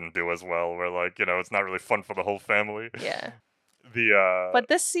that's why I didn't do as well. Where, like, it's not really fun for the whole family. Yeah. But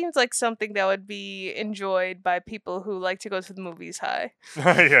this seems like something that would be enjoyed by people who like to go to the movies high.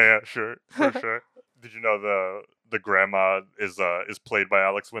 yeah, sure, for sure. Did you know the grandma is played by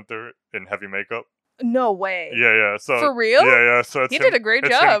Alex Winter in heavy makeup? No way. Yeah. So for real? Yeah. So he did a great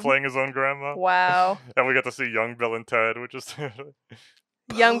it's job him playing his own grandma. Wow. And we got to see young Bill and Ted, which is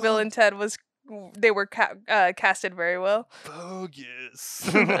young Bill and Ted were casted very well.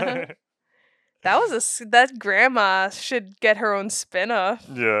 Bogus. That grandma should get her own spin-off.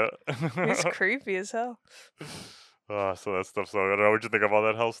 Yeah. It's creepy as hell. So that stuff. So I don't know. What'd you think of all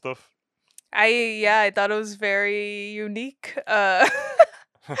that hell stuff? I thought it was very unique.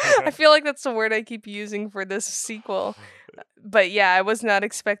 I feel like that's the word I keep using for this sequel. But yeah, I was not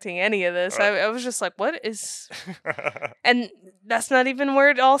expecting any of this. I was just like, what is... And that's not even where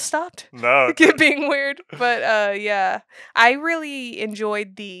it all stopped. No. Being weird. But yeah, I really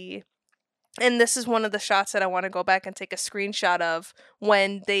enjoyed and this is one of the shots that I want to go back and take a screenshot of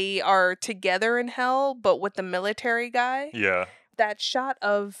when they are together in hell, but with the military guy. Yeah. That shot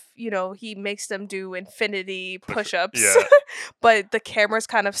of, he makes them do infinity push-ups, yeah. But the camera's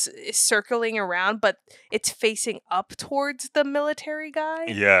kind of circling around, but it's facing up towards the military guy.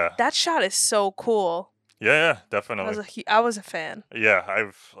 Yeah. That shot is so cool. Yeah, definitely. I was a fan. Yeah,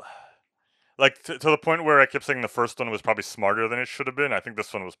 I've... Like, to the point where I kept saying the first one was probably smarter than it should have been. I think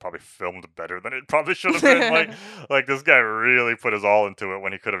this one was probably filmed better than it probably should have been. like this guy really put his all into it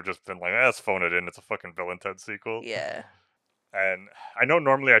when he could have just been like, let's phone it in. It's a fucking Bill and Ted sequel. Yeah. And I know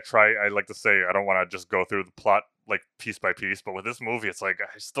normally I like to say I don't want to just go through the plot like piece by piece, but with this movie, it's like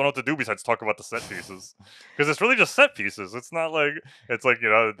I just don't know what to do besides talk about the set pieces, because it's really just set pieces. It's not like it's like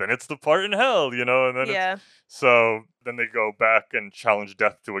then it's the part in hell, and then so then they go back and challenge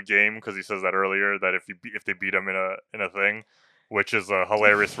Death to a game because he says that earlier that if they beat him in a thing, which is a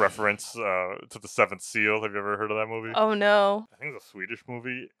hilarious reference to the Seventh Seal. Have you ever heard of that movie? Oh no, I think it's a Swedish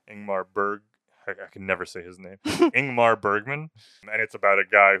movie. Ingmar Berg. I can never say his name. Ingmar Bergman. And it's about a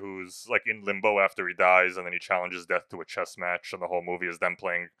guy who's like in limbo after he dies, and then he challenges Death to a chess match, and the whole movie is them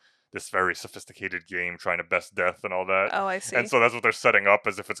playing this very sophisticated game trying to best Death and all that. Oh, I see. And so that's what they're setting up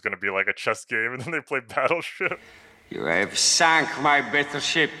as if it's going to be like a chess game, and then they play Battleship. You have sunk my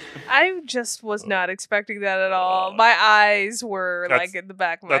battleship. I just was not expecting that at all. My eyes were That's- like in the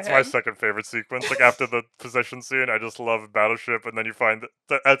back of my That's head. my second favorite sequence. Like after the possession scene, I just love Battleship, and then you find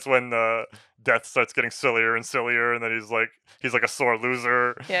that's when Death starts getting sillier and sillier, and then he's like a sore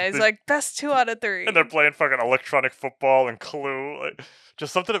loser. Yeah, he's They- like, best 2 out of 3. and they're playing fucking electronic football and Clue. Like,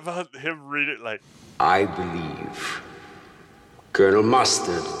 just something about him reading like. I believe Colonel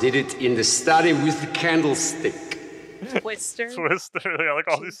Mustard did it in the study with the candlestick. Twister. Twister, yeah, like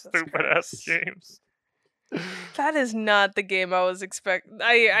all these Jesus stupid ass Christ. games. That is not the game I was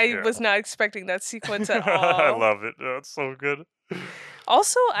I Yeah. was not expecting that sequence at all. I love it. Oh, it's so good.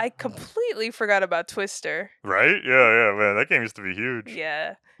 Also, I completely forgot about Twister. Right? Yeah, man. That game used to be huge.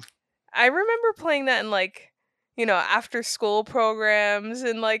 Yeah. I remember playing that in like, after school programs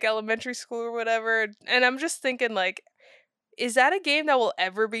in like elementary school or whatever. And I'm just thinking like, is that a game that will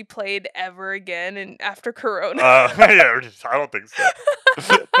ever be played ever again and after Corona? Yeah, I don't think so.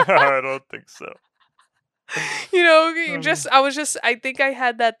 I don't think so. I think I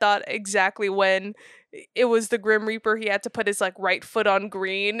had that thought exactly when it was the Grim Reaper. He had to put his like right foot on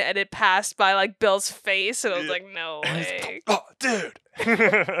green and it passed by like Bill's face. And I was Yeah. like, no way. Oh, dude.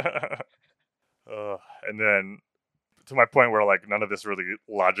 And then to my point where like none of this really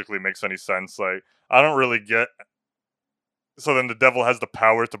logically makes any sense. Like I don't really get. So then the devil has the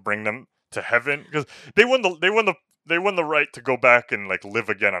power to bring them to heaven because they won the right to go back and like live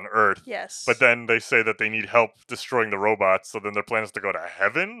again on Earth. Yes. But then they say that they need help destroying the robots. So then their plan is to go to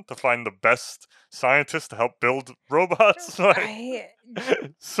heaven to find the best scientists to help build robots. Like,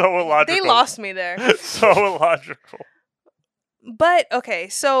 so illogical. They lost me there. So illogical. But okay,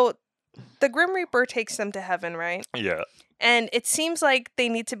 so the Grim Reaper takes them to heaven, right? Yeah. And it seems like they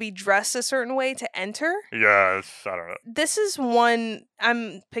need to be dressed a certain way to enter. Yeah. I don't know. This is one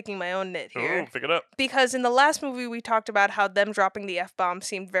I'm picking my own nit here. Ooh, pick it up. Because in the last movie we talked about how them dropping the F-bomb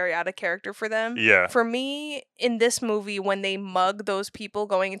seemed very out of character for them. Yeah. For me, in this movie, when they mug those people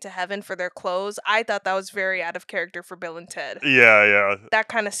going into heaven for their clothes, I thought that was very out of character for Bill and Ted. Yeah. That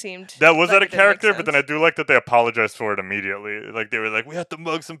kind of seemed That was like out it of didn't make character, but then I sense. do like that they apologized for it immediately. Like they were like, "We have to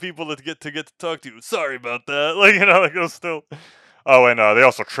mug some people to get to talk to you. Sorry about that." Like like it was still. Oh, and they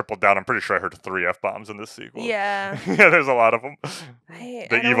also tripled down. I'm pretty sure I heard 3 F-bombs in this sequel. Yeah. Yeah, there's a lot of them. I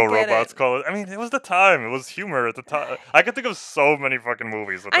The don't evil get robots it. call it. I mean, it was the time. It was humor at the time. I could think of so many fucking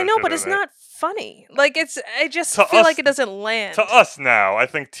movies. With I that know, shit but in it's it. not funny. Like I just To feel us- like it doesn't land. To us now, I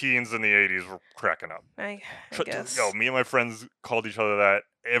think teens in the 80s were cracking up. I Tr- guess. Yo, me and my friends called each other that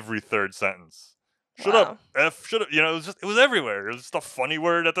every third sentence. Shut Wow. up, F. Shut up. It was everywhere. It was just a funny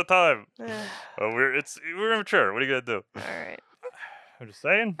word at the time. We're immature. What are you gonna do? All right. I'm just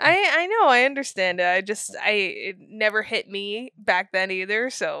saying. I know, I understand it. It never hit me back then either,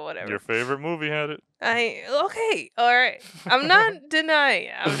 so whatever. Your favorite movie had it. Okay, all right. I'm not denying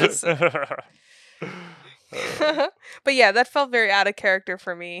it. I'm just But yeah, that felt very out of character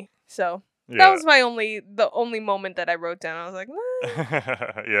for me. So that Yeah. was the only moment that I wrote down. I was like,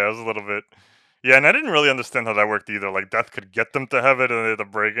 Yeah, it was a little bit. Yeah, and I didn't really understand how that worked either. Like Death could get them to heaven and they had to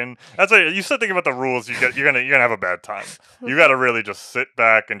break in. That's why you start thinking about the rules. You're gonna have a bad time. You got to really just sit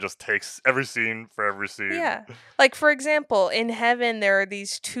back and just take every scene for every scene. yeah. Like for example, in heaven there are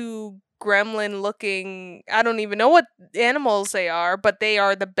these 2 gremlin looking, I don't even know what animals they are, but they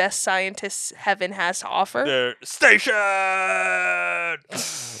are the best scientists heaven has to offer. They're station.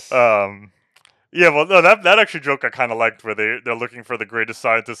 Yeah, well, no, that actually joke I kind of liked, where they're looking for the greatest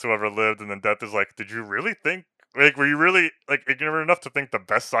scientist who ever lived, and then Death is like, "Did you really think? Like, were you really like ignorant enough to think the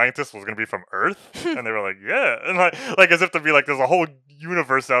best scientist was gonna be from Earth?" And they were like, "Yeah," and like as if to be like, "There's a whole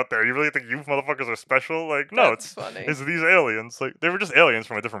universe out there. You really think you motherfuckers are special?" Like, no, That's funny. it's these aliens. Like, they were just aliens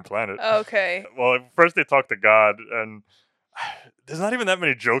from a different planet. Okay. Well, first they talk to God, and there's not even that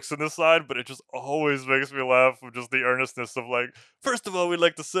many jokes in this side, but it just always makes me laugh with just the earnestness of like, first of all, we'd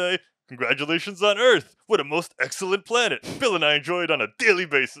like to say, congratulations on Earth. What a most excellent planet. Bill and I enjoy it on a daily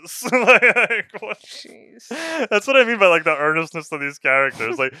basis. Like, what? Jeez. That's what I mean by like the earnestness of these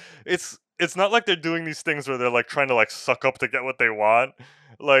characters. Like, it's not like they're doing these things where they're like trying to like suck up to get what they want.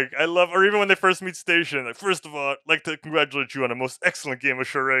 Like, I love, or even when they first meet Station, like, first of all, I'd like to congratulate you on a most excellent game of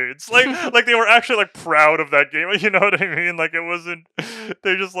charades. Like they were actually like proud of that game. You know what I mean? Like, it wasn't,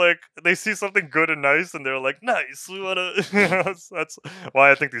 they just like, they see something good and nice and they're like, nice, we wanna, that's why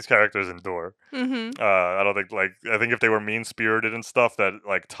I think these characters endure. Mm-hmm. I don't think, like, I think if they were mean-spirited and stuff, that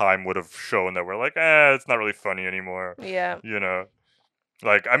like time would have shown that we're like, it's not really funny anymore. Yeah. You know?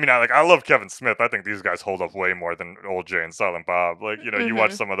 Like, I mean, I love Kevin Smith. I think these guys hold up way more than old Jay and Silent Bob. Like, you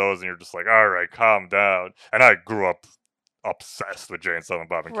watch some of those and you're just like, all right, calm down. And I grew up obsessed with Jay and Silent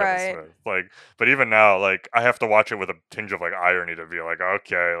Bob and Kevin Smith. Like, but even now, like, I have to watch it with a tinge of like irony to be like,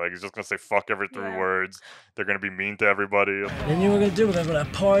 okay, like he's just gonna say fuck every 3 words. They're gonna be mean to everybody. And you know what we're gonna do? We're gonna go to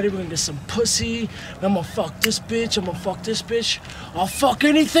that party, we're gonna get some pussy, and I'm gonna fuck this bitch, I'm gonna fuck this bitch. I'll fuck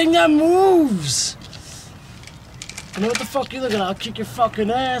anything that moves. You know what the fuck you looking at? I'll kick your fucking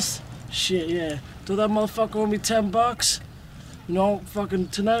ass. Shit, yeah. Throw that motherfucker owe me $10. You know, fucking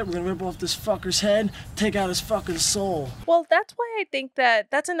tonight we're gonna rip off this fucker's head, take out his fucking soul. Well, that's why I think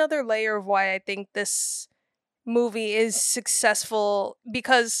that's another layer of why I think this movie is successful,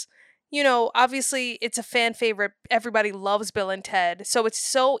 because, you know, obviously it's a fan favorite. Everybody loves Bill and Ted. So it's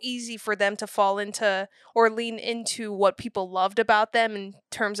so easy for them to fall into or lean into what people loved about them in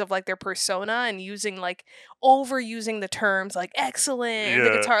terms of like their persona, and overusing the terms like excellent and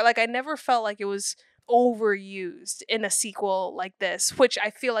the guitar. Like, I never felt like it was overused in a sequel like this, which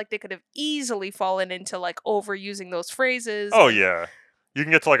I feel like they could have easily fallen into like overusing those phrases. Oh, yeah. You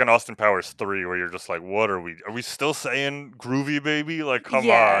can get to like an Austin Powers 3 where you're just like, what are we still saying groovy baby? Like, come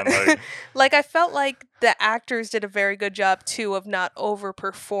on. Like, like, I felt like the actors did a very good job too of not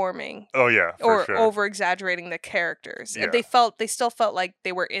overperforming. Oh yeah, or sure. over exaggerating the characters. Yeah. They still felt like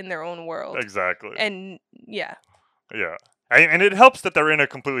they were in their own world. Exactly. And yeah. Yeah. And it helps that they're in a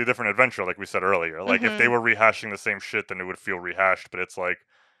completely different adventure, like we said earlier. Like, if they were rehashing the same shit, then it would feel rehashed. But it's like,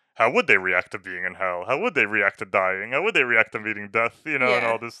 how would they react to being in hell? How would they react to dying? How would they react to meeting death? You know, and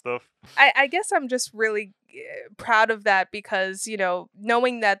all this stuff. I guess I'm just really proud of that because, you know,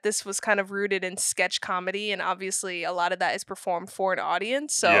 knowing that this was kind of rooted in sketch comedy, and obviously a lot of that is performed for an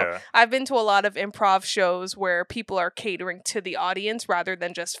audience. So I've been to a lot of improv shows where people are catering to the audience rather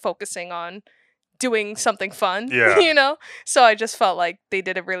than just focusing on doing something fun, you know? So I just felt like they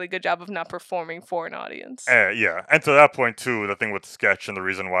did a really good job of not performing for an audience. Yeah. And to that point, too, the thing with sketch and the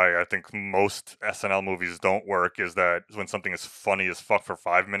reason why I think most SNL movies don't work is that when something is funny as fuck for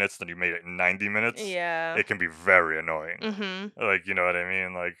 5 minutes, then you made it in 90 minutes, it can be very annoying. Like, you know what I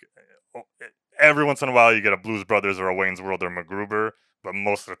mean? Like, every once in a while you get a Blues Brothers or a Wayne's World or MacGruber, but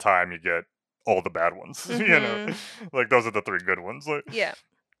most of the time you get all the bad ones, you know? Like, those are the 3 good ones. Like,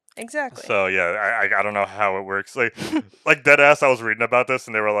 exactly. So yeah, I don't know how it works. Like deadass, I was reading about this,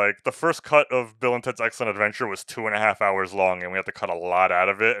 and they were like, the first cut of Bill and Ted's Excellent Adventure was 2.5 hours long, and we had to cut a lot out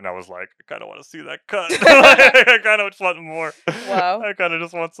of it. And I was like, I kind of want to see that cut. I kind of just want more. Wow. I kind of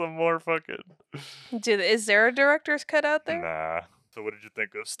just want some more fucking. Is there a director's cut out there? Nah. So what did you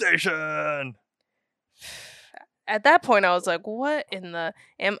think of Station? At that point, I was like, what in the...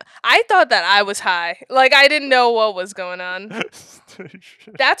 I thought that I was high. Like, I didn't know what was going on.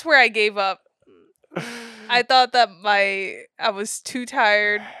 That's where I gave up. I thought that I was too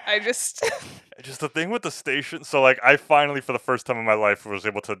tired. Just the thing with the station. So, like, I finally, for the first time in my life, was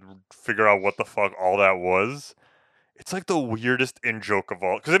able to figure out what the fuck all that was. It's like the weirdest in-joke of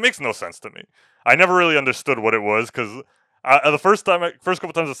all. Because it makes no sense to me. I never really understood what it was, because... the first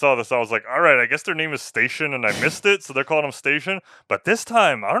couple times I saw this, I was like, all right, I guess their name is Station, and I missed it, so they're calling them Station. But this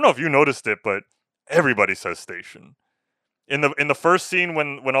time, I don't know if you noticed it, but everybody says Station. In the first scene,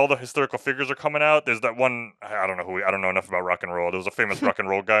 when all the historical figures are coming out, there's that one, I don't know enough about rock and roll. There was a famous rock and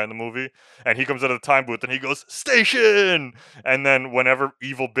roll guy in the movie, and he comes out of the time booth, and he goes, Station! And then whenever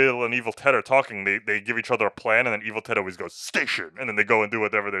Evil Bill and Evil Ted are talking, they give each other a plan, and then Evil Ted always goes, Station! And then they go and do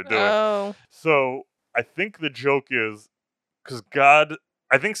whatever they're doing. Oh. So, I think the joke is... Because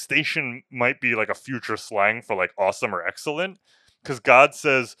I think Station might be like a future slang for like awesome or excellent. Because God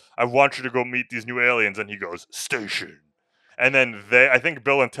says, I want you to go meet these new aliens. And he goes, Station. And then I think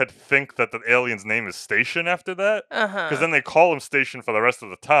Bill and Ted think that the alien's name is Station after that. Because then they call him Station for the rest of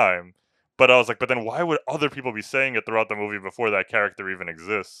the time. But I was like, but then why would other people be saying it throughout the movie before that character even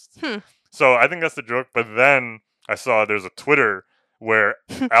exists? So I think that's the joke. But then I saw there's a Twitter where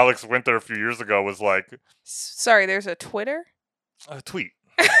Alex Winter a few years ago was like... Sorry, there's a Twitter? A tweet.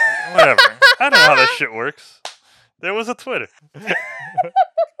 Whatever. I don't know how that shit works. There was a Twitter.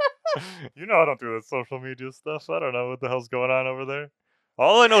 You know I don't do that social media stuff. I don't know what the hell's going on over there.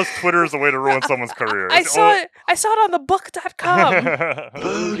 All I know is Twitter is a way to ruin someone's career. I saw it on thebook.com.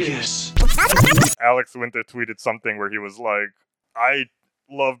 Bogus. Alex Winter tweeted something where he was like, I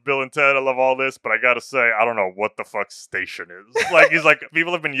love Bill and Ted. I love all this, but I gotta say, I don't know what the fuck Station is. Like, he's like,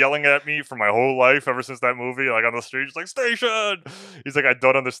 people have been yelling at me for my whole life ever since that movie. Like on the street, he's like, Station. He's like, I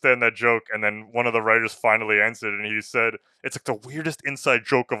don't understand that joke. And then one of the writers finally answered, and he said, it's like the weirdest inside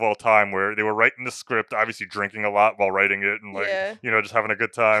joke of all time, where they were writing the script, obviously drinking a lot while writing it, and like, Yeah. you know, just having a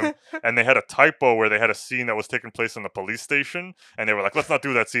good time. And they had a typo where they had a scene that was taking place in the police station, and they were like, let's not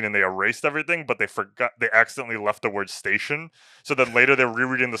do that scene, and they erased everything, but they accidentally left the word station. So then later they're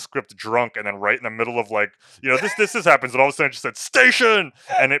rereading the script drunk, and then right in the middle of like, you know, this happens, and all of a sudden it just said station,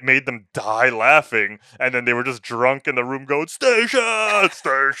 and it made them die laughing, and then they were just drunk in the room going, station,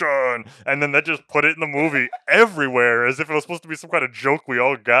 station, and then that just put it in the movie everywhere as if it was supposed to be some kind of joke we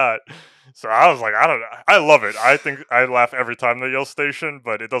all got. So I was like, I love it. I think I laugh every time they yell station,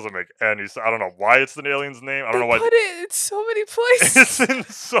 but it doesn't make any sense. I don't know why it's the alien's name. I don't know why. Put it in so many places. It's in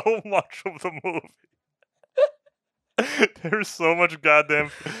so much of the movie. There's so much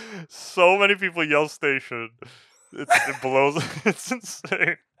so many people yell station. It blows. It's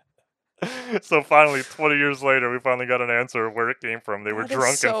insane. So finally, 20 years later, we finally got an answer of where it came from. They were That is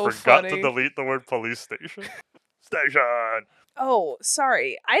drunk so and forgot to funny. delete the word police station. Station. Oh,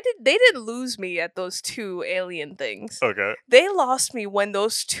 sorry. They didn't lose me at those two alien things. Okay. They lost me when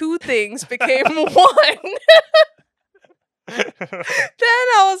those two things became one. Then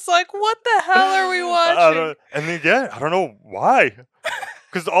I was like, what the hell are we watching? And again, I don't know why.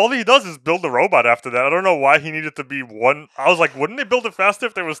 Because all he does is build the robot after that. I don't know why he needed to be one. I was like, wouldn't they build it faster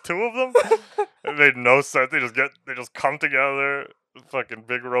if there was two of them? It made no sense. They just come together. Fucking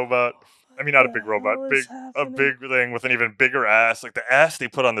big robot. I mean, not a big robot, a big thing with an even bigger ass. Like the ass they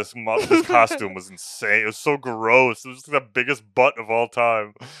put on this costume was insane. It was so gross. It was the biggest butt of all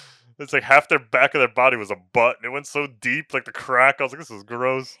time. It's like half their back of their body was a butt, and it went so deep, like the crack. I was like, this is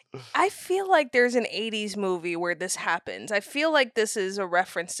gross. I feel like there's an 80s movie where this happens. I feel like this is a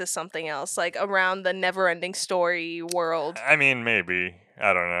reference to something else, like around the Never-Ending Story world. I mean, maybe.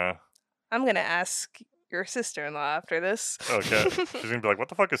 I don't know. I'm going to ask your sister-in-law after this. Okay. She's going to be like, what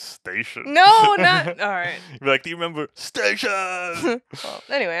the fuck is Station? No, not... All right. You'd be like, do you remember Station? Well,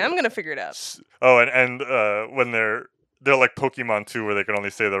 anyway, I'm going to figure it out. Oh, and when they're like Pokemon too, where they can only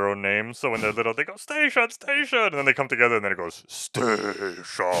say their own names. So when they're little, they go, Station, Station. And then they come together and then it goes, Station.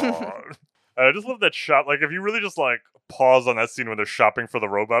 I just love that shot. Like, if you really just, like, pause on that scene when they're shopping for the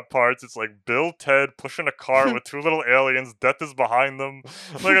robot parts, it's like Bill, Ted pushing a car with two little aliens. Death is behind them.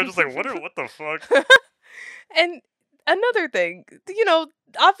 Like, I'm just like, what the fuck? And another thing, you know,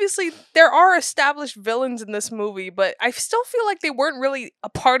 obviously there are established villains in this movie, but I still feel like they weren't really a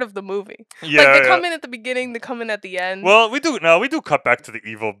part of the movie. Yeah, like, they come in at the beginning, they come in at the end. Well, we do cut back to the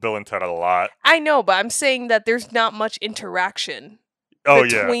evil Bill and Ted a lot. I know, but I'm saying that there's not much interaction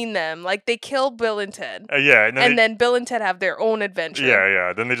between them. Like, they kill Bill and Ted. Yeah, and then Bill and Ted have their own adventure.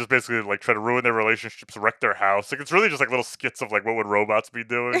 Yeah. Then they just basically like try to ruin their relationships, wreck their house. Like, it's really just like little skits of like what would robots be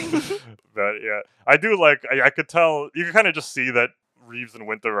doing. But yeah, I do like. I could tell you can kind of just see that Reeves and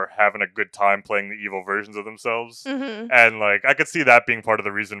Winter are having a good time playing the evil versions of themselves. Mm-hmm. And like I could see that being part of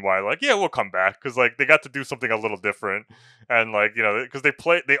the reason why, like, yeah, we'll come back, because like they got to do something a little different. And like, you know, because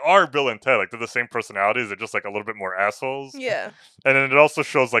they are Bill and Ted, like they're the same personalities, they're just like a little bit more assholes. Yeah. And then it also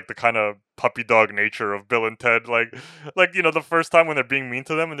shows like the kind of puppy dog nature of Bill and Ted, like you know, the first time when they're being mean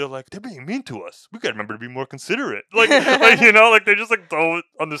to them and they're like, they're being mean to us, we gotta remember to be more considerate, like you know, like they just like don't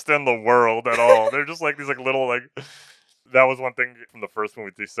understand the world at all. They're just like these like little like. That was one thing from the first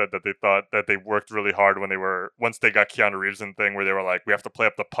movie. They said that they thought that they worked really hard once they got Keanu Reeves in thing, where they were like, we have to play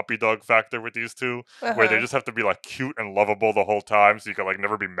up the puppy dog factor with these two, where they just have to be like cute and lovable the whole time, so you can like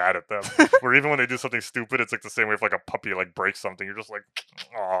never be mad at them. Where even when they do something stupid, it's like the same way if like a puppy like breaks something, you're just like,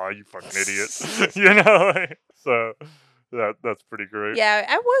 aw, you fucking idiot, you know? Like, so that's pretty great. Yeah,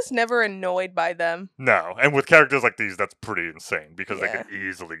 I was never annoyed by them. No, and with characters like these, that's pretty insane because they can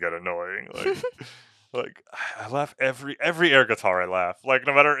easily get annoying. Like. Like, I laugh every air guitar I laugh. Like,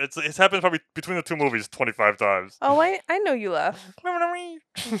 no matter, it's happened probably between the two movies 25 times. Oh, I know you laugh.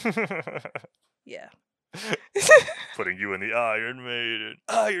 Yeah. Putting you in the Iron Maiden.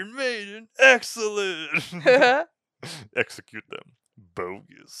 Iron Maiden, excellent! Execute them.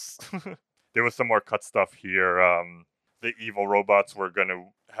 Bogus. There was some more cut stuff here. The evil robots were going to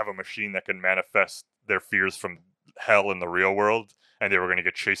have a machine that can manifest their fears from hell in the real world. And they were going to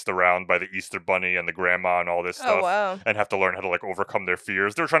get chased around by the Easter Bunny and the grandma and all this stuff. Oh, wow. And have to learn how to, like, overcome their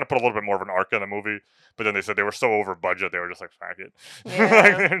fears. They were trying to put a little bit more of an arc in the movie. But then they said they were so over budget, they were just like, fuck it.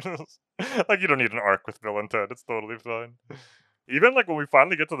 Yeah. like, you don't need an arc with Bill and Ted. It's totally fine. Even like when we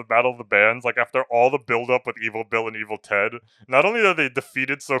finally get to the Battle of the Bands, like after all the build up with Evil Bill and Evil Ted, not only are they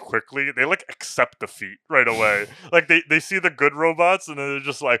defeated so quickly, they like accept defeat right away. Like they see the good robots and then they're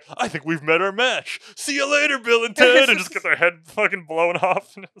just like, I think we've met our match. See you later, Bill and Ted, and just get their head fucking blown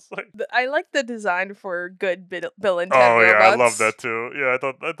off. And it's like, I like the design for good Bill and Ted oh robots. yeah, I love that too. Yeah, I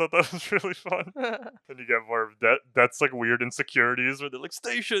thought that was really fun. And you get more of that's like weird insecurities where they're like,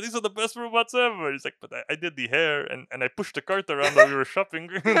 Stacia, these are the best robots ever. And he's like, but I did the hair and I pushed the cart around while we were shopping.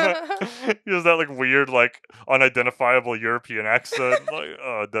 He has that like weird, like unidentifiable European accent. Like,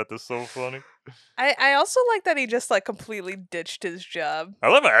 oh, that is so funny. I also like that he just like completely ditched his job. I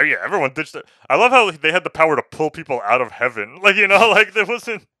love how everyone ditched it. I love how they had the power to pull people out of heaven. Like, you know, like there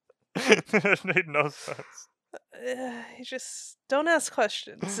wasn't it made no sense. You just don't ask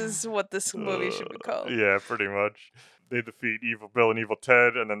questions is what this movie should be called. Yeah, pretty much. They defeat Evil Bill and Evil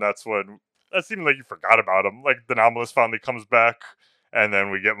Ted, and then that's when that seemed like you forgot about him. Like the Anomalous finally comes back, and then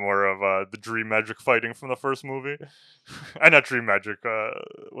we get more of the Dream Magic fighting from the first movie. Not Dream Magic,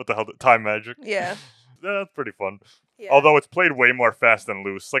 what the hell, Time Magic. Yeah. That's pretty fun. Yeah. Although it's played way more fast and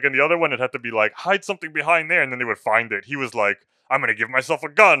loose. Like in the other one, it had to be like, hide something behind there, and then they would find it. He was like, I'm gonna give myself a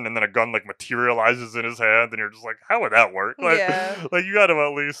gun, and then a gun like materializes in his hand, and you're just like, how would that work? Like, Yeah. like you gotta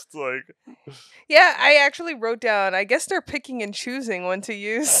at least like. Yeah, I actually wrote down, I guess they're picking and choosing when to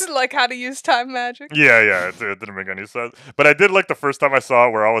use, like how to use time magic. Yeah, it didn't make any sense. But I did like the first time I saw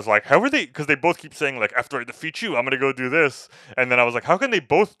it where I was like, how are they? Because they both keep saying like, after I defeat you, I'm gonna go do this, and then I was like, how can they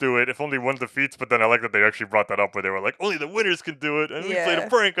both do it if only one defeats? But then I like that they actually brought that up where they were like, only the winners can do it, and we played a Yeah.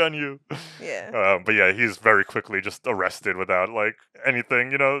 prank on you. Yeah. But yeah, he's very quickly just arrested without like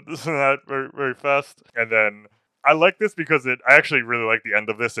anything, you know, this and that very, very fast. And then I like this because I actually really like the end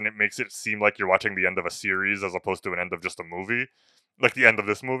of this, and it makes it seem like you're watching the end of a series as opposed to an end of just a movie, like the end of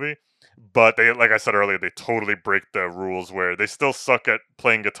this movie. But they, like I said earlier, they totally break the rules where they still suck at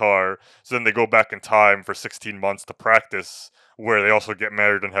playing guitar, so then they go back in time for 16 months to practice, where they also get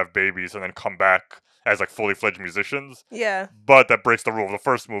married and have babies, and then come back as like fully fledged musicians. Yeah. But that breaks the rule of the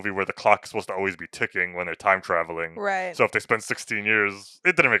first movie where the clock is supposed to always be ticking when they're time traveling. Right. So if they spend 16 years,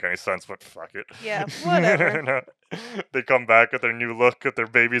 it didn't make any sense, but fuck it. Yeah, whatever. No. They come back with their new look, with their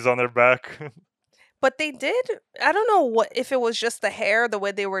babies on their back. But they did, I don't know what if it was just the hair, the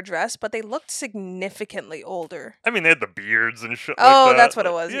way they were dressed, but they looked significantly older. I mean, they had the beards and shit Oh, like that. that's what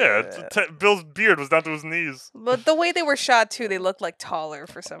it was, Yeah, yeah. Bill's beard was down to his knees. But the way they were shot too, they looked like taller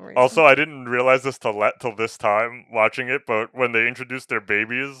for some reason. Also, I didn't realize this till this time watching it, but when they introduced their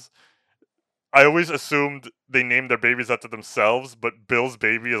babies, I always assumed they named their babies after themselves, but Bill's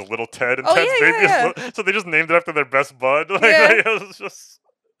baby is Little Ted and Oh, Ted's yeah, baby yeah, is Little, so they just named it after their best bud. Like, Yeah. it was just,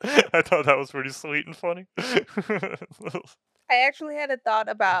 I thought that was pretty sweet and funny. I actually had a thought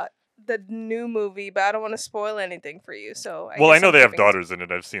about the new movie, but I don't want to spoil anything for you. So I guess know I'm they have keeping it- daughters in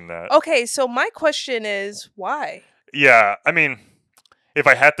it. I've seen that. Okay, so my question is why? Yeah, I mean, if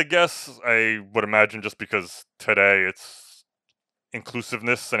I had to guess, I would imagine just because today it's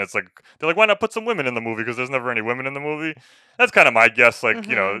inclusiveness and it's like they're like, why not put some women in the movie because there's never any women in the movie. That's kind of my guess. Like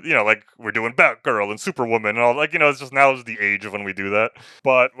you know like we're doing Batgirl and Superwoman and all, like, you know, it's just now is the age of when we do that.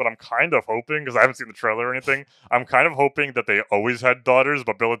 But what I'm kind of hoping, because I haven't seen the trailer or anything, I'm kind of hoping that they always had daughters,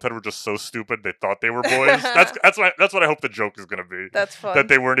 but Bill and Ted were just so stupid they thought they were boys. that's what I hope the joke is gonna be. That's fun. That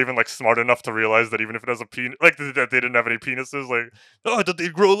they weren't even like smart enough to realize that even if it has a penis, like that they didn't have any penises, like, oh, that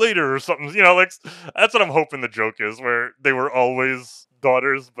they'd grow later or something. You know, like that's what I'm hoping the joke is, where they were always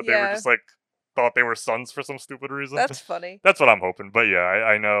daughters, but they were Yeah. just like thought they were sons for some stupid reason. That's funny. That's what I'm hoping. But yeah,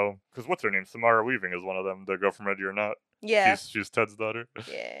 I know, because what's her name? Samara Weaving is one of them. The girl from Ready or Not. Yeah. She's Ted's daughter.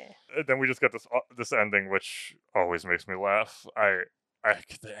 Yeah. And then we just get this ending, which always makes me laugh.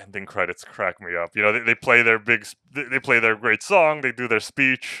 The ending credits crack me up. You know, they play their they play their great song. They do their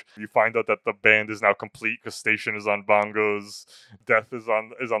speech. You find out that the band is now complete because Station is on bongos, Death is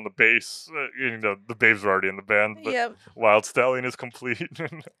on the bass. You know, the Babes were already in the band, but Yep. Wild Stallion is complete.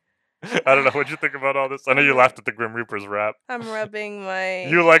 I don't know what you think about all this. I know you laughed at the Grim Reaper's rap. I'm rubbing my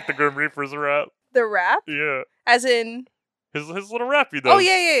You like the Grim Reaper's rap? the rap? Yeah, As in his little rap he does. Oh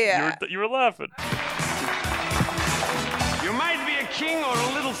yeah. You were laughing. You might be a king or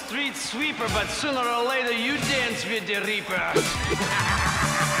a little street sweeper, but sooner or later you dance with the Reaper.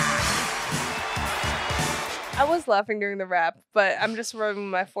 I was laughing during the rap, but I'm just rubbing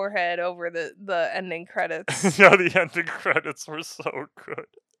my forehead over the ending credits. Yeah, the ending credits were so good.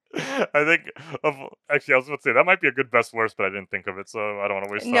 I think actually I was about to say that might be a good best worst, but I didn't think of it, so I don't want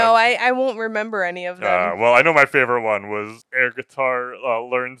to waste time. No, I won't remember any of them. Well, I know my favorite one was air guitar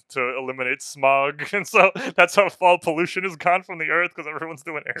learned to eliminate smog, and so that's how all pollution is gone from the earth because everyone's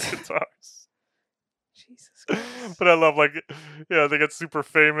doing air guitars. Yeah, that was funny. That was pretty funny. Yeah. That was pretty funny. Jesus Christ. But I love like, yeah, they get super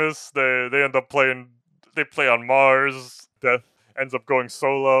famous. They end up playing. They play on Mars. Death ends up going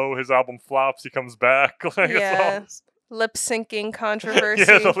solo. His album flops. He comes back. Like it's all Yeah. this- Lip syncing controversy.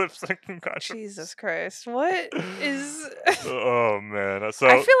 yeah, the lip syncing controversy. Jesus Christ. What is. Oh man. So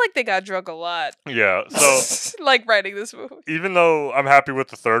I feel like they got drunk a lot. yeah. So like writing this movie. even though I'm happy with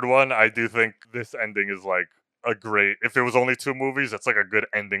the third one, I do think this ending is like a great. If it was only 2 movies, it's like a good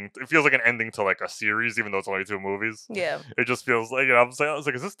ending. It feels like an ending to like a series, even though it's only 2 movies. Yeah. It just feels like, you know, I was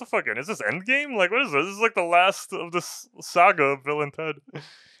like, is this Endgame? Like, what is this? This is like the last of this saga of Bill and Ted.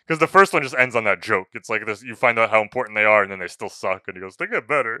 Because the first one just ends on that joke. It's like this: you find out how important they are, and then they still suck. And he goes, "They get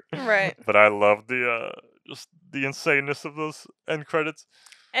better." Right. But I love the just the insaneness of those end credits.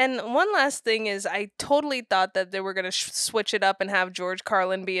 And one last thing is, I totally thought that they were going to switch it up and have George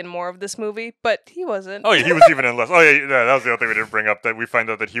Carlin be in more of this movie, but he wasn't. Oh yeah, he was even in less. Oh yeah, that was the other thing we didn't bring up. That we find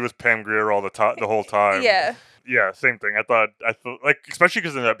out that he was Pam Grier all the whole time. Yeah. Yeah, same thing. I thought like, especially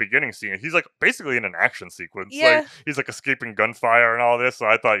because in that beginning scene, he's like basically in an action sequence. Yeah. Like he's like escaping gunfire and all this. So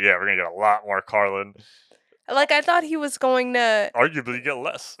I thought, yeah, we're gonna get a lot more Carlin. Like, I thought he was going to. Arguably, get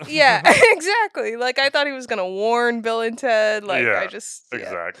less. Yeah, exactly. Like, I thought he was going to warn Bill and Ted. Like, yeah, I just. Yeah.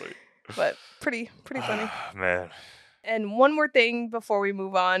 exactly. But pretty funny. Man. And one more thing before we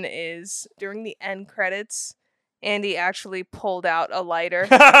move on is during the end credits, Andy actually pulled out a lighter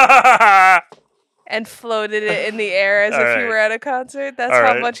and floated it in the air as All if right. he were at a concert. That's All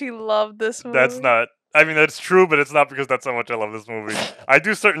how right. much he loved this movie. That's not. I mean, that's true, but it's not because that's how much I love this movie. I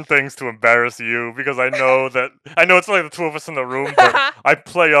do certain things to embarrass you because I know it's only the 2 of us in the room, but I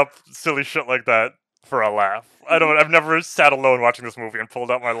play up silly shit like that for a laugh. I've never sat alone watching this movie and pulled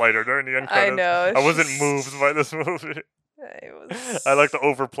out my lighter during the end I credits. know. I wasn't moved by this movie. It was... I like to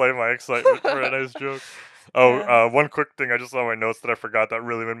overplay my excitement for a nice joke. Oh, Yeah. one quick thing I just saw in my notes that I forgot that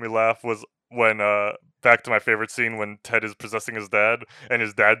really made me laugh was when back to my favorite scene when Ted is possessing his dad and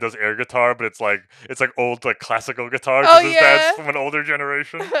his dad does air guitar, but it's like old like classical guitar because his dad's from an older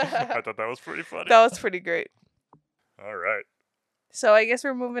generation. I thought that was pretty funny. That was pretty great. All right. So I guess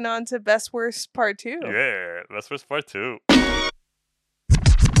we're moving on to Best Worst Part 2. Yeah, that's first part 2. All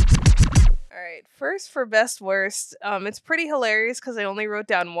right, first for Best Worst, it's pretty hilarious because I only wrote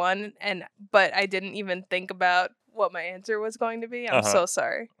down one, but I didn't even think about what my answer was going to be. I'm so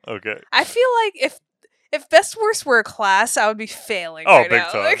sorry. Okay. I feel like if Best Worst were a class, I would be failing Oh, right big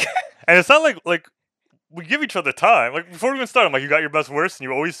now. time. Like, And it's not like we give each other time. Like before we even start, I'm like, you got your best worst, and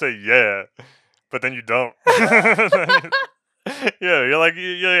you always say yeah, but then you don't. Yeah, you're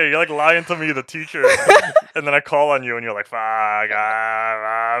like lying to me, the teacher, and then I call on you, and you're like, "Fuck,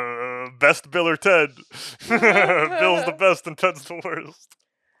 best Bill or Ted? Bill's the best, and Ted's the worst."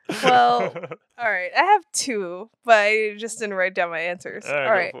 well, all right, I have 2, but I just didn't write down my answers. All right, All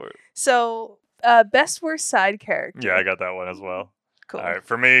go right, for it. so Best Worst Side Character. Yeah, I got that one as well. Cool. All right,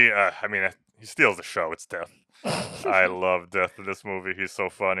 for me, I mean, he steals the show. It's Death. I love Death in this movie. He's so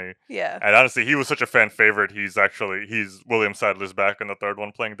funny. Yeah. And honestly, he was such a fan favorite. He's William Sadler's back in the third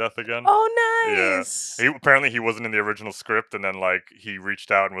one playing Death again. Oh, nice. Yeah. Apparently he wasn't in the original script, and then like he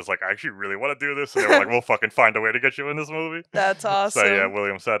reached out and was like, I actually really want to do this. And they were like, we'll fucking find a way to get you in this movie. That's awesome. So yeah,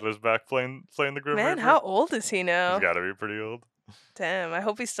 William Sadler's back playing the Grim Man, Reaper. how old is he now? He's got to be pretty old. Damn, I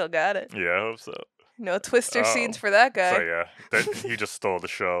hope he still got it. Yeah, I hope so. No twister scenes for that guy. So yeah, he just stole the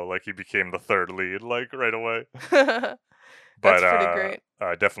show. Like he became the third lead, like right away. That's pretty great.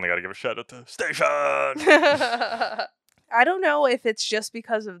 I definitely got to give a shout out to Station. I don't know if it's just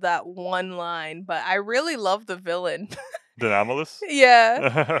because of that one line, but I really love the villain. Denomalus?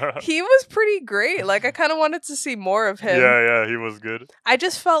 Yeah. He was pretty great. Like, I kind of wanted to see more of him. Yeah, he was good. I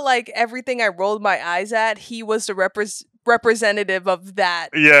just felt like everything I rolled my eyes at, he was the representative of that.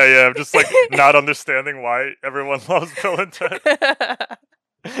 Yeah, I'm just like not understanding why everyone loves Bill and Ted.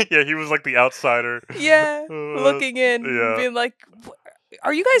 Yeah, he was like the outsider. Yeah, looking in, yeah. being like,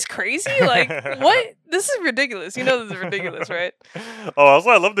 are you guys crazy? Like, what? This is ridiculous. You know this is ridiculous, right? Oh, also,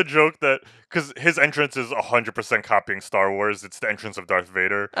 I love the joke that, because his entrance is 100% copying Star Wars. It's the entrance of Darth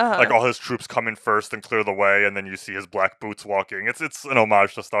Vader. Like, all his troops come in first and clear the way, and then you see his black boots walking. It's an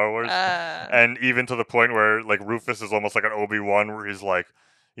homage to Star Wars. And even to the point where, like, Rufus is almost like an Obi-Wan, where he's like,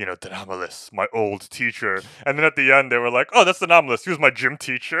 you know, Denomalus, my old teacher. And then at the end, they were like, oh, that's Denomalus. He was my gym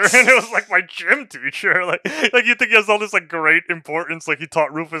teacher. And it was like, my gym teacher? Like you think he has all this, like, great importance. Like, he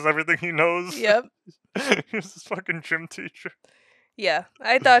taught Rufus everything he knows. Yep. He was this fucking gym teacher. Yeah,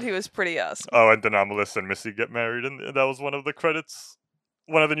 I thought he was pretty awesome. Oh, and Denomalus and Missy get married. And that was one of the credits.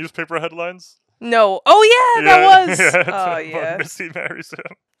 One of the newspaper headlines. No. Oh, yeah, that was. Yeah, oh, yeah. Missy marries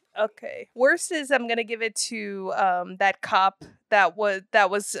him. Okay. Worst is I'm gonna give it to that cop that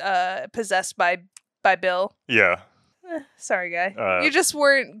was possessed by by Bill. Yeah. Sorry, guy. Uh, You just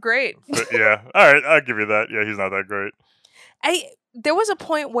weren't great. But yeah. All right, I'll give you that. Yeah, he's not that great. There was a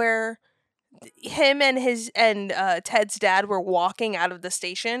point where him and Ted's dad were walking out of the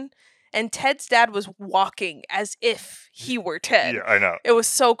station, and Ted's dad was walking as if he were Ted. Yeah, I know. It was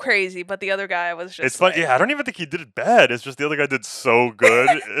so crazy, but the other guy was just It's funny. like, Yeah, I don't even think he did it bad. It's just the other guy did so good.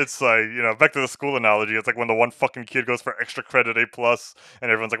 It's like, you know, back to the school analogy. It's like when the one fucking kid goes for extra credit A+, and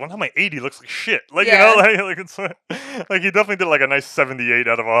everyone's like, well, now my 80 looks like shit. Like, Yeah. you know, like it's like he definitely did like a nice 78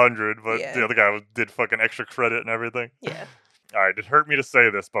 out of 100, but Yeah. the other guy did fucking extra credit and everything. Yeah. All right, it hurt me to say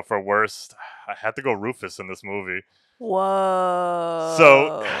this, but for worst, I had to go Rufus in this movie. Whoa.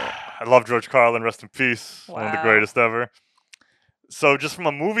 So, I love George Carlin, rest in peace, one of the Wow. greatest ever. So, just from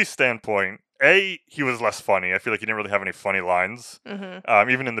a movie standpoint, he was less funny. I feel like he didn't really have any funny lines.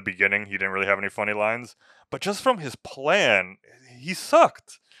 Even in the beginning, he didn't really have any funny lines. But just from his plan, he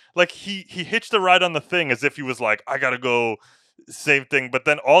sucked. Like, he hitched a ride on the thing as if he was like, I gotta go, same thing. But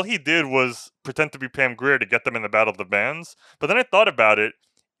then all he did was pretend to be Pam Grier to get them in the Battle of the Bands. But then I thought about it.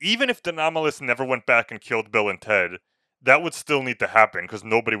 Even if the Anomalous never went back and killed Bill and Ted, that would still need to happen because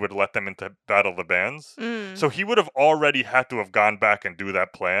nobody would let them into Battle of the Bands. So he would have already had to have gone back and do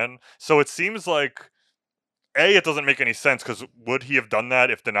that plan. So it seems like, it doesn't make any sense because would he have done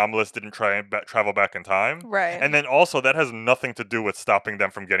that if the Anomalous didn't try and travel back in time? Right. And then also that has nothing to do with stopping them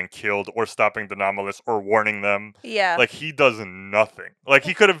from getting killed or stopping the Anomalous or warning them. Yeah. Like he does nothing. Like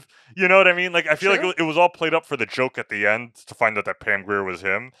he could have, you know what I mean? Like I feel True. like it was all played up for the joke at the end to find out that Pam Grier was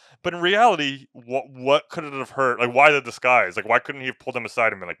him. But in reality, what could it have hurt? Like why the disguise? Like why couldn't he have pulled them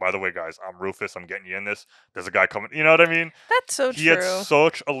aside and been like, by the way, guys, I'm Rufus. I'm getting you in this. There's a guy coming. You know what I mean? That's so He true. had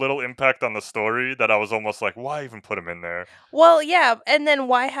such a little impact on the story that I was almost like, why even put him in there? Well, yeah, and then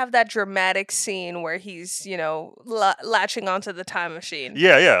why have that dramatic scene where he's, latching onto the time machine?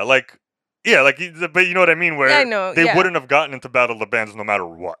 Yeah, like, but you know what I mean? Where Yeah, I know, they yeah. wouldn't have gotten into Battle of the Bands no matter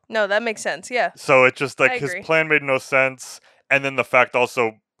what. No, that makes sense. Yeah. So it just like I his agree. plan made no sense, and then the fact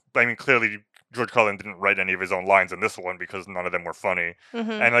also, I mean, clearly George Carlin didn't write any of his own lines in this one because none of them were funny.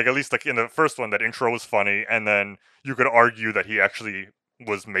 And like at least like in the first one, that intro was funny, and then you could argue that he actually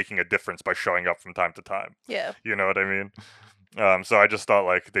was making a difference by showing up from time to time. Yeah. You know what I mean? So I just thought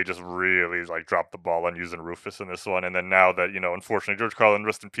like they just really like dropped the ball on using Rufus in this one, and then now that unfortunately George Carlin,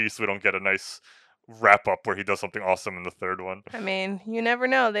 rest in peace, we don't get a nice wrap up where he does something awesome in the third one. I mean, you never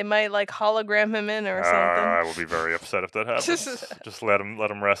know. They might like hologram him in or I something. will be very upset if that happens. Just let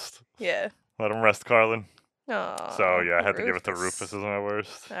him rest. Yeah. Let him rest, Carlin. Aw, So yeah, I had to give it to Rufus. Rufus as my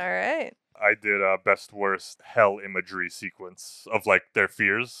worst. All right. I did best worst hell imagery sequence of like their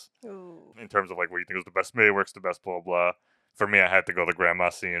fears Ooh. in terms of like what you think was the best Mayworks, the best blah blah. For me, I had to go the grandma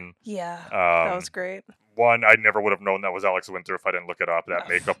scene. Yeah. That Um, was great. One, I never would have known that was Alex Winter if I didn't look it up. That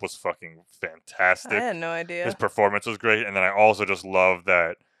No. makeup was fucking I fantastic. had no idea. His performance was great, and then I also just love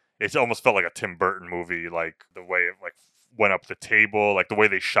that it almost felt like a Tim Burton movie, like the way it like went up the table, like the way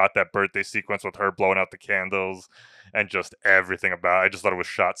they shot that birthday sequence with her blowing out the candles, and just everything about it. I just thought it was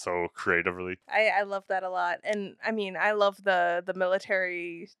shot so creatively. I love that a lot. And I mean, I love the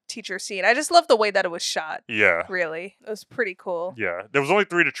military teacher scene. I just love the way that it was shot. Yeah. Really. It was pretty cool. Yeah, there was only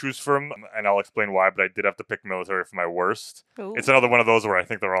 3 to choose from, and I'll explain why, but I did have to pick military for my worst. Ooh. It's another one of those where I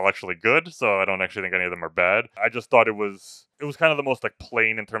think they're all actually good, so I don't actually think any of them are bad. I just thought it was kind of the most like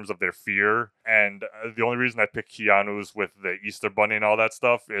plain in terms of their fear, and the only reason I picked Keanu's with the Easter Bunny and all that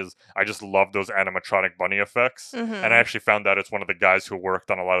stuff is I just love those animatronic bunny effects, and I actually found out it's one of the guys who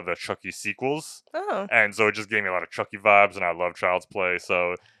worked on a lot of the Chucky sequels, Oh. and so it just gave me a lot of Chucky vibes, and I love Child's Play,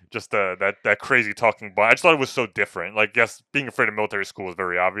 so just that crazy talking bunny. I just thought it was so different. Like, yes, being afraid of military school is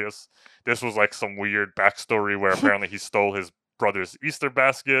very obvious. This was like some weird backstory where apparently he stole his brother's Easter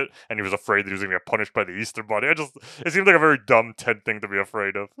basket and he was afraid that he was going to get punished by the Easter Bunny. It seemed like a very dumb Ted thing to be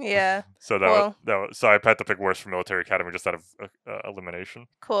afraid of. Yeah. So so I had to pick worst for Military Academy just out of elimination.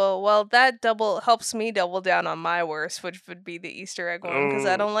 Cool. Well, that helps me double down on my worst, which would be the Easter egg one, because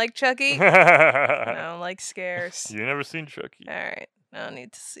I don't like Chucky. and I don't like scares. You never seen Chucky. All right. I don't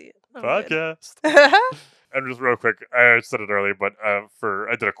need to see it. I'm good. Podcast. And just real quick, I said it earlier, but I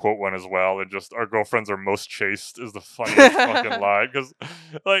did a quote one as well, and just our girlfriends are most chaste is the funniest fucking line, because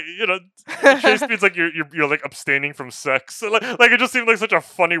like chaste means like you're like abstaining from sex, so, like it just seemed like such a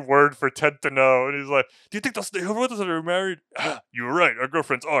funny word for Ted to know, and he's like, do you think they'll stay over with us if they're married? You were right, our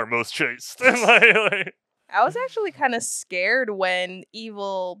girlfriends are most chaste. And like, I was actually kind of scared when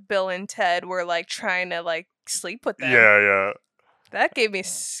evil Bill and Ted were like trying to like sleep with them. yeah. That gave me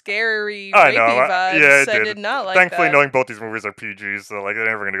scary, I rapey know. vibes. Yeah, it I did. did not like Thankfully, that. knowing both these movies are PG, so like they're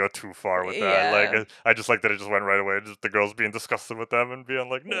never gonna go too far with that. Yeah. Like I just like that it just went right away. Just the girls being disgusted with them and being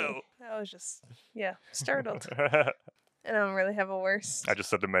like, no. I was just, startled. I don't really have a worse. I just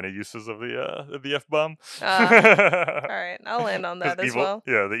said the many uses of the F-bomb. All right, I'll land on that 'Cause as well.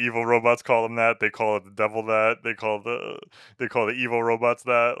 Yeah, the evil robots call them that. They call it the devil that. They call the evil robots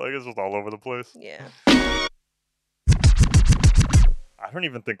that. Like it's just all over the place. Yeah. I don't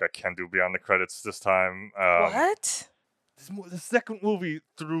even think I can do Beyond the Credits this time. What? The second movie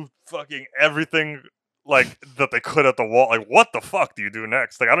threw fucking everything like that they could at the wall. Like, what the fuck do you do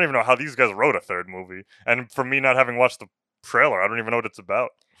next? Like, I don't even know how these guys wrote a third movie. And for me not having watched the trailer, I don't even know what it's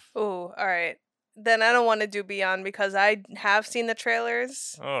about. Ooh, all right. Then I don't want to do Beyond because I have seen the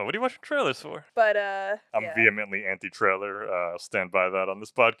trailers. Oh, what are you watching trailers for? But I'm vehemently anti-trailer. Stand by that on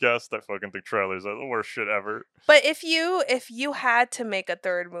this podcast. I fucking think trailers are the worst shit ever. But if you had to make a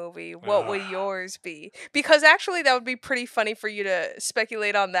third movie, what would yours be? Because actually that would be pretty funny for you to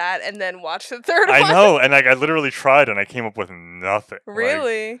speculate on that and then watch the third one. I know, and like I literally tried and I came up with nothing.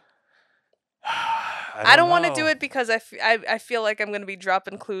 Really? I don't want to do it because I feel like I'm going to be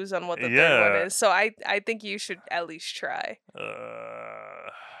dropping clues on what the third one is. So I think you should at least try.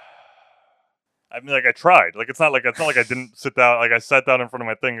 I mean, like I tried. Like it's not like I didn't sit down. Like I sat down in front of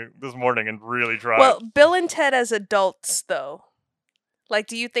my thing this morning and really tried. Well, Bill and Ted as adults, though, like,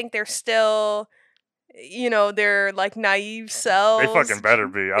 do you think they're still, they're like naive selves? They fucking better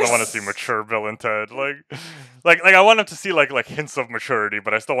be. I don't want to see mature Bill and Ted. Like I want them to see like hints of maturity,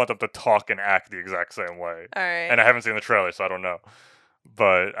 but I still want them to talk and act the exact same way. All right. And I haven't seen the trailer, so I don't know.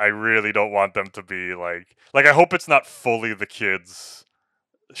 But I really don't want them to be like I hope it's not fully the kids'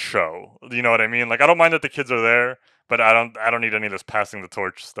 show. You know what I mean? Like I don't mind that the kids are there, but I don't need any of this passing the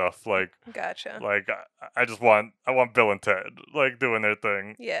torch stuff. Like Gotcha. Like I want Bill and Ted like doing their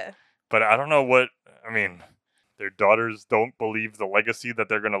thing. Yeah. But I don't know what I mean. Their daughters don't believe the legacy that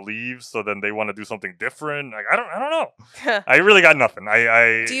they're gonna leave, so then they want to do something different. Like I don't know. I really got nothing.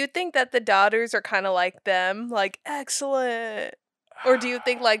 Do you think that the daughters are kind of like them, like excellent, or do you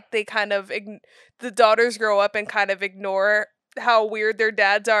think like they kind of the daughters grow up and kind of ignore how weird their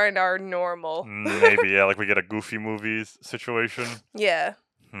dads are and are normal? Maybe yeah, like we get a Goofy movies situation. Yeah.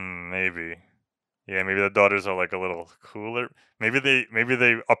 Maybe. Yeah, maybe the daughters are like a little cooler. Maybe they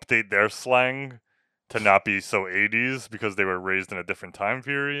update their slang to not be so 80s because they were raised in a different time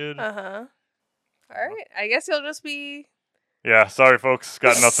period. Uh-huh. All right. I guess you'll just be... Yeah, sorry folks,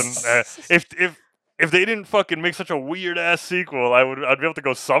 got nothing. If they didn't fucking make such a weird ass sequel, I'd be able to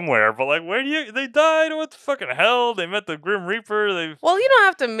go somewhere. But like, they died? What the fucking hell? They met the Grim Reaper. Well, you don't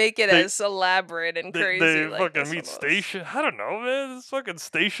have to make it as elaborate and crazy. They like fucking meet Station. I don't know, man. This fucking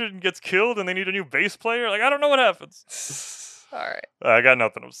Station gets killed and they need a new bass player. Like, I don't know what happens. All right. I got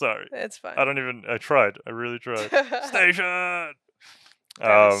nothing. I'm sorry. It's fine. I tried. I really tried. Station. That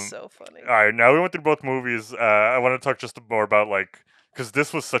was so funny. All right, now we went through both movies. I want to talk just more about because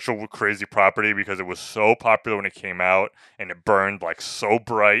this was such a crazy property because it was so popular when it came out and it burned like so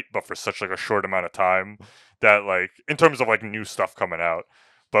bright, but for such like a short amount of time that like in terms of like new stuff coming out.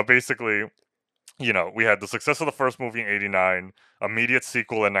 But basically, we had the success of the first movie in '89, immediate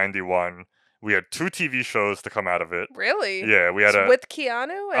sequel in '91. We had 2 TV shows to come out of it. Really? Yeah, we had with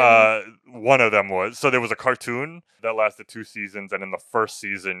Keanu? And... one of them was. So there was a cartoon that lasted 2 seasons, and in the first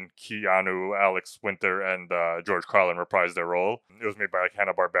season, Keanu, Alex Winter, and George Carlin reprised their role. It was made by like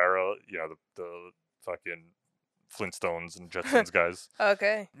Hanna-Barbera, the fucking Flintstones and Jetsons guys.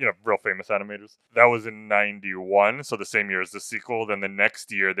 Okay. Real famous animators. That was in '91, so the same year as the sequel. Then the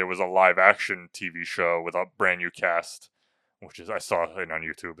next year, there was a live-action TV show with a brand new cast. Which is, I saw it on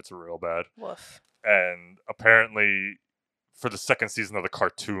YouTube. It's real bad. Woof. And apparently, for the second season of the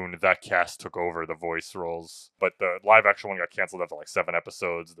cartoon, that cast took over the voice roles. But the live action one got canceled after like 7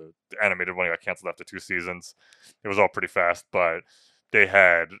 episodes. The animated one got canceled after 2 seasons. It was all pretty fast, but they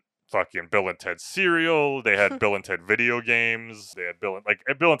had fucking Bill and Ted cereal. They had Bill and Ted video games. They had Bill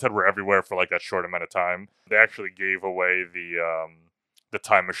and Ted were everywhere for like that short amount of time. They actually gave away the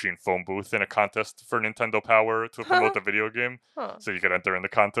Time Machine phone booth in a contest for Nintendo Power to promote the video game. So you could enter in the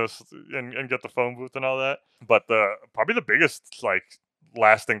contest and get the phone booth and all that. But probably the biggest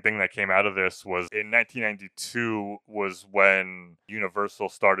lasting thing that came out of this was in 1992 was when Universal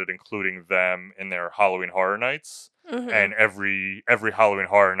started including them in their Halloween Horror Nights. Mm-hmm. And every Halloween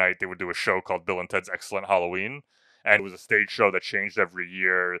Horror Night they would do a show called Bill and Ted's Excellent Halloween. And it was a stage show that changed every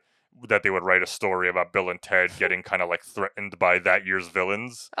year. that they would write a story about Bill and Ted getting kind of like threatened by that year's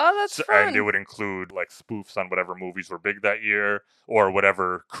villains. Oh, that's fun. And it would include like spoofs on whatever movies were big that year or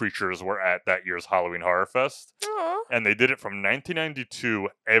whatever creatures were at that year's Halloween Horror Fest. Aw. And they did it from 1992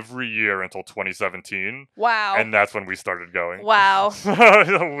 every year until 2017. Wow. And that's when we started going. Wow.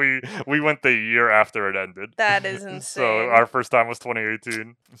 we went the year after it ended. That is insane. So our first time was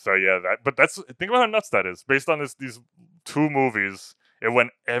 2018. So yeah, think about how nuts that is. Based on these 2 movies, it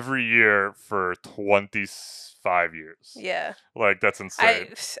went every year for 25 years. Yeah. Like, that's insane.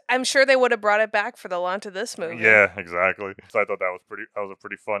 I'm sure they would have brought it back for the launch of this movie. Yeah, exactly. So I thought that was a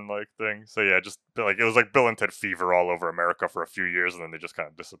pretty fun like thing. So yeah, just like it was like Bill and Ted fever all over America for a few years, and then they just kind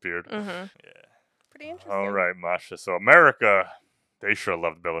of disappeared. Mm-hmm. Yeah. Pretty interesting. All right, Masha. So America, they sure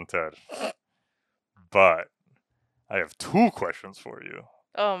loved Bill and Ted. But I have 2 questions for you.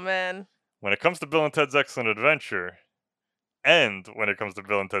 Oh, man. When it comes to Bill and Ted's Excellent Adventure, and when it comes to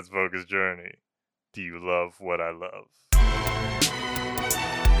Bill and Ted's Bogus Journey, do you love what I love?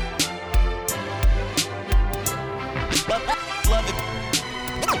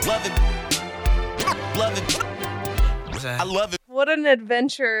 Love it. I love it. What an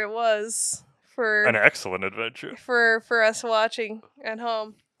adventure it was for An excellent adventure. for us watching at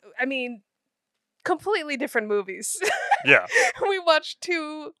home. I mean, completely different movies. Yeah. We watched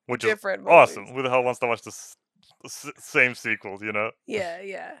 2 Which different is movies. awesome. Who the hell wants to watch the same sequels, you know?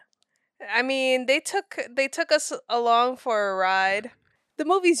 Yeah. I mean, they took us along for a ride. The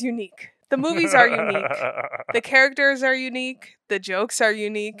movie's unique. The movies are unique. The characters are unique. The jokes are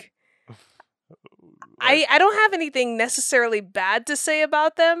unique. I don't have anything necessarily bad to say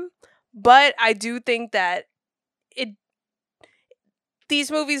about them, but I do think that these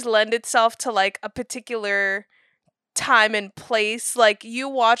movies lend itself to like a particular time and place. Like, you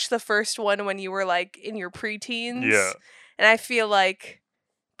watched the first one when you were like in your preteens. Yeah. And I feel like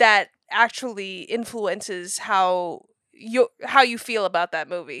that actually influences how you feel about that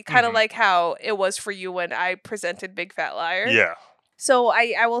movie. Kind of like how it was for you when I presented Big Fat Liar. Yeah. So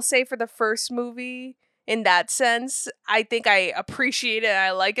I will say for the first movie, in that sense, I think I appreciate it and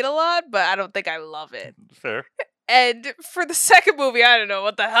I like it a lot, but I don't think I love it. Fair. And for the second movie, I don't know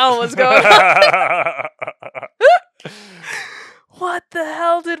what the hell was going on. What the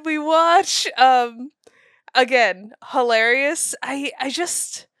hell did we watch? Again, hilarious. I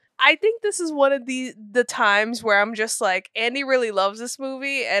think this is one of the times where I'm just like, Andy really loves this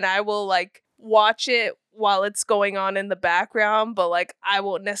movie, and I will like watch it while it's going on in the background, but like I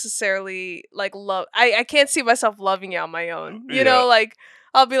won't necessarily like love. I can't see myself loving it on my own. You know, like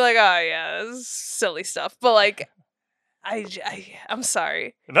I'll be like, oh yeah, this is silly stuff, but like I'm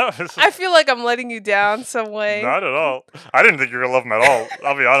sorry. No, I feel like I'm letting you down some way. Not at all. I didn't think you were gonna love him at all.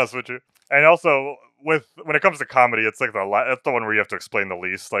 I'll be honest with you. And also, when it comes to comedy, it's like that's the one where you have to explain the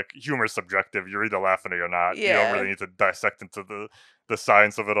least. Like, humor is subjective. You're either laughing or you're not. Yeah. You don't really need to dissect into the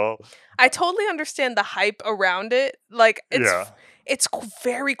science of it all. I totally understand the hype around it. Like, it's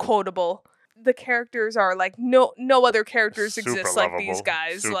very quotable. The characters are like no other characters Super exist lovable. like these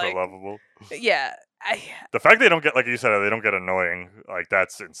guys. Super like, lovable. Yeah. The fact they don't get, like you said, they don't get annoying, like,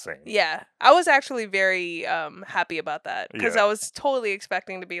 that's insane. Yeah. I was actually very happy about that because I was totally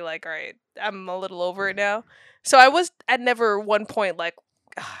expecting to be like, all right, I'm a little over it now. So I was at never one point like,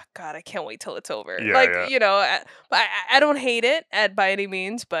 oh, God, I can't wait till it's over. You know, I don't hate it by any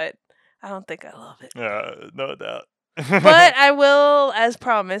means, but I don't think I love it. Yeah, no doubt. But I will, as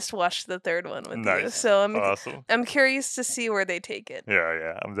promised, watch the third one with you. So awesome. I'm curious to see where they take it.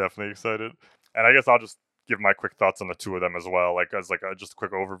 Yeah, I'm definitely excited. And I guess I'll just give my quick thoughts on the 2 of them as well, like as like just a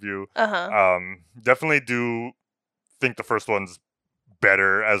quick overview. Definitely do think the first one's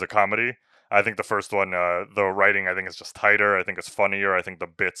better as a comedy. I think the first one, the writing, I think is just tighter. I think it's funnier. I think the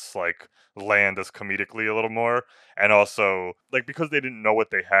bits like land as comedically a little more, and also like because they didn't know what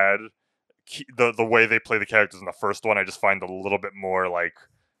they had, the way they play the characters in the first one, I just find a little bit more like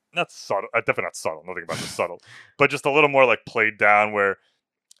not subtle. Definitely not subtle. Nothing about this subtle, but just a little more like played down where.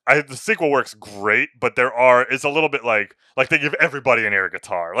 The sequel works great, but it's a little bit like they give everybody an air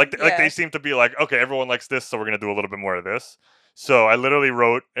guitar. Like they seem to be like, okay, everyone likes this, so we're gonna do a little bit more of this. So I literally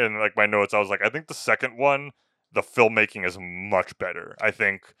wrote in like my notes, I was like, I think the second one, the filmmaking is much better. I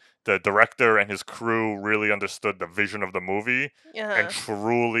think the director and his crew really understood the vision of the movie and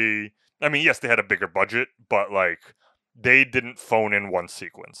truly. I mean, yes, they had a bigger budget, but like they didn't phone in one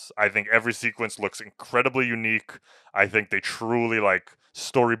sequence. I think every sequence looks incredibly unique. I think they truly like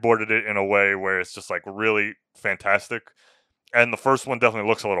storyboarded it in a way where it's just like really fantastic. And the first one definitely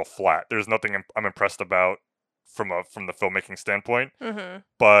looks a little flat. There's nothing I'm impressed about from the filmmaking standpoint. Mm-hmm.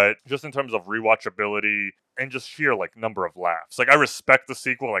 But just in terms of rewatchability and just sheer like number of laughs, like I respect the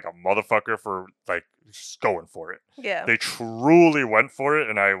sequel like a motherfucker for like just going for it. Yeah. They truly went for it,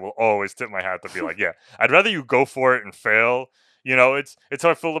 and I will always tip my hat to be like, yeah, I'd rather you go for it and fail. You know, it's how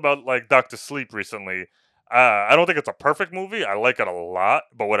I feel about like Dr. Sleep recently. I don't think it's a perfect movie. I like it a lot,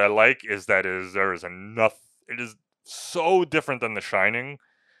 but what I like is that there is enough. It is so different than The Shining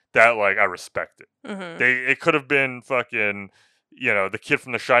that like I respect it. Mm-hmm. It could have been fucking, you know, the kid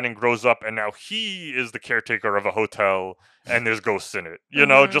from The Shining grows up and now he is the caretaker of a hotel and there's ghosts in it. You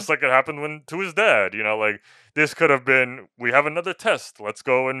know, just like it happened to his dad. You know, like this could have been, we have another test. Let's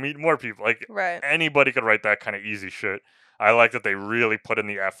go and meet more people. Like anybody could write that kind of easy shit. I like that they really put in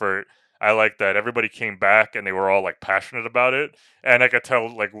the effort. I like that everybody came back and they were all like passionate about it. And I could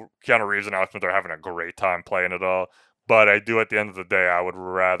tell like Keanu Reeves and Alex Smith are having a great time playing it all. But I do, at the end of the day, I would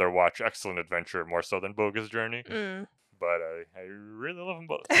rather watch Excellent Adventure more so than Bogus Journey. But I really love them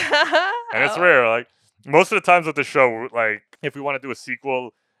both. And it's rare. Like, most of the times with the show, like, if we want to do a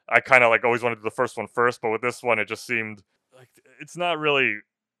sequel, I kind of, like, always want to do the first one first. But with this one, it just seemed like it's not really,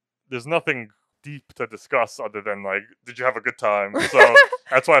 there's nothing deep to discuss other than, like, did you have a good time? So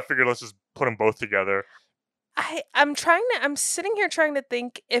that's why I figured let's just put them both together. I'm sitting here trying to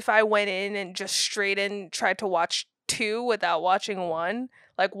think if I went in and just straight in tried to watch 2 without watching 1,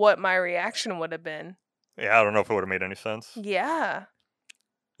 like what my reaction would have been. Yeah, I don't know if it would have made any sense. Yeah.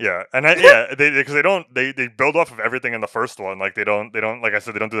 Yeah, and because they build off of everything in the first one. Like they don't like I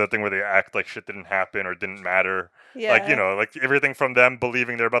said, they don't do that thing where they act like shit didn't happen or didn't matter. Yeah. Like, you know, like everything from them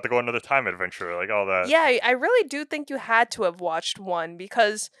believing they're about to go on another time adventure, like all that. Yeah, I really do think you had to have watched 1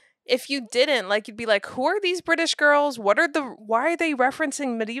 because if you didn't, like, you'd be like, who are these British girls? Why are they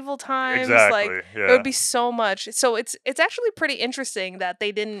referencing medieval times? Exactly. Like, yeah. There would be so much. So it's actually pretty interesting that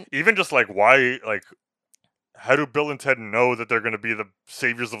they didn't. Even just like why, like, how do Bill and Ted know that they're going to be the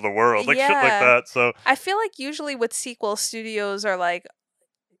saviors of the world? Like shit like that. So I feel like usually with sequel studios are like,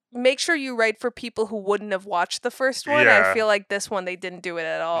 make sure you write for people who wouldn't have watched the first one. Yeah. I feel like this one they didn't do it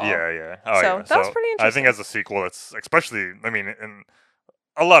at all. Yeah. Oh, so yeah. that was pretty interesting. I think as a sequel, it's especially. I mean,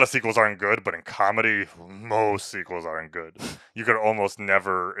 a lot of sequels aren't good, but in comedy, most sequels aren't good. You could almost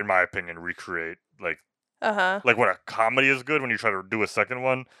never, in my opinion, recreate like when a comedy is good. When you try to do a second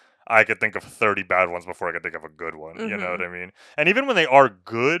one, I could think of 30 bad ones before I could think of a good one. You know what I mean? And even when they are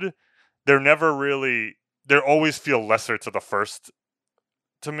good, they're never really. They always feel lesser to the first,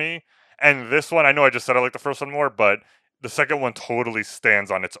 to me. And this one, I know I just said I like the first one more, but the second one totally stands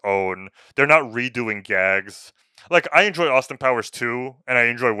on its own. They're not redoing gags. Like, I enjoy Austin Powers 2, and I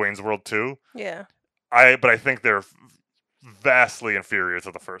enjoy Wayne's World 2. Yeah. But I think they're vastly inferior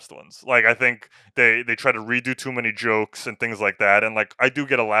to the first ones. Like, I think they try to redo too many jokes and things like that, and, like, I do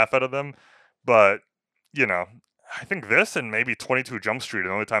get a laugh out of them, but, you know, I think this and maybe 22 Jump Street are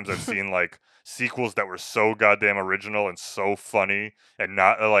the only times I've seen, like, sequels that were so goddamn original and so funny and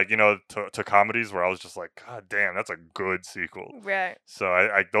not, like, you know, to comedies where I was just like, God damn, that's a good sequel. Right. So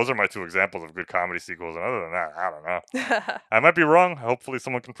I those are my 2 examples of good comedy sequels, and other than that, I don't know. I might be wrong. Hopefully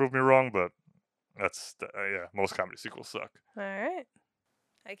someone can prove me wrong, but that's, yeah, most comedy sequels suck. All right.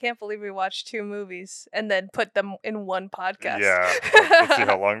 I can't believe we watched 2 movies and then put them in one podcast. Yeah. Let's see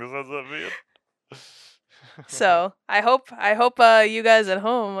how long this ends up being. So I hope you guys at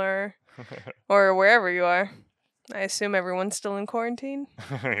home or wherever you are. I assume everyone's still in quarantine.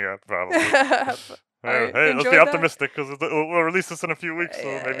 Yeah, probably. Hey, let's be optimistic because we'll release this in a few weeks,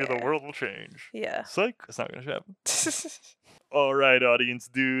 so maybe the world will change. Yeah. Psych, it's not going to happen. All right, audience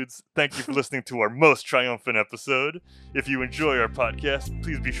dudes. Thank you for listening to our most triumphant episode. If you enjoy our podcast,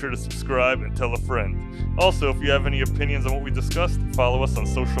 please be sure to subscribe and tell a friend. Also, if you have any opinions on what we discussed, follow us on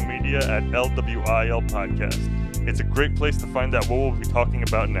social media at LWIL Podcast. It's a great place to find out what we'll be talking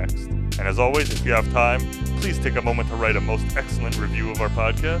about next. And as always, if you have time, please take a moment to write a most excellent review of our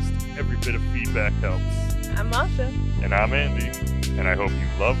podcast. Every bit of feedback helps. I'm Masha. And I'm Andy. And I hope you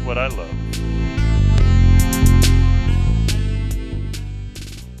love what I love.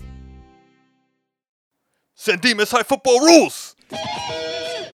 San Dimas High Football rules!